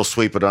many people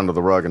sweep it under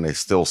the rug and they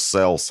still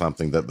sell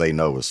something that they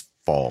know is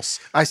false.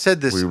 I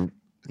said this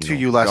to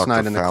you last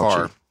night in the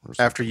car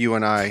after you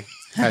and I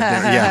had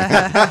dinner.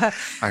 Yeah.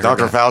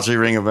 Dr. Fauci,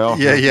 ring a bell?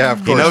 Yeah, of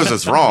course. He knows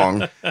it's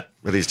wrong,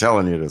 but he's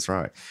telling you it's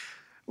right.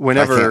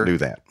 Whenever, I can't do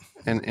that.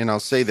 And I'll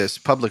say this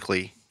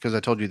publicly, because I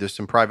told you this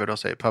in private, I'll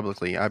say it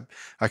publicly. I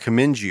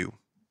commend you,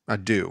 I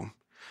do,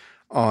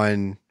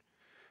 on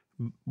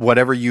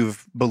whatever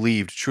you've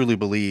truly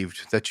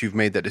believed, that you've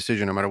made that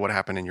decision no matter what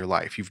happened in your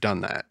life. You've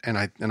done that. And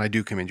I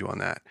do commend you on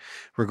that.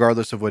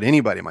 Regardless of what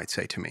anybody might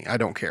say to me, I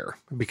don't care,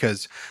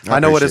 because I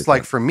know what it's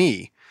like for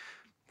me.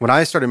 When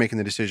I started making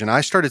the decision,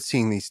 I started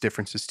seeing these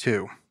differences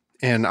too.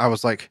 And I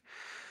was like,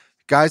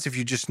 guys, if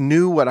you just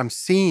knew what I'm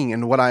seeing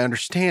and what I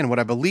understand, what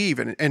I believe,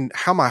 and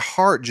how my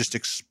heart just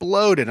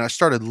exploded, and I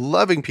started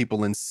loving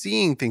people and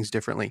seeing things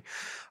differently,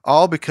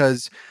 all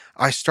because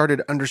I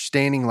started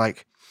understanding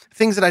like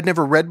things that I'd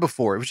never read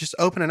before. It was just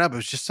opening up. It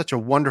was just such a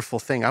wonderful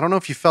thing. I don't know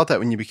if you felt that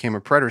when you became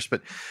a preterist,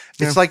 but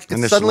it's like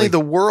suddenly the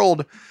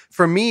world,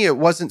 for me, it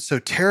wasn't so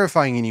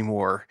terrifying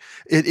anymore.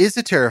 It is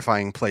a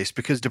terrifying place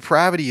because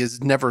depravity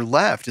is never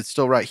left. It's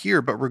still right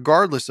here. But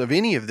regardless of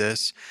any of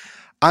this,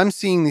 I'm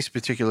seeing these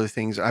particular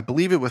things. I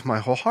believe it with my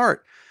whole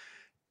heart.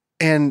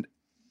 And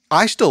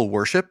I still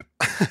worship.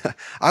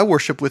 I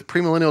worship with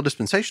premillennial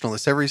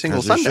dispensationalists every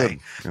single Sunday.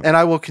 Yep. And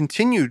I will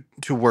continue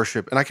to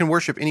worship. And I can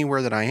worship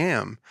anywhere that I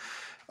am.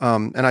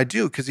 And I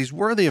do, because he's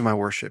worthy of my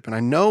worship. And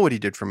I know what he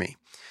did for me.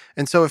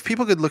 And so if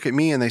people could look at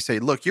me and they say,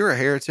 look, you're a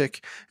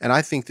heretic, and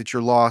I think that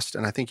you're lost,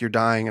 and I think you're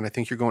dying, and I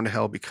think you're going to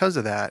hell because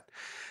of that,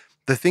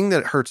 the thing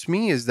that hurts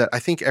me is that I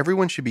think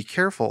everyone should be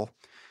careful,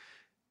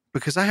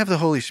 because I have the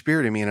Holy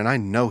Spirit in me, and I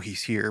know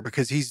he's here,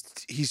 because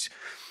he's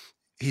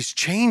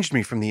changed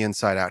me from the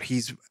inside out.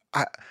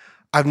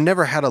 I've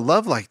never had a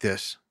love like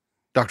this,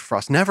 Dr.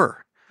 Frost,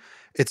 never.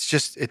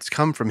 It's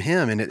come from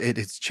him, and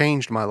it's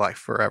changed my life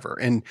forever.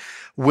 And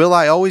will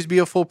I always be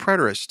a full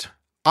preterist?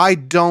 I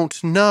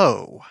don't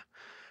know.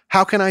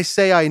 How can I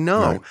say I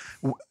know?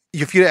 Right.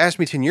 If you'd asked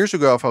me 10 years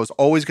ago if I was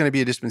always going to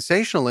be a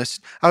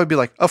dispensationalist, I would be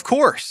like, of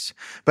course.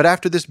 But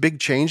after this big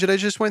change that I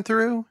just went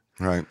through,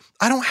 right,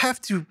 I don't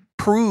have to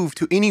prove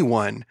to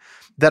anyone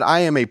that I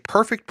am a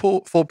perfect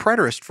full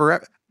preterist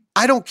forever.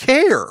 I don't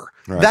care.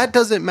 Right. That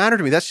doesn't matter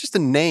to me. That's just a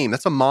name.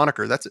 That's a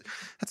moniker. That's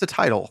a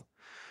title.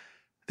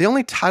 The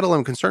only title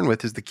I'm concerned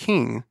with is the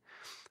King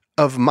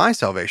of my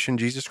salvation,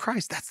 Jesus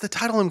Christ. That's the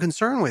title I'm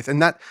concerned with.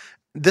 And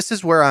this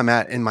is where I'm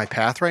at in my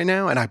path right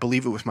now. And I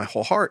believe it with my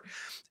whole heart.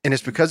 And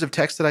it's because of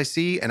texts that I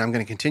see, and I'm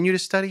going to continue to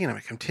study, and I'm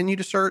going to continue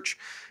to search.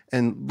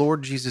 And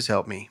Lord Jesus,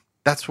 help me.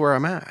 That's where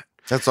I'm at.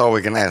 That's all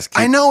we can ask.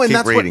 I know, and keep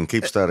that's reading,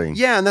 keep studying.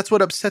 Yeah, and that's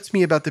what upsets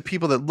me about the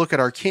people that look at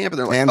our camp and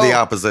they're like, And the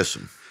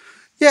opposition.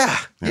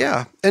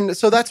 Yeah. And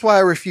so that's why I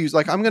refuse.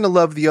 Like, I'm going to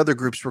love the other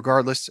groups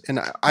regardless. And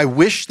I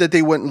wish that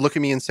they wouldn't look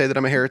at me and say that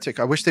I'm a heretic.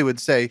 I wish they would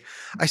say,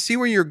 I see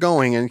where you're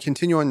going and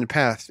continue on the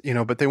path,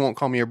 but they won't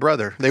call me a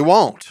brother. They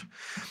won't.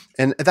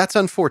 And that's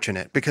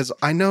unfortunate because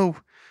I know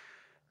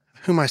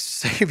who my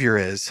Savior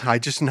is. I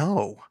just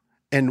know.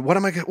 And what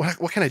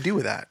can I do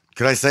with that?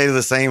 Could I say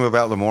the same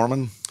about the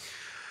Mormon?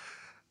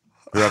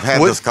 I've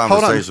had this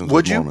conversation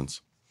with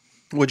Mormons.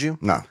 Would you?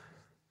 No.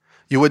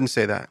 You wouldn't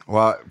say that.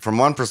 Well, from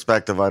one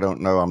perspective, I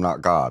don't know. I'm not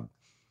God.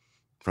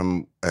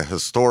 From a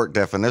historic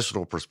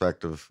definitional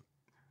perspective,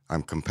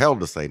 I'm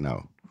compelled to say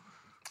no.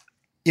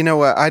 You know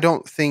what? I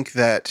don't think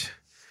that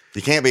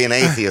you can't be an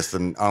atheist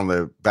and on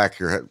the back of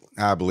your head.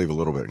 I believe a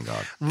little bit in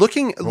God.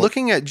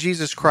 Looking at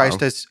Jesus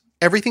Christ as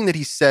everything that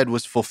he said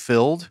was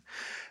fulfilled.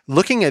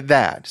 Looking at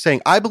that,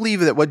 saying, I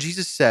believe that what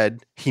Jesus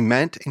said, he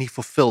meant and he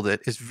fulfilled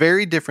it, is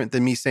very different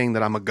than me saying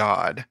that I'm a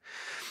God.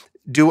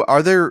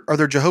 Are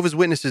there Jehovah's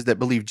Witnesses that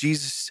believe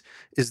Jesus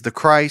is the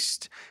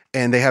Christ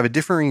and they have a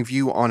differing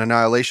view on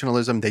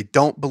annihilationism? They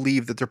don't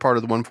believe that they're part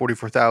of the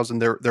 144,000.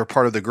 They're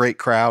part of the great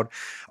crowd.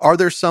 Are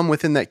there some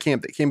within that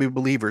camp that can be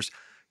believers?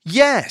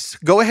 Yes.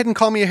 Go ahead and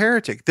call me a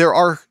heretic. There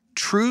are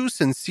true,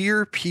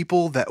 sincere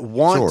people that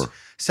want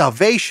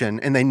salvation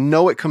and they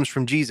know it comes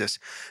from Jesus.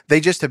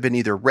 They just have been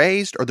either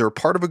raised or they're a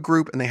part of a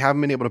group and they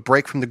haven't been able to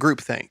break from the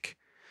groupthink.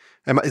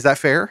 Is that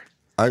fair?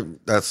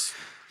 That's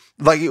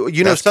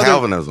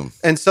Calvinism.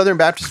 And Southern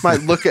Baptists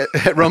might look at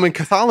Roman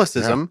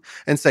Catholicism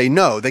and say,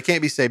 no, they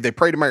can't be saved. They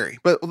pray to Mary.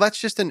 But that's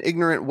just an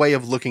ignorant way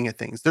of looking at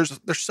things. There's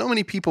so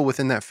many people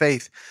within that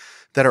faith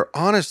that are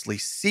honestly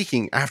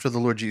seeking after the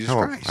Lord Jesus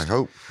Christ. I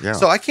hope, yeah.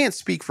 So I can't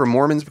speak for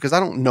Mormons because I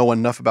don't know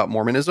enough about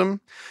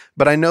Mormonism,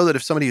 but I know that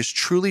if somebody is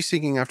truly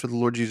seeking after the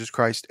Lord Jesus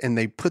Christ and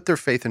they put their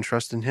faith and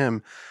trust in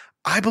him,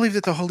 I believe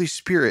that the Holy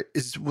Spirit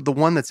is the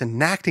one that's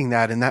enacting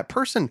that in that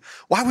person.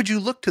 Why would you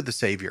look to the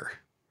Savior?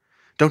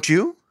 Don't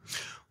you?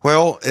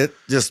 Well,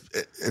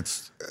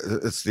 it's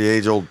the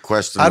age-old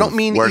question. I don't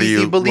mean where do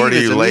you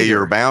lay either.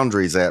 your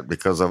boundaries at?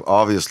 Because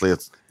obviously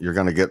you're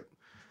going to get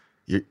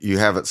you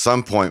have at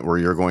some point where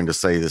you're going to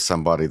say to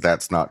somebody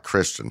that's not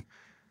Christian,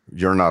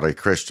 you're not a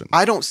Christian.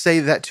 I don't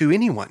say that to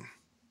anyone.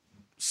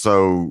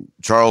 So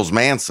Charles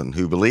Manson,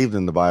 who believed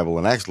in the Bible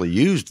and actually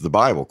used the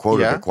Bible,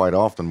 quoted it quite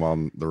often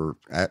while there were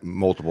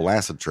multiple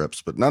acid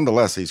trips, but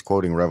nonetheless, he's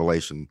quoting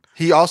Revelation.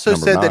 He also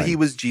said 9. that he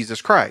was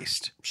Jesus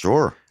Christ.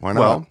 Sure, why not?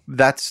 Well,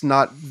 that's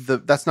not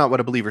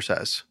what a believer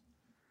says,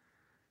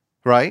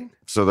 right?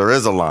 So there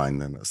is a line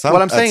then.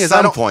 What I'm saying is,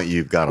 at some point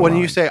you've got a when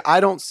line. you say I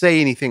don't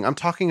say anything, I'm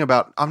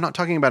not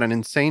talking about an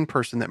insane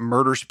person that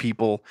murders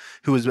people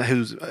who's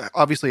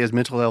obviously has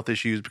mental health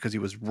issues because he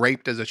was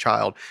raped as a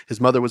child.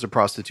 His mother was a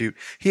prostitute.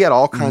 He had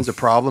all kinds of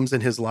problems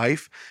in his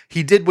life.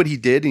 He did what he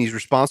did, and he's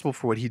responsible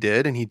for what he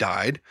did, and he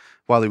died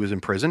while he was in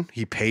prison.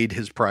 He paid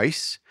his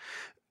price.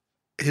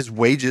 His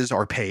wages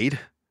are paid.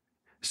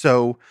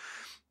 So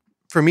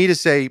for me to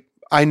say,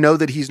 I know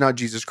that he's not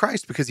Jesus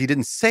Christ because he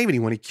didn't save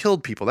anyone. He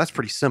killed people. That's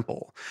pretty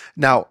simple.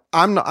 Now,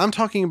 I'm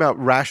talking about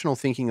rational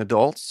thinking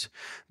adults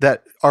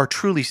that are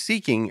truly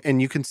seeking,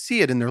 and you can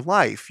see it in their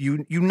life.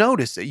 You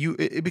notice it.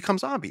 It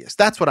becomes obvious.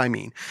 That's what I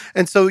mean.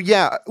 And so,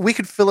 yeah, we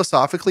could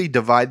philosophically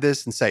divide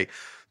this and say,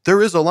 there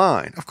is a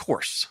line. Of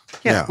course.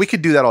 Yeah. We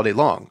could do that all day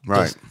long.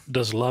 Right.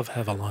 Does love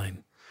have a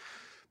line?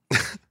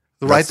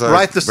 Write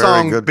the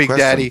song, Big question.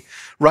 Daddy.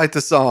 Write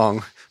the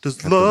song.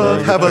 Does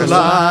love have a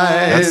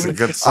line? That's a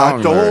good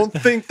song. I don't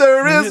think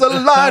there is a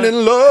line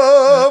in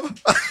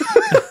love.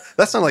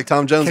 That sounds like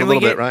Tom Jones a little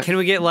bit, right? Can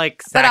we get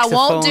like But I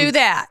saxophone? won't do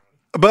that.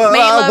 But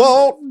I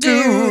won't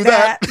do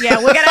that.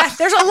 Yeah,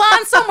 there's a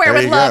line somewhere There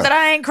with you love go. that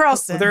I ain't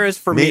crossing. There is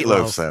for Meatloaf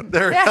Meatloaf. said.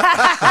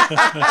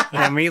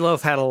 Yeah,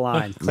 Meatloaf had a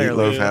line.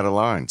 Clearly. Meatloaf had a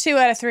line. 2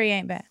 out of 3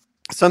 ain't bad.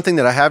 Something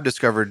that I have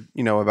discovered,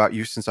 about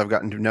you since I've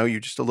gotten to know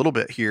you just a little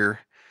bit here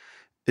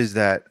is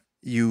that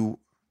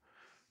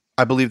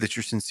I believe that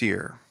you're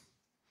sincere.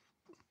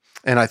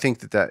 And I think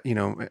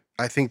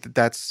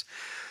that's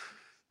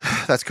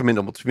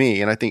commendable to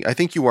me. And I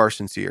think you are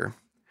sincere.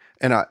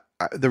 And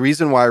the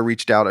reason why I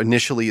reached out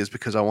initially is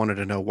because I wanted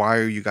to know, why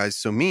are you guys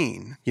so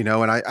mean?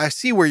 And I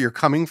see where you're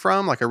coming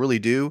from, like I really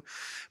do,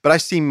 but I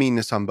see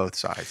meanness on both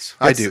sides.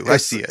 I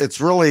see it. It's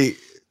really,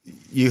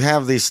 you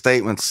have these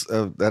statements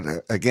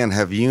that again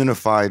have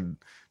unified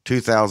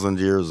 2,000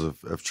 years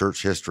of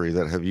church history,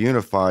 that have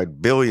unified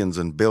billions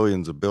and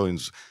billions of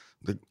billions,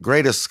 the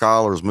greatest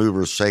scholars,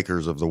 movers,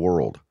 shakers of the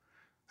world.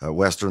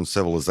 Western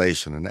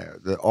civilization,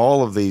 and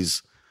all of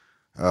these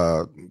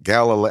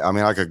Galileo. I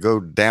mean, I could go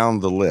down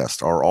the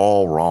list. Are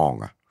all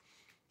wrong.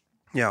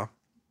 Yeah.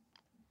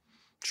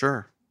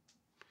 Sure.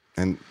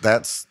 And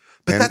that's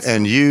But and, that's-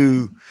 and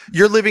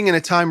you're living in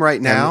a time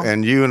right now.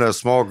 and you and a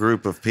small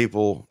group of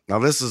people. Now,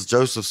 this is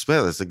Joseph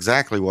Smith. It's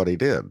exactly what he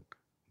did.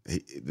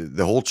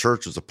 The whole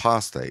church is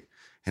apostate,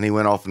 and he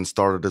went off and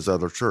started his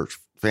other church.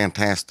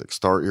 Fantastic.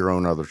 Start your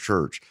own other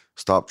church.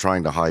 Stop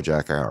trying to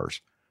hijack ours,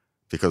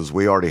 because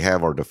we already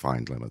have our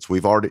defined limits.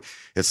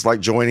 It's like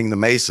joining the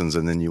Masons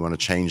and then you want to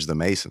change the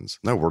Masons.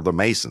 No, we're the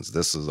Masons.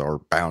 This is our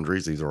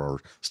boundaries. These are our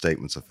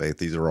statements of faith.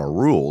 These are our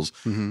rules.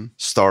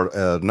 Start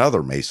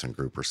another Mason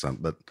group or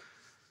something. But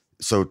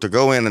so to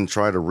go in and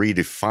try to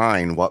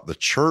redefine what the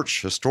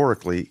church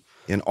historically,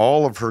 in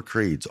all of her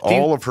creeds, Do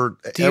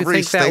you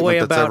every think that way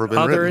statement that's ever about been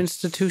other written,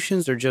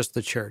 institutions or just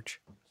the church?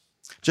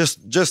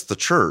 just the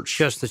church.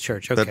 Just the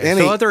church. But Okay.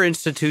 any- So other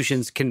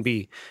institutions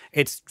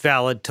it's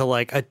valid to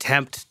like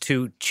attempt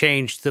to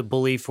change the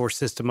belief or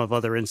system of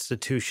other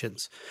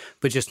institutions,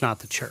 but just not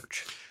the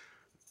church.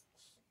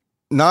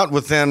 Not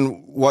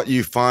within what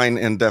you find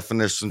in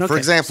definition. For Okay.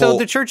 example, so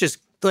the church is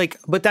like,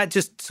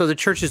 so the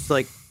church is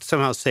like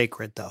somehow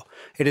sacred though.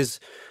 It is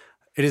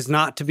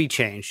not to be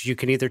changed. You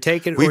can either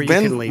take it or you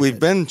can leave it. we've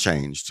been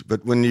changed,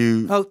 but when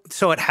you Oh,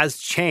 so it has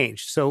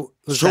changed. So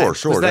was Sure,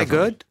 that definitely.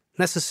 good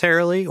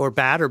necessarily or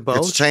bad or both?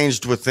 it's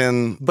changed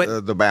within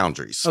But- the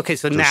boundaries. Okay,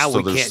 so now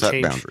we there's can't set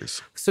change.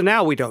 boundaries. So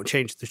now we don't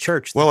change the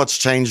church. Well, it's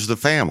changed the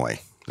family.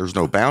 There's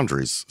no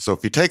boundaries. So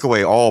if you take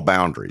away all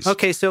boundaries,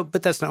 Okay,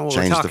 but that's not what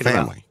we're change talking the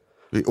about. family.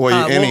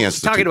 Well, any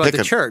institution. Talking about pick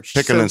the a- church.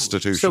 Pick an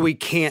institution. So we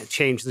can't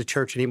change the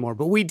church anymore,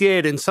 but we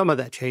did, and some of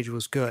that change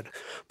was good.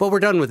 But we're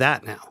done with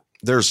that now.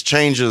 There's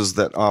changes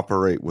that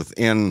operate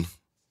within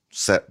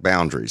set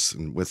boundaries,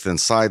 and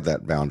inside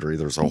that boundary,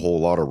 there's a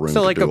whole lot of room So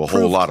to like do a whole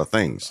approved- lot of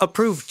things.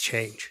 Approved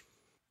change.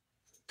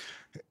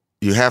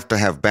 You have to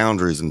have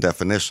boundaries and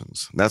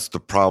definitions. That's the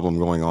problem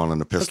going on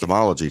in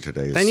epistemology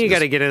today. Then you got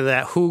to get into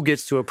that who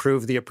gets to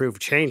approve the approved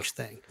change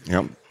thing.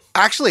 Yep.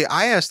 Actually,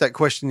 I asked that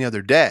question the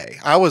other day.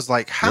 I was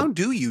like, how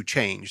do you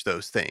change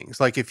those things?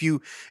 Like how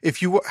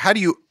do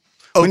you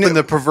open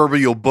the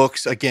proverbial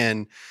books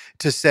again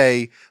to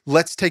say,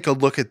 let's take a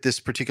look at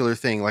this particular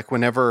thing? Like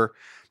whenever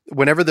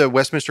the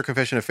Westminster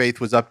Confession of Faith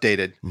was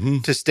updated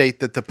to state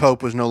that the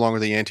Pope was no longer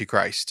the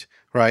Antichrist,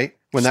 right?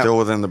 Still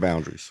within the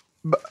boundaries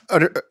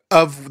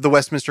of the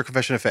Westminster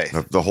Confession of Faith.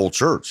 of the whole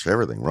church,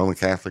 everything. Roman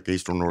Catholic,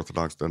 Eastern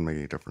Orthodox, doesn't make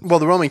any difference. Well,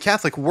 the Roman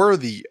Catholic were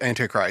the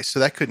Antichrist, so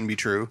that couldn't be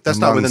true. That's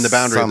not within the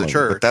boundary of the Some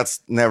church. But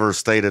that's never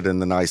stated in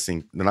the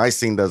Nicene. The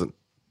Nicene doesn't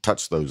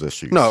touch those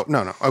issues. No.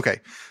 Okay.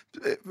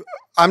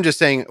 I'm just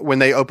saying when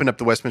they opened up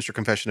the Westminster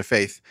Confession of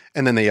Faith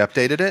and then they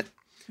updated it,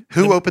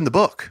 who opened the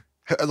book?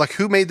 Like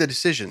who made the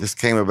decision? This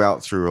came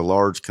about through a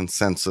large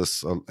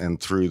consensus and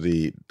through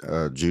the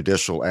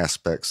judicial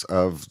aspects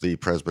of the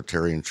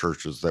Presbyterian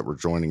churches that were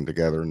joining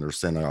together in their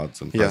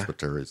synods and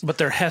presbyteries. But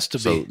there has to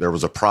So be there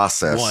was a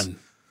process one.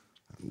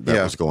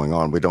 that was going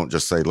on. We don't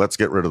just say, let's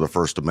get rid of the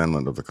First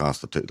Amendment of the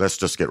Constitution. Let's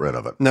just get rid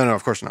of it. No,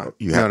 of course not.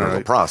 You have to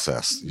have a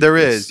process. There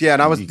is, yeah.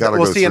 And I was, You gotta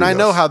well, go see, and through I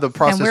know this. how the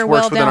process we're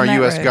works well within our down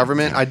that U.S. road.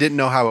 government. I didn't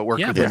know how it worked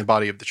Yeah, within but the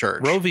body of the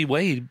church. Roe v.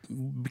 Wade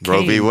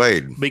Roe v.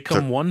 Wade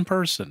become one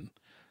person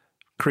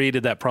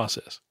created that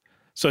process.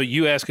 So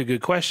you ask a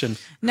good question.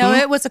 No,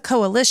 it was a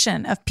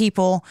coalition of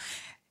people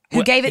who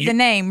Well, gave it the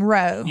name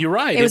Roe. You're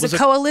right. It was a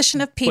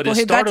coalition of people it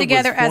who got started with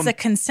together as one- a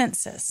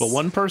consensus. But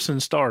one person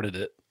started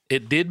it.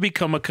 It did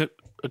become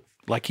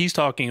like he's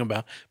talking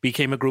about,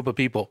 became a group of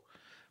people.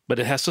 But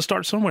it has to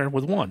start somewhere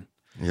with one.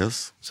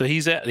 Yes. So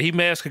he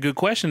may ask a good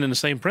question in the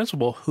same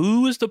principle.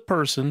 Who is the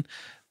person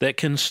that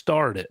can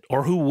start it,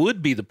 or who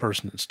would be the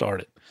person that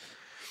started?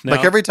 Now,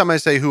 Like every time I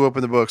say who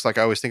opened the books, like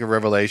I always think of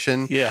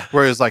Revelation. Yeah.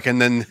 Where it's like,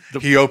 and then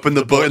he opened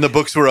the book and the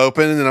books were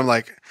open. And then I'm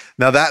like,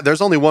 now that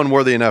there's only one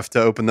worthy enough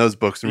to open those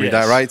books and read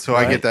Yes, that, right? So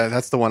I right. get that.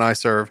 That's the one I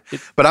serve.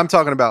 But I'm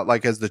talking about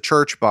like as the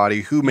church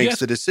body, who makes Yes.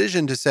 the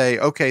decision to say,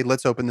 okay,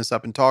 let's open this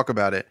up and talk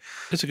about it.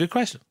 It's a good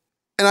question.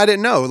 And I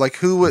didn't know, like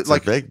who would It's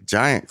like a big,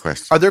 giant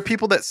question. are there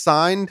people that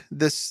signed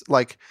this,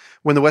 like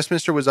when the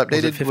Westminster was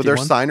updated, were there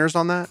 51? signers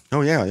on that?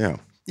 Oh, yeah, yeah.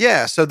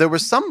 Yeah. So there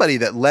was somebody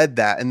that led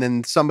that and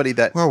then somebody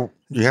that Well,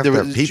 you have there to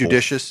have was people.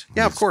 judicious.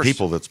 Yeah, of It's course.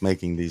 people that's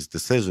making these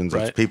decisions.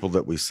 Right. It's people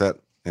that we set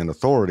in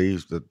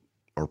authorities that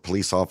are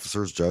police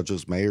officers,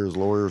 judges, mayors,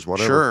 lawyers,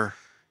 whatever. Sure.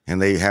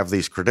 And they have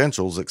these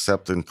credentials,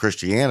 except in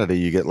Christianity,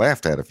 you get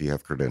laughed at if you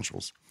have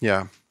credentials.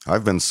 Yeah.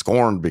 I've been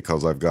scorned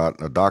because I've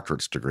got a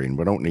doctorate's degree, and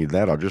we don't need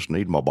that. I just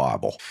need my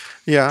Bible.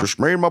 Yeah. Just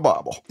read my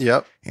Bible.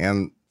 Yep.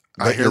 And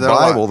I hear your that a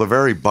lot. Bible, the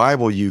very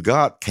Bible you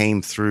got,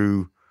 came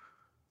through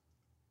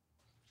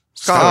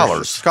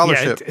scholars.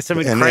 Scholarship. Yeah, it's some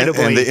And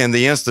incredibly. in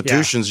the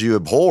institutions you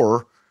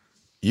abhor,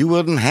 you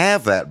wouldn't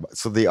have that.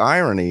 So the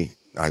irony,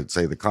 I'd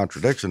say the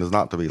contradiction, is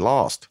not to be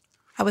lost.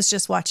 I was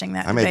just watching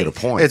that. I make it a debate.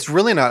 point. It's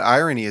really not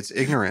irony. It's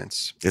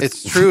ignorance.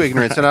 It's- It's true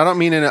ignorance. And I don't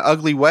mean in an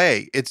ugly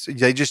way. It's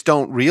they just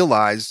don't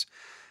realize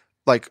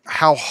like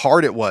how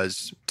hard it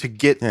was to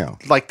get Yeah.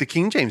 like the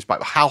King James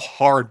Bible. How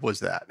hard was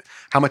that?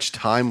 How much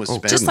time was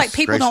spent? Just like Goodness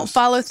people don't gracious.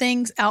 follow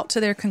things out to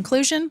their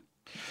conclusion.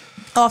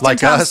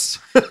 like Oftentimes,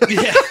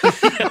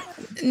 us.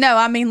 No,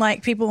 I mean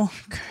like people,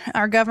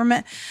 our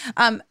government.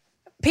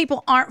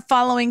 people aren't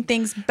following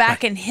things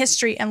back in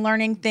history and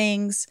learning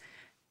things.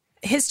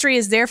 History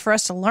is there for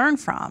us to learn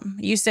from.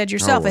 You said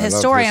yourself, Oh, a I love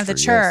historian of the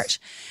history, yes. church.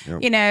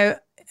 Yep. You know,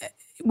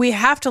 we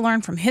have to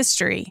learn from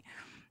history.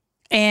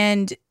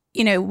 And,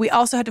 you know, we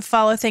also have to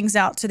follow things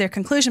out to their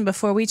conclusion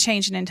before we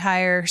change an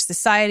entire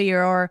society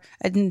or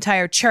an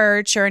entire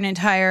church or an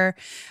entire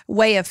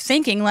way of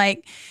thinking.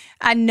 Like,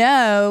 I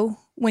know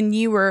when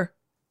you were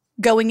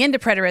going into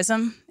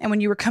preterism and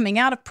when you were coming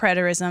out of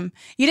preterism,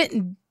 you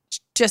didn't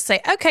just say,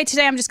 okay,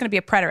 today I'm just going to be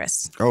a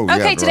preterist. Oh, yeah,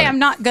 okay, today right. I'm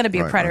not going to be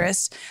a Right,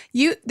 preterist.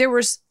 There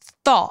was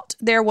thought.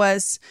 There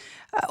was,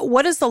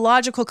 what is the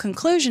logical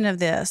conclusion of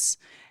this?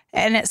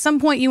 And at some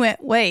point you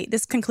went, wait,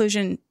 this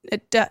conclusion,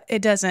 it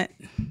doesn't,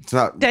 It's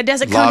not that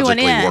doesn't come to an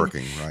logically end.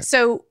 working, right?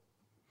 So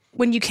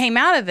when you came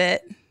out of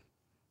it,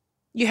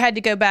 you had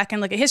to go back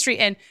and look at history.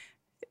 And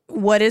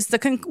what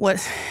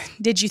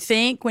did you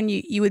think when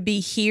you would be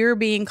here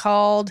being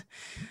called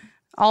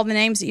all the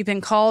names that you've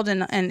been called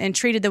and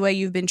treated the way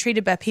you've been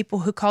treated by people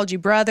who called you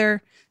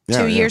brother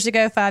 2 years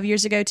ago, 5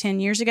 years ago,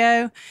 10 years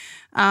ago?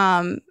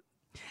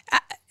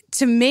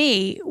 To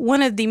me,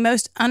 one of the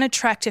most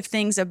unattractive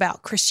things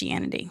about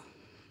Christianity,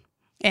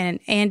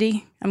 and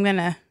Andy, I'm going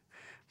to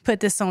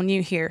put this on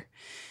you here,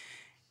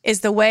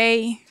 is the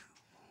way...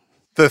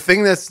 The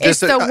thing that's It's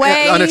just the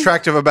way-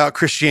 unattractive about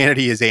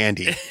Christianity is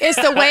Andy. It's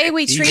the way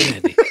we treat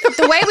Andy.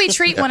 the way we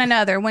treat one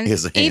another. When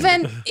Is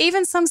Andy.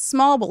 even some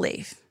small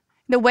belief,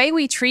 the way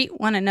we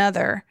treat one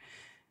another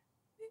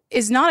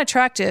is not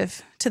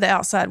attractive to the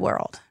outside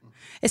world,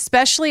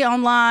 especially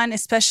online.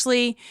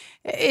 Especially,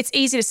 it's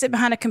easy to sit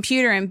behind a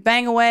computer and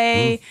bang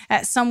away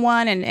at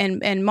someone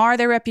and mar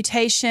their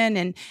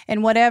reputation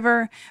and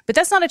whatever. But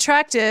that's not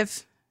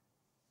attractive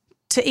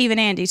to even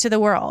Andy, to the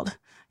world.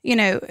 You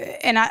know,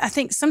 and I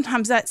think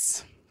sometimes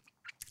that's,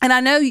 and I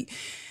know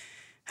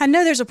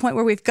there's a point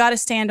where we've got to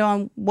stand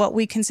on what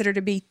we consider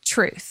to be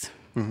truth.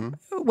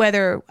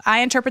 Whether I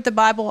interpret the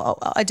Bible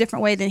a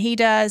different way than he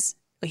does,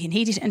 and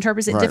he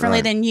interprets it differently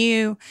right. than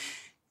you.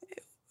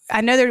 I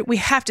know that we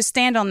have to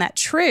stand on that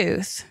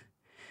truth,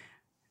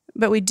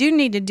 but we do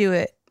need to do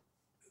it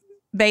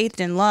bathed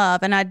in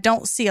love. And I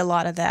don't see a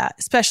lot of that,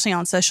 especially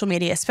on social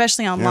media,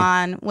 especially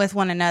online with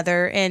one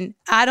another. And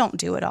I don't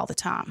do it all the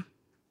time.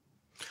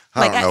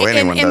 I don't know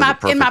anyone does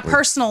it in my perfectly.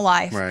 personal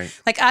life,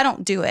 Right. like I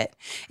don't do it,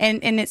 and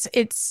it's.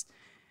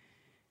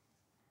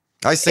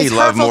 I see It's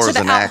love hurtful more to as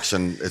the an out-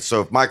 action.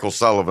 So if Michael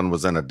Sullivan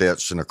was in a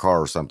ditch in a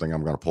car or something,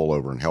 I'm going to pull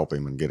over and help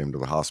him and get him to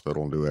the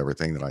hospital and do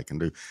everything that I can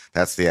do.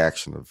 That's the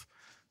action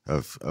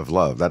of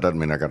love. That doesn't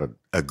mean I got to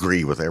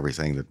agree with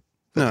everything that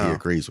he No.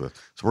 agrees with.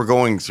 So we're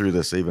going through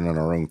this even in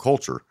our own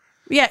culture.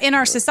 Yeah, in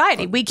our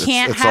society, we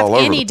can't It's have all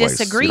over any the place.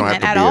 disagreement you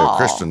don't have at to be all. a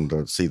Christian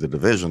to see the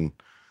division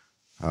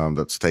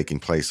that's taking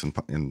place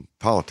in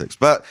politics.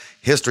 But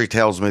history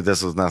tells me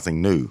this is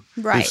nothing new.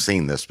 Right. We've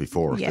seen this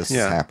before. Yes. This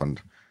has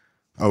happened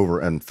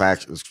over. In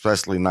fact,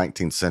 especially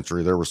 19th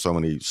century, there were so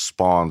many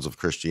spawns of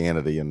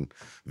Christianity and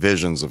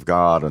visions of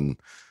God and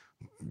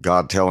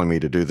God telling me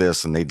to do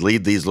this. And they'd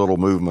lead these little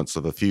movements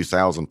of a few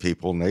thousand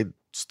people, and they'd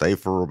stay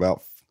for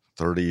about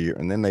 30 years.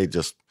 And then they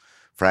just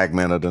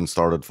fragmented and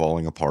started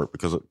falling apart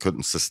because it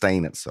couldn't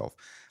sustain itself.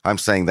 I'm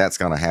saying that's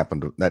going to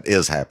happen. That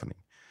is happening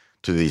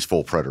to these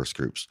full preterist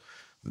groups.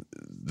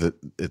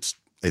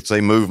 It's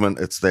a movement.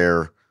 It's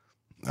there.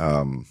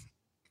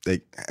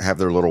 They have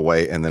their little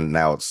way, and then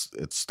now it's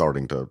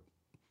starting to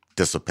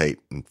dissipate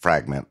and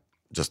fragment,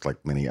 just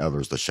like many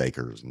others. The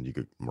Shakers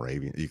and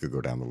Moravian. You could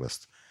go down the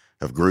list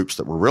of groups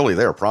that were really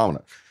there,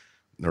 prominent.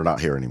 They're not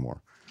here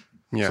anymore.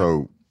 Yeah.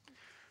 So,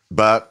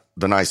 but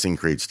the Nicene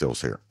Creed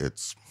still's here.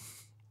 It's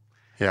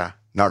Yeah.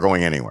 not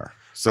going anywhere.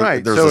 So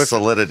Right. there's So a if-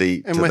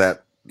 solidity and to with-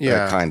 that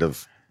yeah. kind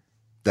of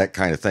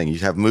thing. You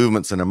have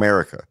movements in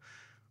America.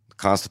 The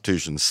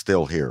Constitution's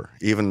still here,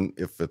 even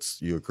if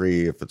you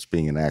agree if it's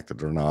being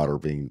enacted or not, or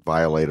being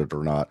violated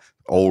or not.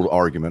 Old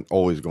argument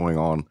always going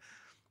on,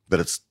 but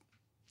it's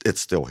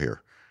still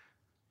here.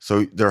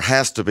 So there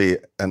has to be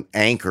an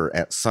anchor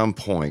at some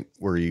point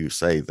where you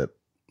say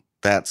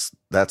that's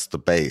the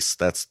base,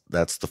 that's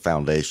the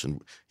foundation.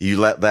 You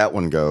let that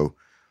one go,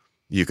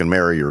 you can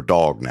marry your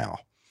dog now.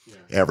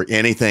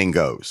 Anything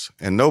goes.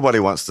 And nobody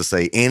wants to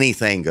say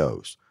anything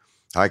goes.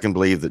 I can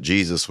believe that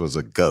Jesus was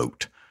a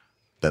goat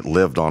that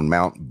lived on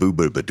Mount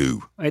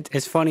Boo-Boo-Badoo.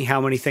 It's funny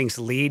how many things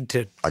lead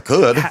to I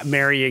could.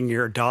 marrying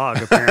your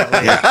dog,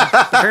 apparently.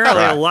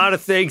 Apparently, a lot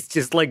of things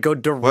just like go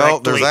directly Well,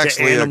 there's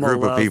actually to a animal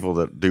group love. of people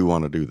that do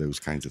want to do those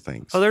kinds of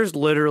things. Oh, there's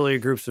literally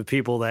groups of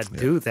people that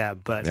do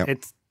that, but Yep.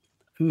 it's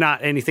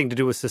not anything to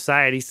do with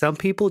society. Some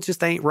people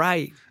just ain't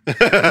right.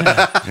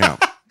 Yeah.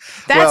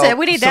 That's Well, it.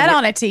 We need so that we're-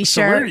 on a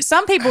T-shirt.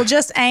 Some people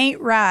just ain't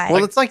right.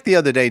 Well, it's like the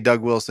other day,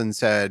 Doug Wilson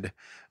said,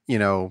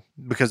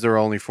 because there are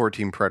only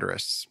 14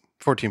 preterists,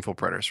 14 full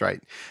preterists,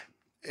 right?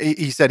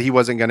 He said he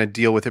wasn't going to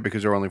deal with it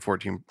because there were only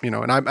 14,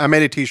 and I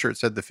made a T-shirt that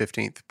said the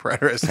 15th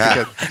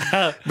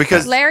preterist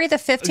because Larry the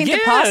 15th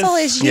Yes. apostle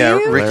is you. yeah,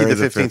 Ricky Larry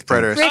the 15th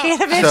preterist. Ricky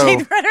the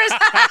 15th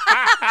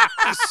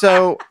preterist.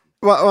 So,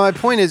 well, my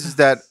point is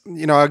that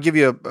I'll give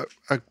you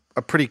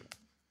a pretty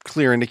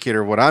clear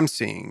indicator of what I'm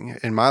seeing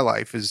in my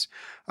life is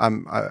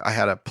I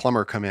had a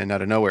plumber come in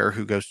out of nowhere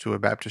who goes to a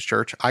Baptist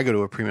church. I go to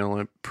a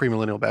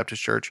premillennial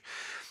Baptist church.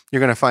 You're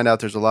going to find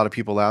out there's a lot of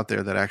people out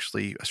there that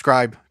actually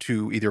ascribe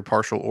to either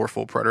partial or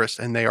full preterists,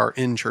 and they are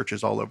in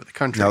churches all over the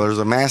country. Now, there's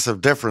a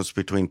massive difference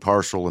between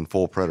partial and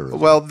full preterism.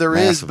 Well, there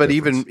is, Massive but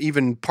difference.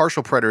 even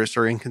partial preterists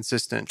are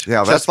inconsistent.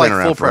 Yeah, that's just been like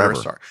around full forever.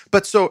 preterists are.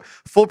 But so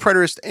full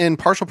preterists and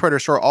partial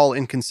preterists are all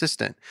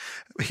inconsistent.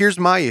 Here's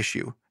my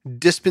issue.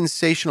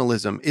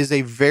 Dispensationalism is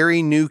a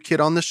very new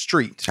kid on the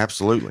street,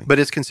 Absolutely. but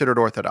it's considered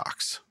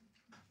orthodox.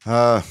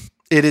 Uh,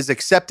 It is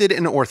accepted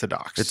and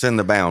orthodox. it's in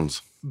the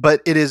bounds.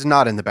 but it is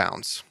not in the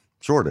bounds.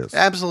 Sure it is.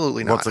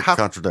 Absolutely not. What's it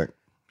contradict?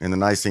 In the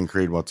Nicene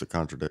Creed, what's it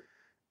contradict?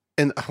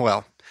 And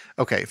well,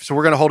 okay, so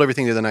we're going to hold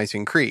everything to the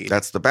Nicene Creed.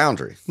 That's the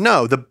boundary.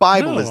 No, the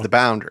Bible is No. the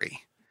boundary.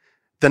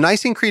 The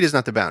Nicene Creed is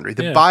not the boundary.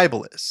 The Yeah.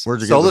 Bible is.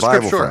 Where'd you Sola get the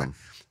Bible Scriptura. from?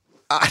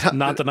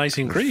 Not the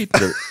Nicene Creed.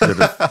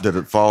 Did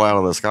it fall out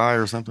of the sky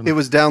or something? It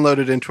was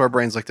downloaded into our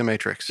brains like the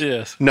Matrix.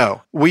 Yes.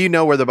 No, we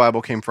know where the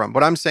Bible came from.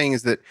 What I'm saying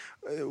is that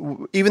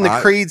even the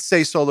creeds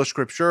say sola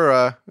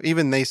scriptura.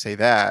 Even they say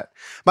that.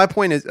 My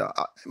point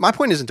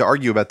isn't to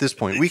argue about this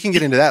point. We can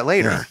get into that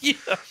later. Yeah.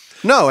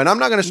 No, and I'm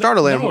not going to start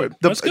a land No, war.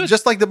 that's good.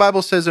 Just like the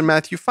Bible says in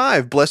Matthew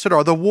 5, blessed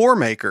are the war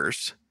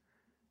makers.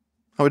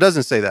 Oh, it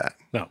doesn't say that.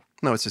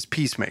 No, it says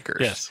peacemakers.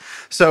 Yes.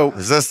 So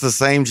Is this the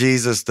same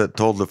Jesus that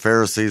told the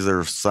Pharisees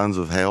they're sons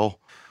of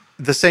hell?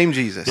 the same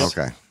Jesus.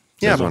 Okay.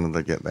 Yeah, Just but- wanted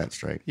to get that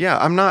straight. Yeah,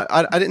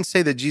 I didn't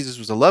say that Jesus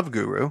was a love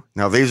guru.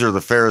 Now, these are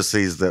the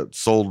Pharisees that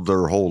sold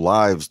their whole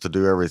lives to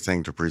do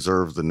everything to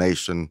preserve the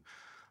nation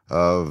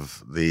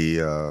of the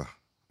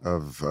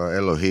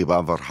Elohim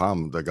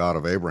Avraham, the God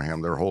of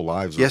Abraham. Their whole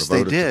lives are Yes,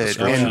 they devoted to the did.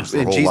 scriptures. And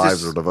Their whole Jesus-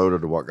 lives are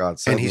devoted to what God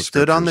said. and in he the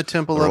stood on the scriptures.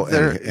 temple They're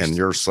of their- and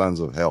you're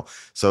sons of hell.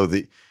 So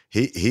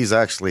he's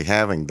actually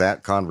having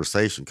that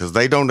conversation because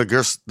they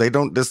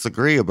don't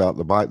disagree about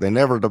the Bible. They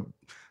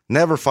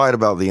never fight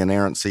about the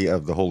inerrancy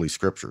of the Holy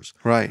Scriptures.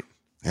 Right.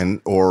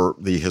 And or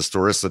the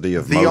historicity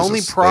of The Moses. only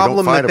They don't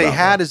problem fight that they about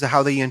had that. is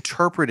how they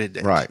interpreted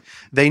it. Right.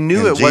 They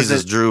knew And it Jesus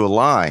wasn't. drew a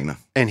line.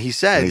 And he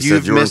said, And he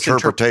 "You've said, your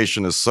misinterpreted."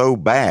 interpretation is so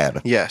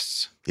bad,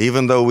 Yes,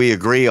 even though we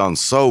agree on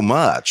so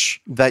much.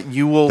 that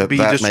you will That be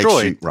makes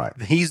destroyed. you- right.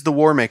 He's the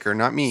war maker,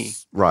 not me.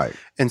 Right.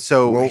 And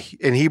so, Well-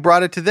 and he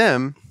brought it to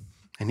them.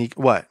 And he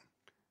what?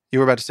 You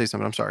were about to say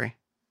something. I'm sorry.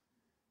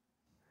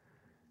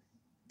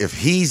 If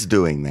he's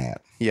doing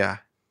that Yeah,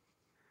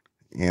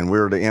 and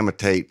we're to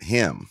imitate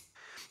him,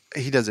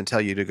 he doesn't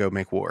tell you to go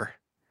make war.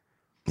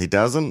 he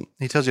doesn't.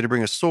 He tells you to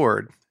bring a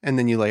sword and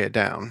then you lay it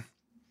down.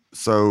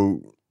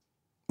 So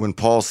when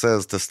Paul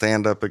says to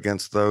stand up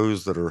against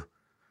those that are,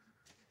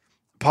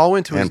 Paul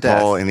went to his and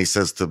death. Paul, and he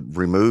says to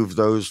remove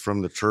those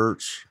from the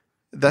church,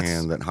 That's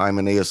and that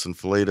Hymenaeus and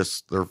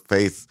Philetus, their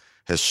faith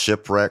has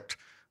shipwrecked.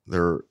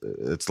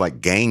 It's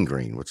like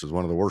gangrene, which is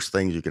one of the worst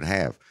things you can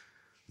have.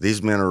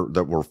 These men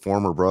that were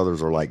former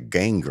brothers are like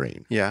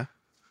gangrene. yeah.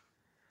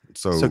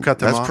 So cut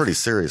them that's off? pretty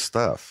serious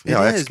stuff. It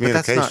Yeah, is, but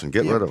that's excommunication. not-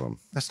 Get yeah. rid of them.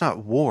 That's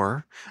not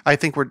war. I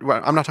think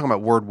I'm not talking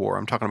about word war.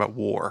 I'm talking about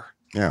war,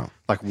 Yeah.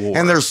 like war.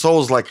 And there's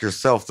souls like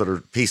yourself that are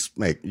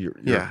peacemaker.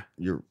 Yeah.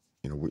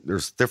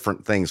 There's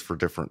different things for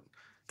different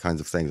kinds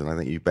of things, and I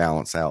think you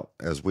balance out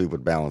as we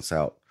would balance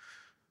out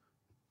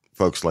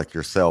folks like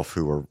yourself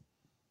who are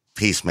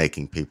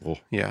peacemaking people.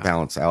 Yeah.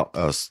 Balance out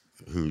us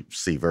who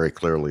see very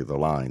clearly the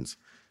lines.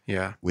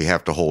 yeah. We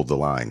have to hold the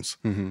lines.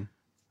 Mm-hmm.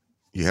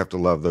 You have to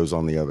love those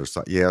on the other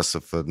side. Yes,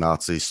 if a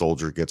Nazi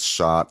soldier gets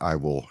shot, I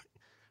will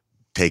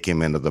take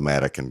him into the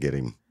medic and get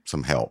him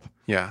some help,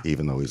 Yeah.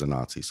 even though he's a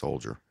Nazi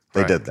soldier.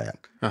 They Right. did that.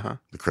 Uh-huh.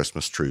 The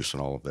Christmas truce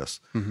and all of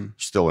this. Mm-hmm. You're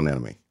still an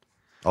enemy.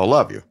 I'll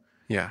love you,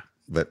 Yeah.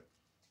 but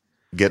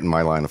get in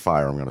my line of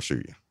fire, I'm going to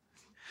shoot you.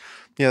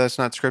 Yeah. That's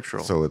not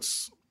scriptural. So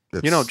it's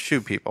you don't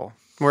shoot people.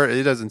 Where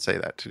it doesn't say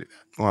that to do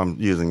that. Well, I'm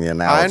using the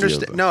analogy. I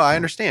understand. No, I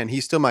understand.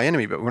 He's still my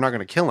enemy, but we're not going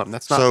to kill him.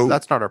 That's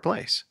not our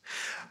place.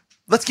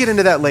 Let's get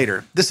into that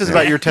later. This is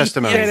about your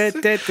testimony. Bing!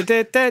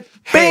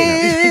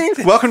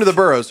 Welcome to the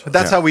Burrows.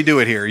 That's how we do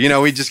it here.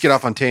 We just get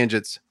off on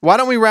tangents. Why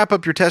don't we wrap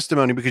up your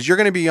testimony, because you're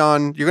going to be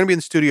in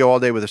the studio all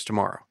day with us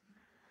tomorrow,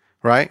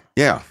 right?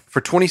 Yeah.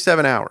 For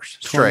 27 hours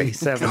straight.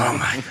 27. Oh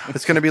my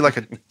It's going to be like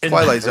a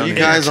Twilight Zone. you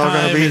guys all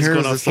gonna be here?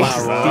 Going to Is this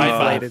fly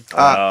like- right by.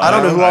 I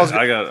don't know who else.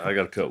 I got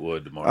to cut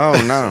wood tomorrow.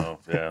 Oh, no.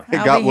 So, yeah. Hey,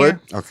 I'll got be wood.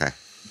 Okay.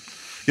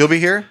 You'll be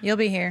here. You'll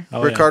be here. Oh,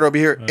 yeah. Ricardo will be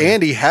here.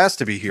 Andy has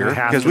to be here I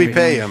have because to we be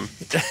pay here. him.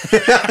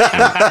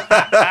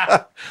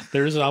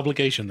 There is an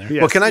obligation there.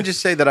 Well, can I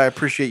just say that I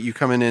appreciate you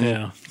coming in,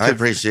 Yeah. I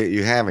appreciate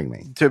you having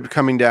me. to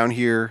coming down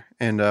here,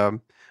 and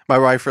my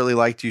wife really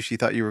liked you. She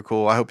thought you were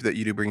cool. I hope that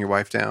you do bring your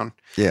wife down,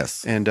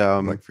 Yes. and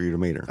I'd like for you to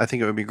meet her. I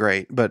think it would be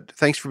great. But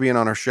thanks for being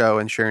on our show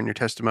and sharing your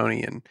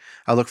testimony, and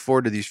I look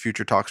forward to these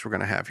future talks we're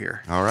going to have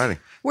here. All righty.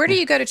 Where do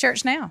you go to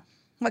church now?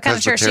 What kind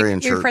of church? Presbyterian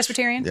You're church.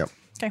 Presbyterian? Yep.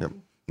 Okay. Yep.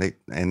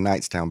 In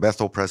Knightstown,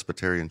 Bethel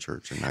Presbyterian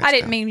Church in Knightstown. I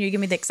didn't mean you to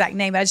give me the exact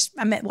name.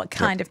 I meant what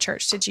kind of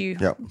church did you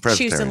Yep, choose to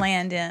Presbyterian.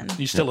 land in?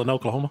 You still in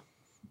Oklahoma?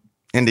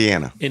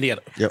 Indiana.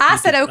 Indiana. Yep. I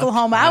said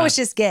Oklahoma. I was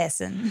just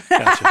guessing.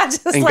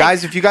 Just And like-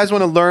 guys, if you guys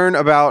want to learn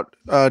about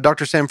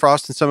Dr. Sam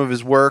Frost and some of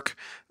his work,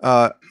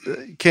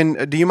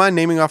 do you mind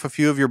naming off a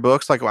few of your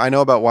books? Like I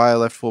know about Why I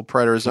Left Full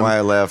Preterism. Why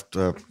I left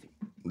the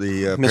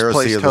Misplaced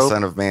Parousia of the Hope.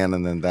 Son of Man,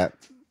 and then that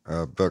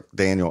book,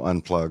 Daniel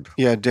Unplugged.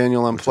 Yeah,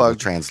 Daniel which is a Unplugged.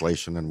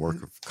 translation and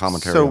work of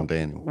commentary So on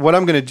Daniel. what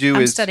I'm going to do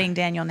I'm is studying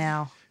Daniel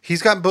now.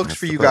 he's got books That's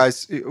for the you book.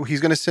 guys. He's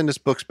going to send us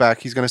books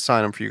back. He's going to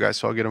sign them for you guys,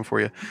 so I'll get them for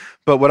you.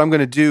 But what I'm going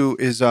to do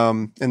is,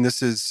 and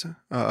this is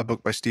a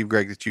book by Steve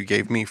Gregg that you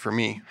gave me for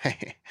me.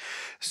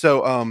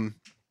 So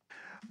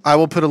I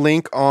will put a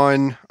link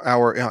on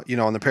our,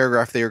 on the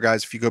paragraph there,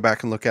 guys. If you go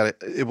back and look at it,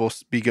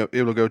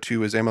 it'll go to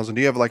his Amazon.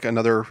 Do you have like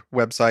another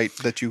website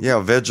that you? Yeah,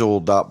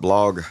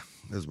 vigil.blog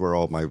is where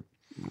all my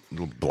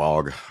little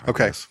blog, I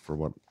Okay. guess, for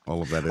what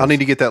all of that is. I'll need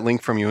to get that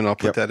link from you, and I'll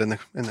put Yep. that in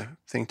the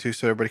thing too,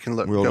 so everybody can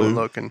Will go do. and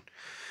look, and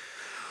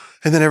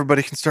then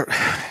everybody can start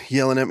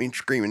yelling at me and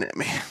screaming at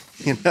me.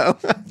 Yeah,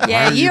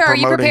 Why are you are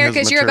you promoting prepared? his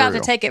Because you're about to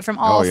material? take it from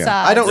all Oh, yeah.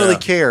 sides. I don't really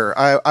care.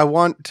 I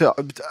want to.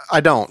 I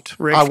don't.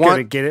 Rick's I going to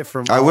want. get it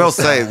from I all will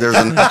say sides. there's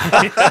an.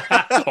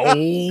 Oh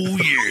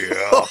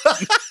yeah.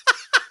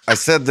 I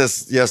said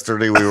this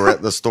yesterday. We were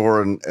at the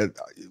store, and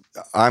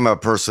I'm a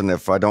person.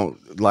 If I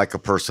don't like a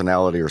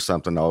personality or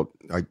something,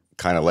 I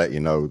kind of let you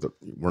know that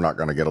we're not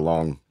going to get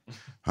along.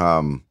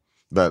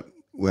 But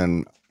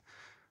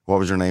what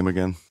was your name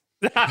again?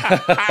 When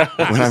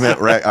I met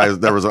Rex,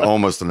 there was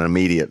almost an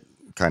immediate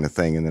kind of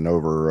thing, and then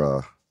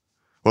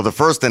the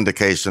first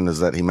indication is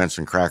that he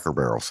mentioned Cracker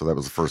Barrel, so that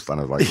was the first time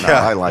I was like, no,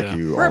 Yeah. I like Yeah.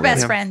 you. We're already.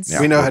 best friends.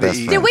 Yeah, We know we're how to best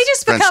eat. Did friends. we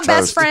just French become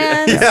best toast.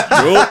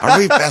 friends? Are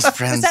we best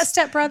friends? Is that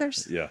Step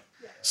Brothers? Yeah.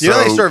 You know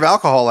they So- serve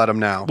alcohol at them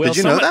now. Well, Did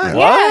you know some- that?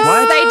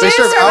 Yes, they do They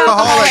serve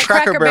alcohol at at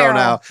Cracker Barrel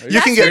now. You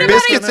That's can been get about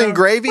biscuits a- and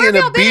gravy Where and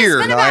a have y'all been? It's beer.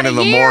 been 9 about in a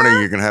the year.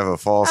 morning, you can have a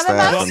Falstaff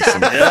and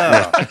some.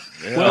 Yeah.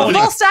 Well, A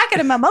full stack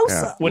of a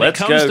mimosa. when Let's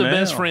it comes go to now.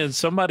 best friends,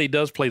 somebody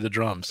does play the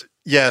drums.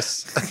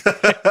 Yes,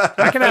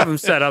 I can have him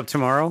set up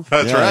tomorrow.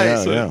 that's Yeah, right.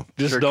 yeah, So- yeah.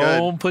 Just Sure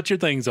don't put your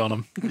things on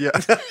them. Yeah.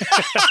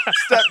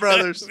 Step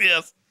Brothers.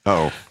 Yes.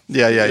 Oh,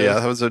 Yeah.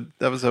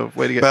 That was a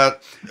way to get.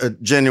 but a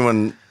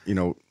genuine,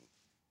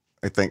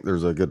 I think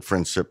there's a good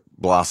friendship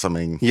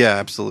blossoming Yeah,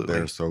 absolutely.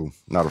 there. So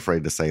not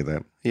afraid to say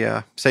that.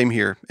 Yeah, same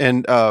here.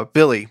 And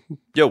Billy,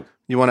 Yo.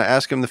 you want to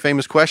ask him the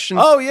famous question?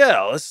 Oh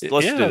yeah. Let's do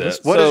Yeah, that.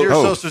 What is So- your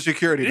Oh. social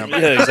security number?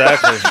 Yeah,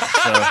 exactly.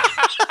 So,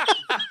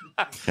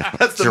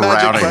 That's the Your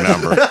magic routing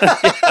question. number.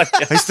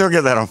 I still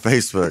get that on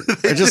Facebook.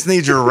 I just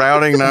need your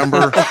routing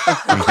number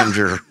and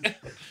your.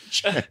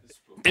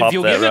 Pop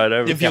that right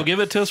over. If you'll give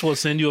it to us, we'll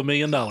send you $1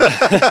 million.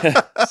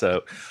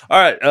 so, all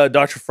right,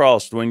 Dr.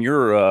 Frost, when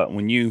you're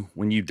when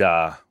you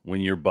die,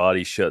 when your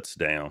body shuts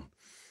down,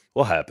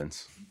 what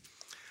happens?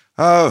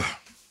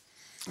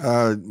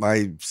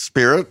 My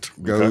spirit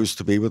goes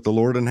to be with the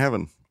Lord in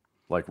heaven.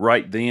 Like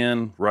right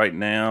then, right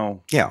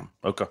now? Yeah,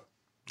 Okay.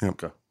 Yep.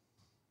 Okay.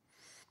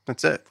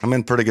 That's it. I'm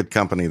in pretty good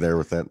company there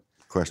with that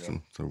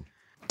question. So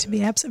To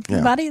be absent from Yeah.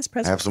 the body is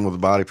present. absent with the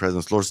body,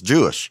 presence. Lord's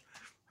Jewish.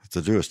 It's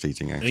a Jewish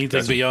teaching. Actually.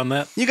 Anything beyond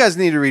that? You guys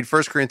need to read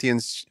 1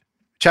 Corinthians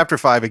chapter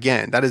 5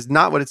 again. That is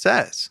not what it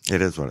says.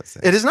 It is what it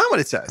says. It is not what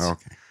it says.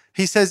 Okay.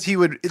 He says he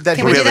would that Can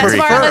he we would do that agree.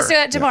 tomorrow? prefer. Let's do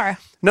it tomorrow.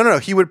 No,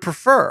 he would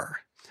prefer.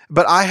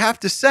 But I have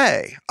to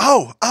say,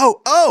 I'll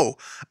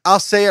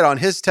say it on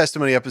his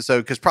testimony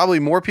episode because probably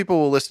more people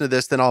will listen to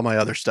this than all my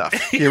other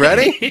stuff. You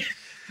ready?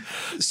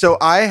 So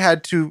I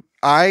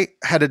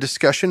had a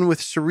discussion with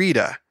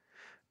Sarita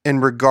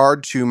in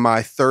regard to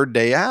my third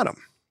day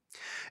Adam.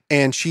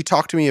 And she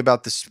talked to me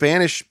about the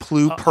Spanish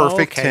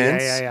pluperfect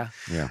tense.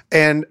 Yeah.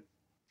 And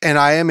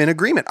I am in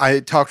agreement. I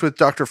talked with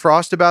Dr.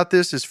 Frost about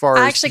this as far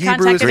I as actually Hebrew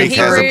is contacted a Greek has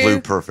a concerned. Hebrew-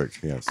 blue perfect.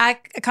 Yes. I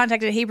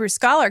contacted a Hebrew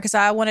scholar because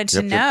I wanted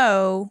to Yep, yep.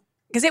 know,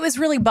 because it was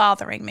really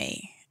bothering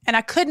me. And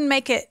I couldn't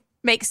make it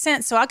make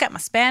sense. So I got my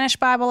Spanish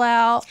Bible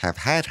out. Have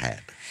had.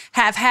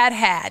 Have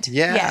had.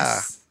 Yeah.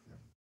 Yes.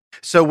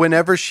 So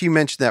whenever she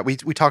mentioned that, we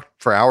talked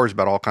for hours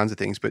about all kinds of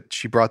things, but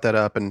she brought that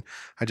up and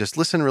I just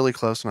listened really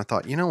close and I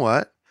thought, you know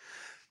what?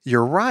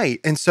 You're right.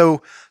 And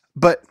so,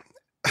 but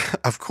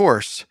of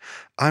course,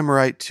 I'm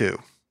right too.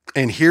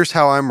 And here's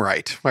how I'm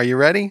right. Are you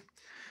ready?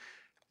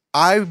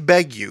 I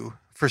beg you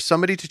for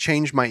somebody to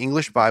change my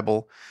English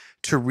Bible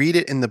to read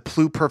it in the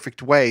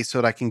pluperfect way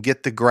so that I can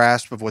get the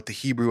grasp of what the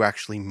Hebrew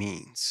actually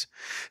means.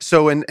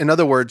 So in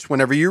other words,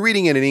 whenever you're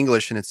reading it in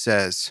English and it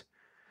says,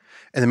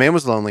 and the man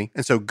was lonely,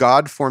 and so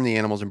God formed the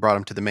animals and brought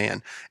them to the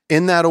man.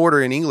 In that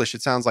order in English,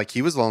 it sounds like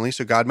he was lonely,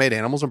 so God made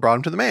animals and brought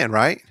them to the man,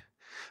 right?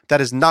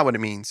 That is not what it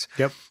means.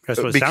 Yep. That's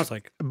what it Bec- sounds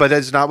like But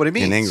that's not what it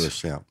means. In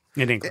English, yeah.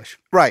 in English.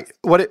 Right.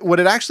 What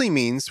it actually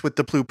means with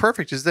the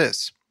pluperfect is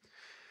this.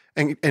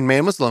 And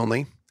man was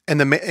lonely, and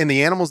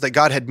the animals that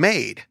God had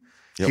made,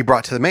 he Yep.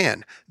 brought to the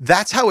man.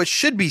 That's how it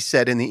should be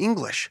said in the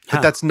English, but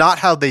Huh. that's not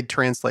how they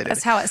translate it.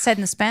 That's how it's said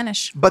in the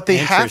Spanish. But they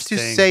have to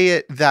Interesting. say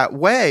it that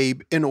way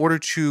in order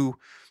to,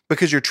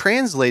 because you're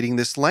translating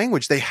this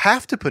language, they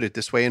have to put it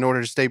this way in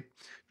order to stay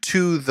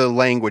to the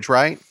language,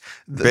 right?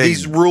 Big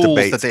These rules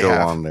debates that they go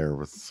have. on there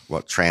with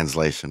what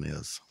translation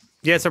is.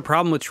 Yeah, it's a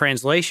problem with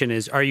translation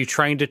is, are you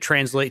trying to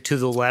translate to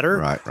the letter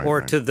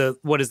Right. to the,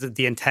 what is it,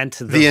 the intent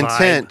to The vibe?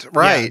 intent,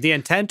 right. Yeah, the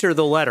intent or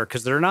the letter,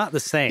 because they're not the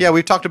same. Yeah,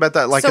 we've talked about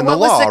that like So in the what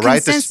was law, the right?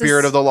 The consensus?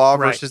 spirit of the law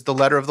Right. versus the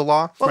letter of the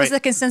law. What was Right.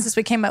 the consensus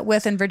we came up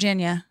with in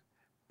Virginia?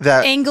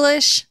 That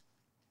English.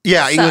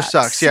 English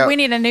sucks. Yeah, We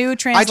need a new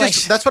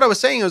translation. that's what I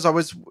was saying. Is I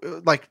was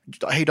like,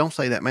 hey, don't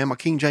say that, man. My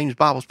King James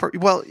Bible's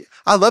well.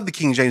 I love the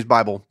King James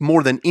Bible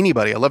more than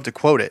anybody. I love to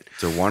quote it.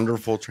 It's a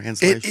wonderful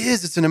translation. It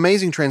is. It's an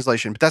amazing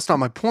translation, but that's not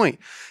my point.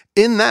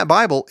 In that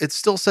Bible, it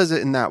still says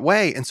it in that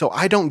way, and so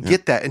I don't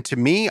get that. And to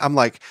me, I'm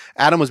like,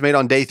 Adam was made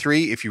on day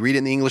 3. If you read it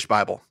in the English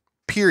Bible.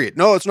 Period.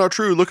 No, it's not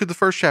true. Look at the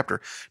first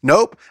chapter.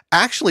 Nope.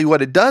 Actually, what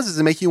it does is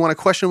it make you want to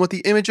question what the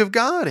image of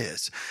God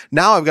is.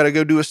 Now I've got to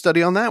go do a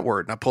study on that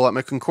word. And I pull out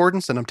my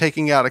concordance and I'm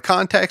taking it out of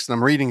context and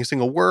I'm reading a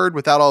single word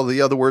without all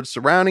the other words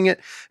surrounding it.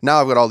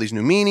 Now I've got all these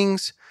new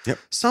meanings. Yep.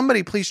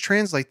 Somebody please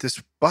translate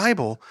this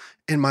Bible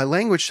in my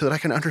language so that I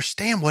can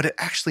understand what it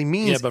actually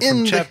means. Yeah, but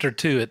from chapter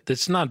 2,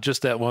 it's not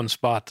just that one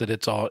spot that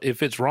it's all.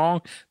 If it's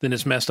wrong, then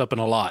it's messed up in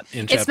a lot.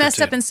 In chapter It's messed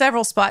 2. up in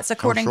several spots,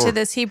 according sure. to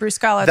this Hebrew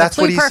scholar. That's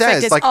the what he Pluperfect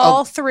says, is like,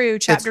 all through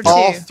chapter 2. It's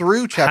all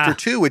through chapter Ha.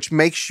 2, which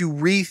makes you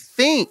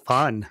rethink.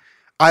 Fun.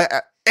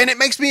 And it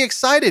makes me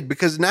excited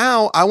because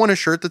now I want a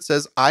shirt that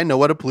says, I know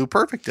what a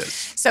pluperfect is.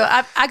 So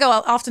I go,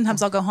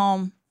 oftentimes I'll go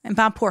home and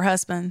my poor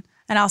husband,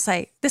 and I'll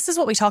say, this is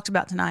what we talked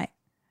about tonight.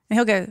 And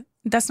he'll go,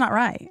 that's not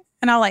right.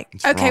 And I'll like,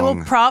 It's okay,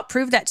 wrong. well,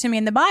 prove that to me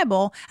in the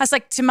Bible. I was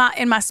like,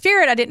 in my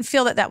spirit, I didn't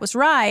feel that was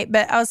right,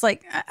 but I was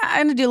like,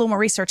 I'm going to do a little more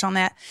research on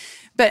that.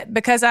 But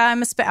because I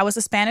was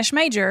a Spanish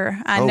major,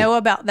 I know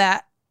about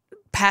that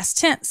past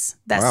tense.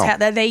 That's Wow. how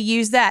that they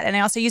use that. And they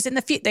also use it in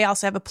the future. They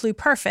also have a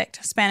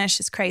pluperfect. Spanish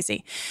is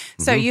crazy.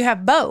 So you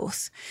have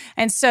both.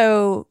 And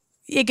so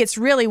it gets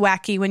really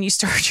wacky when you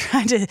start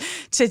trying to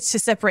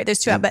separate those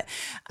two out. But,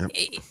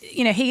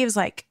 you know, he was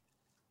like,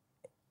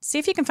 see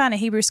if you can find a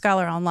Hebrew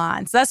scholar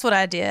online. So that's what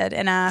I did,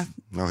 and I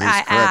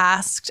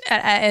asked,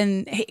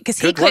 and because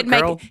he couldn't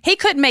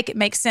make it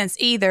make sense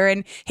either.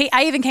 And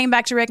I even came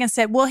back to Rick and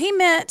said, "Well, he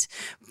meant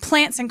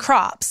plants and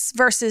crops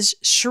versus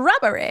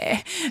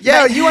shrubbery."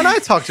 Yeah, But- you and I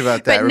talked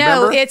about that. But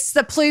remember? no, it's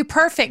the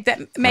pluperfect that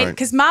made, Right.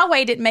 because my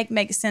way didn't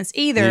make sense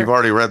either. And you've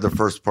already read the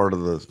first part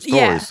of the story,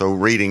 Yeah. so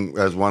reading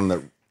as one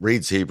that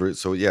reads Hebrew.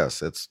 So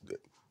yes, it's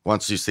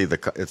once you see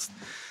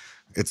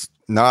it's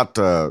not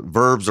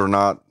verbs are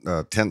not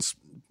tense.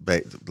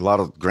 A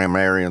lot of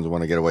grammarians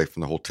want to get away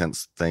from the whole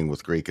tense thing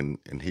with Greek and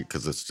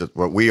because it's just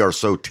we are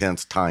so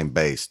tense time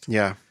based.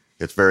 Yeah.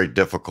 It's very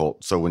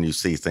difficult. So when you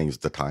see things,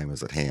 the time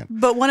is at hand.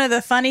 But one of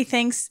the funny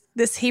things,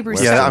 this Hebrew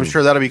Western- Yeah, scholar, I'm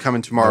sure that'll be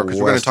coming tomorrow because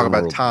we're going to talk Western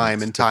about world.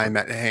 time and time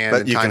at hand. But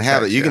and you time can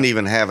have it. text, You can yeah.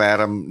 even have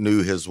Adam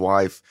knew his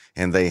wife,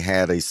 and they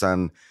had a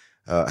son,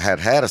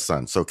 had a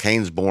son. So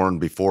Cain's born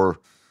before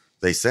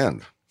they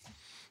sinned.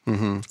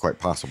 Mm-hmm. It's quite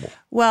possible.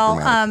 well,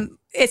 Dramatically.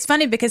 it's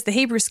funny because the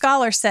Hebrew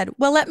scholar said,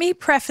 well, let me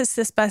preface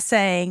this by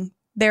saying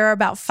there are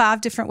about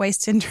 5 different ways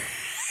to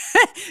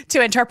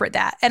to interpret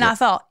that. And I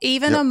thought,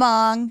 even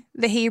among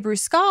the Hebrew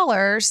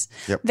scholars,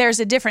 there's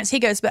a difference. He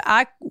goes, but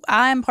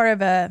I'm part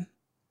of a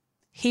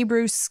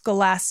Hebrew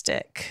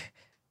scholastic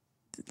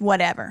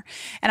whatever.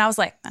 And I was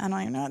like, I don't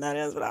even know what that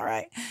is, but all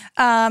right.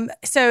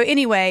 So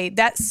anyway,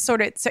 that's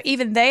sort of, so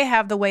even they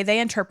have the way they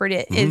interpret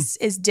it is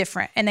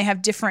different, and they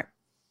have different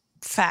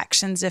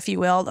factions, if you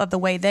will, of the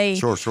way they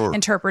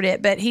interpret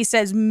it. But he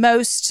says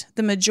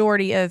the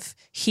majority of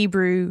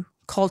Hebrew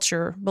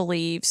culture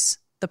believes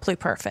the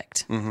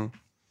pluperfect. Mm-hmm.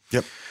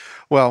 Yep.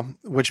 Well,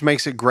 which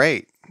makes it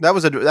great. That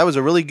was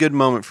a really good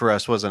moment for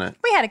us, wasn't it?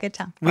 We had a good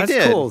time. We That's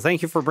did. cool.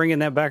 Thank you for bringing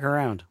that back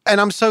around.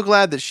 And I'm so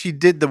glad that she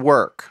did the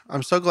work.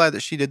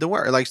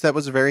 Like, that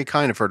was very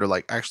kind of her to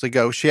like actually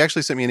go. She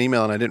actually sent me an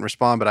email and I didn't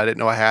respond, but I didn't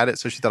know I had it,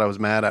 so she thought I was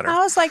mad at her. I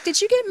was like, did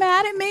you get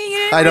mad at me? You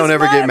didn't I don't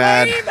ever respond get to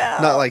mad. my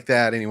email. Not like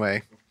that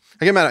anyway.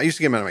 I used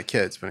to get mad at my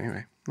kids, but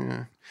anyway.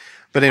 Yeah.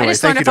 But anyway, I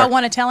just thank learned you, if I Doc.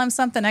 want to tell him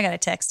something, I got to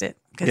text it.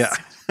 'Cause Yeah.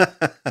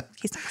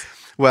 he's nice.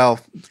 Well,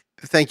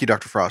 thank you,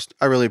 Dr. Frost.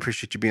 I really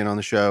appreciate you being on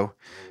the show.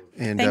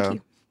 And Thank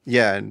you.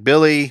 Yeah, and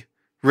Billy,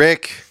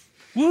 Rick,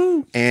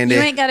 and You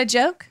ain't got a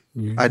joke?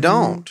 I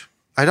don't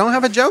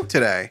have a joke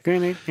today.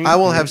 I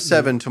will have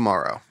 7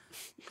 tomorrow.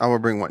 I will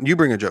bring one. You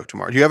bring a joke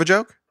tomorrow. Do you have a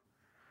joke?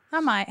 I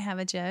might have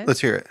a joke.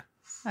 Let's hear it.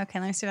 Okay,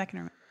 let me see if I can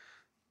remember.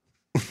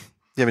 Do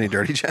you have any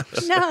dirty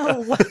jokes?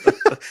 No.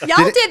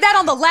 Y'all did that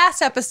on the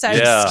last episode.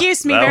 Yeah,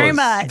 Excuse me that very was-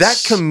 much. That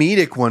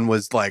comedic one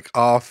was like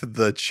off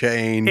the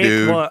chain,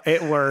 dude.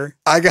 It were.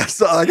 I got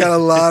a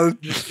lot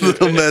of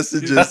little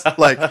messages.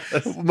 Like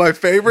my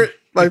favorite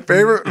my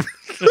favorite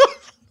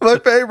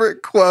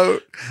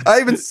quote. I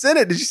even sent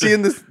it. Did you see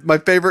in this my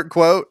favorite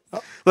quote?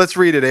 Let's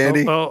read it,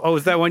 Andy. Oh,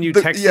 is that one you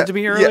texted to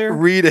me earlier? Yeah,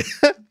 read it.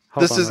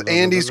 This is on.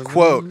 Andy's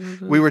quote.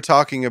 We were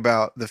talking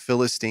about the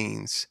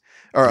Philistines,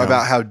 or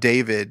about how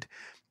David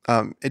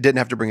it didn't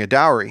have to bring a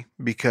dowry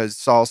because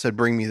Saul said,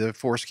 bring me the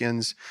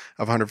foreskins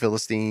of 100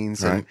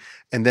 Philistines. Right.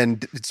 And then,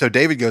 so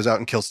David goes out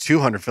and kills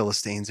 200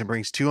 Philistines and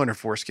brings 200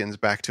 foreskins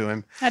back to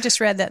him. I just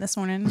read that this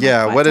morning.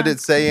 Yeah. What did it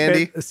say,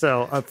 Andy?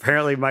 So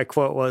apparently my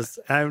quote was,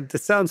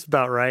 this sounds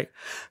about right.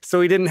 So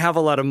he didn't have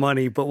a lot of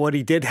money, but what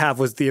he did have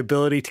was the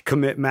ability to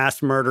commit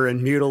mass murder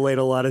and mutilate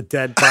a lot of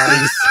dead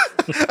bodies.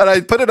 And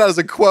I put it out as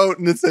a quote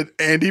and it said,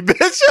 Andy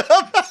Bishop.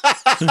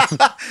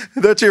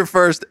 That's your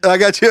first. I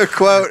got you a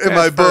quote in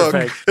my book.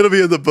 perfect. It'll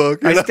be in the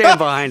book. I stand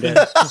behind it.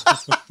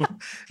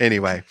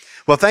 Anyway,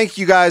 well, thank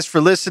you guys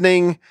for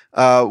listening.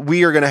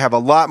 We are going to have a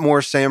lot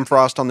more Sam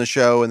Frost on the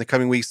show in the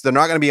coming weeks. They're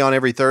not going to be on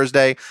every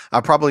Thursday.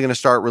 I'm probably going to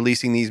start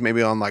releasing these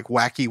maybe on like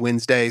wacky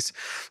Wednesdays.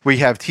 We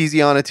have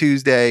Teasy on a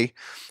Tuesday.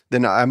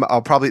 Then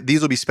I'll probably,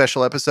 these will be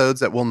special episodes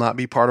that will not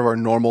be part of our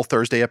normal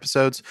Thursday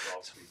episodes.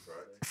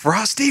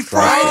 Frosty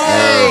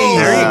Fridays.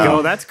 There you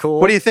go. That's cool.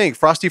 What do you think?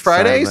 Frosty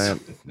Fridays?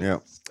 Yeah.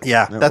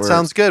 Yeah, that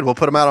sounds good. We'll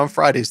put them out on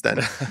Fridays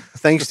then.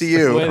 Thanks to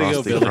you. Way to go,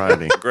 Frosty Billy.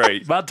 Friday.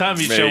 Great. About time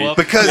you Maybe. show up.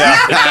 Because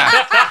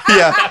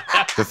yeah,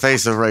 The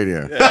face of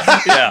radio.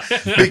 Yeah.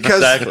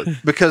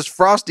 because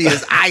Frosty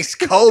is ice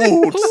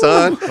cold,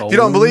 son. If you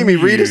don't believe me,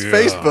 read his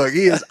Facebook.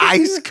 He is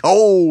ice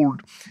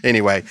cold.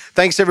 Anyway,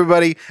 thanks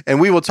everybody, and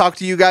we will talk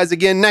to you guys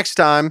again next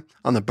time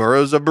on the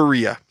Burrows of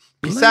Berea.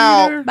 Peace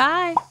out.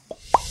 Bye.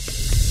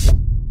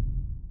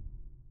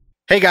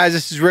 Hey guys,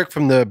 this is Rick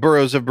from the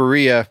Burrows of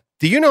Berea.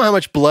 Do you know how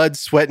much blood,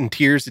 sweat, and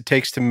tears it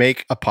takes to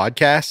make a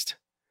podcast?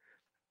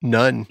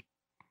 None.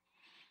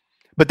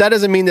 But that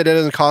doesn't mean that it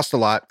doesn't cost a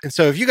lot. And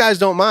so if you guys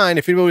don't mind,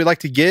 if anybody would like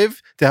to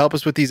give to help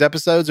us with these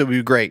episodes, it would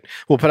be great.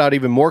 We'll put out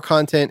even more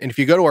content. And if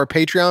you go to our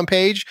Patreon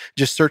page,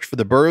 just search for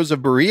the Burrows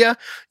of Berea,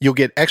 you'll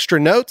get extra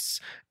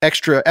notes,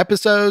 extra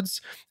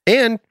episodes,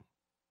 and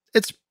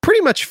it's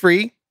pretty much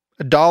free.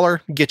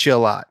 $1 gets you a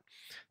lot.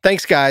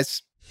 Thanks,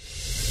 guys.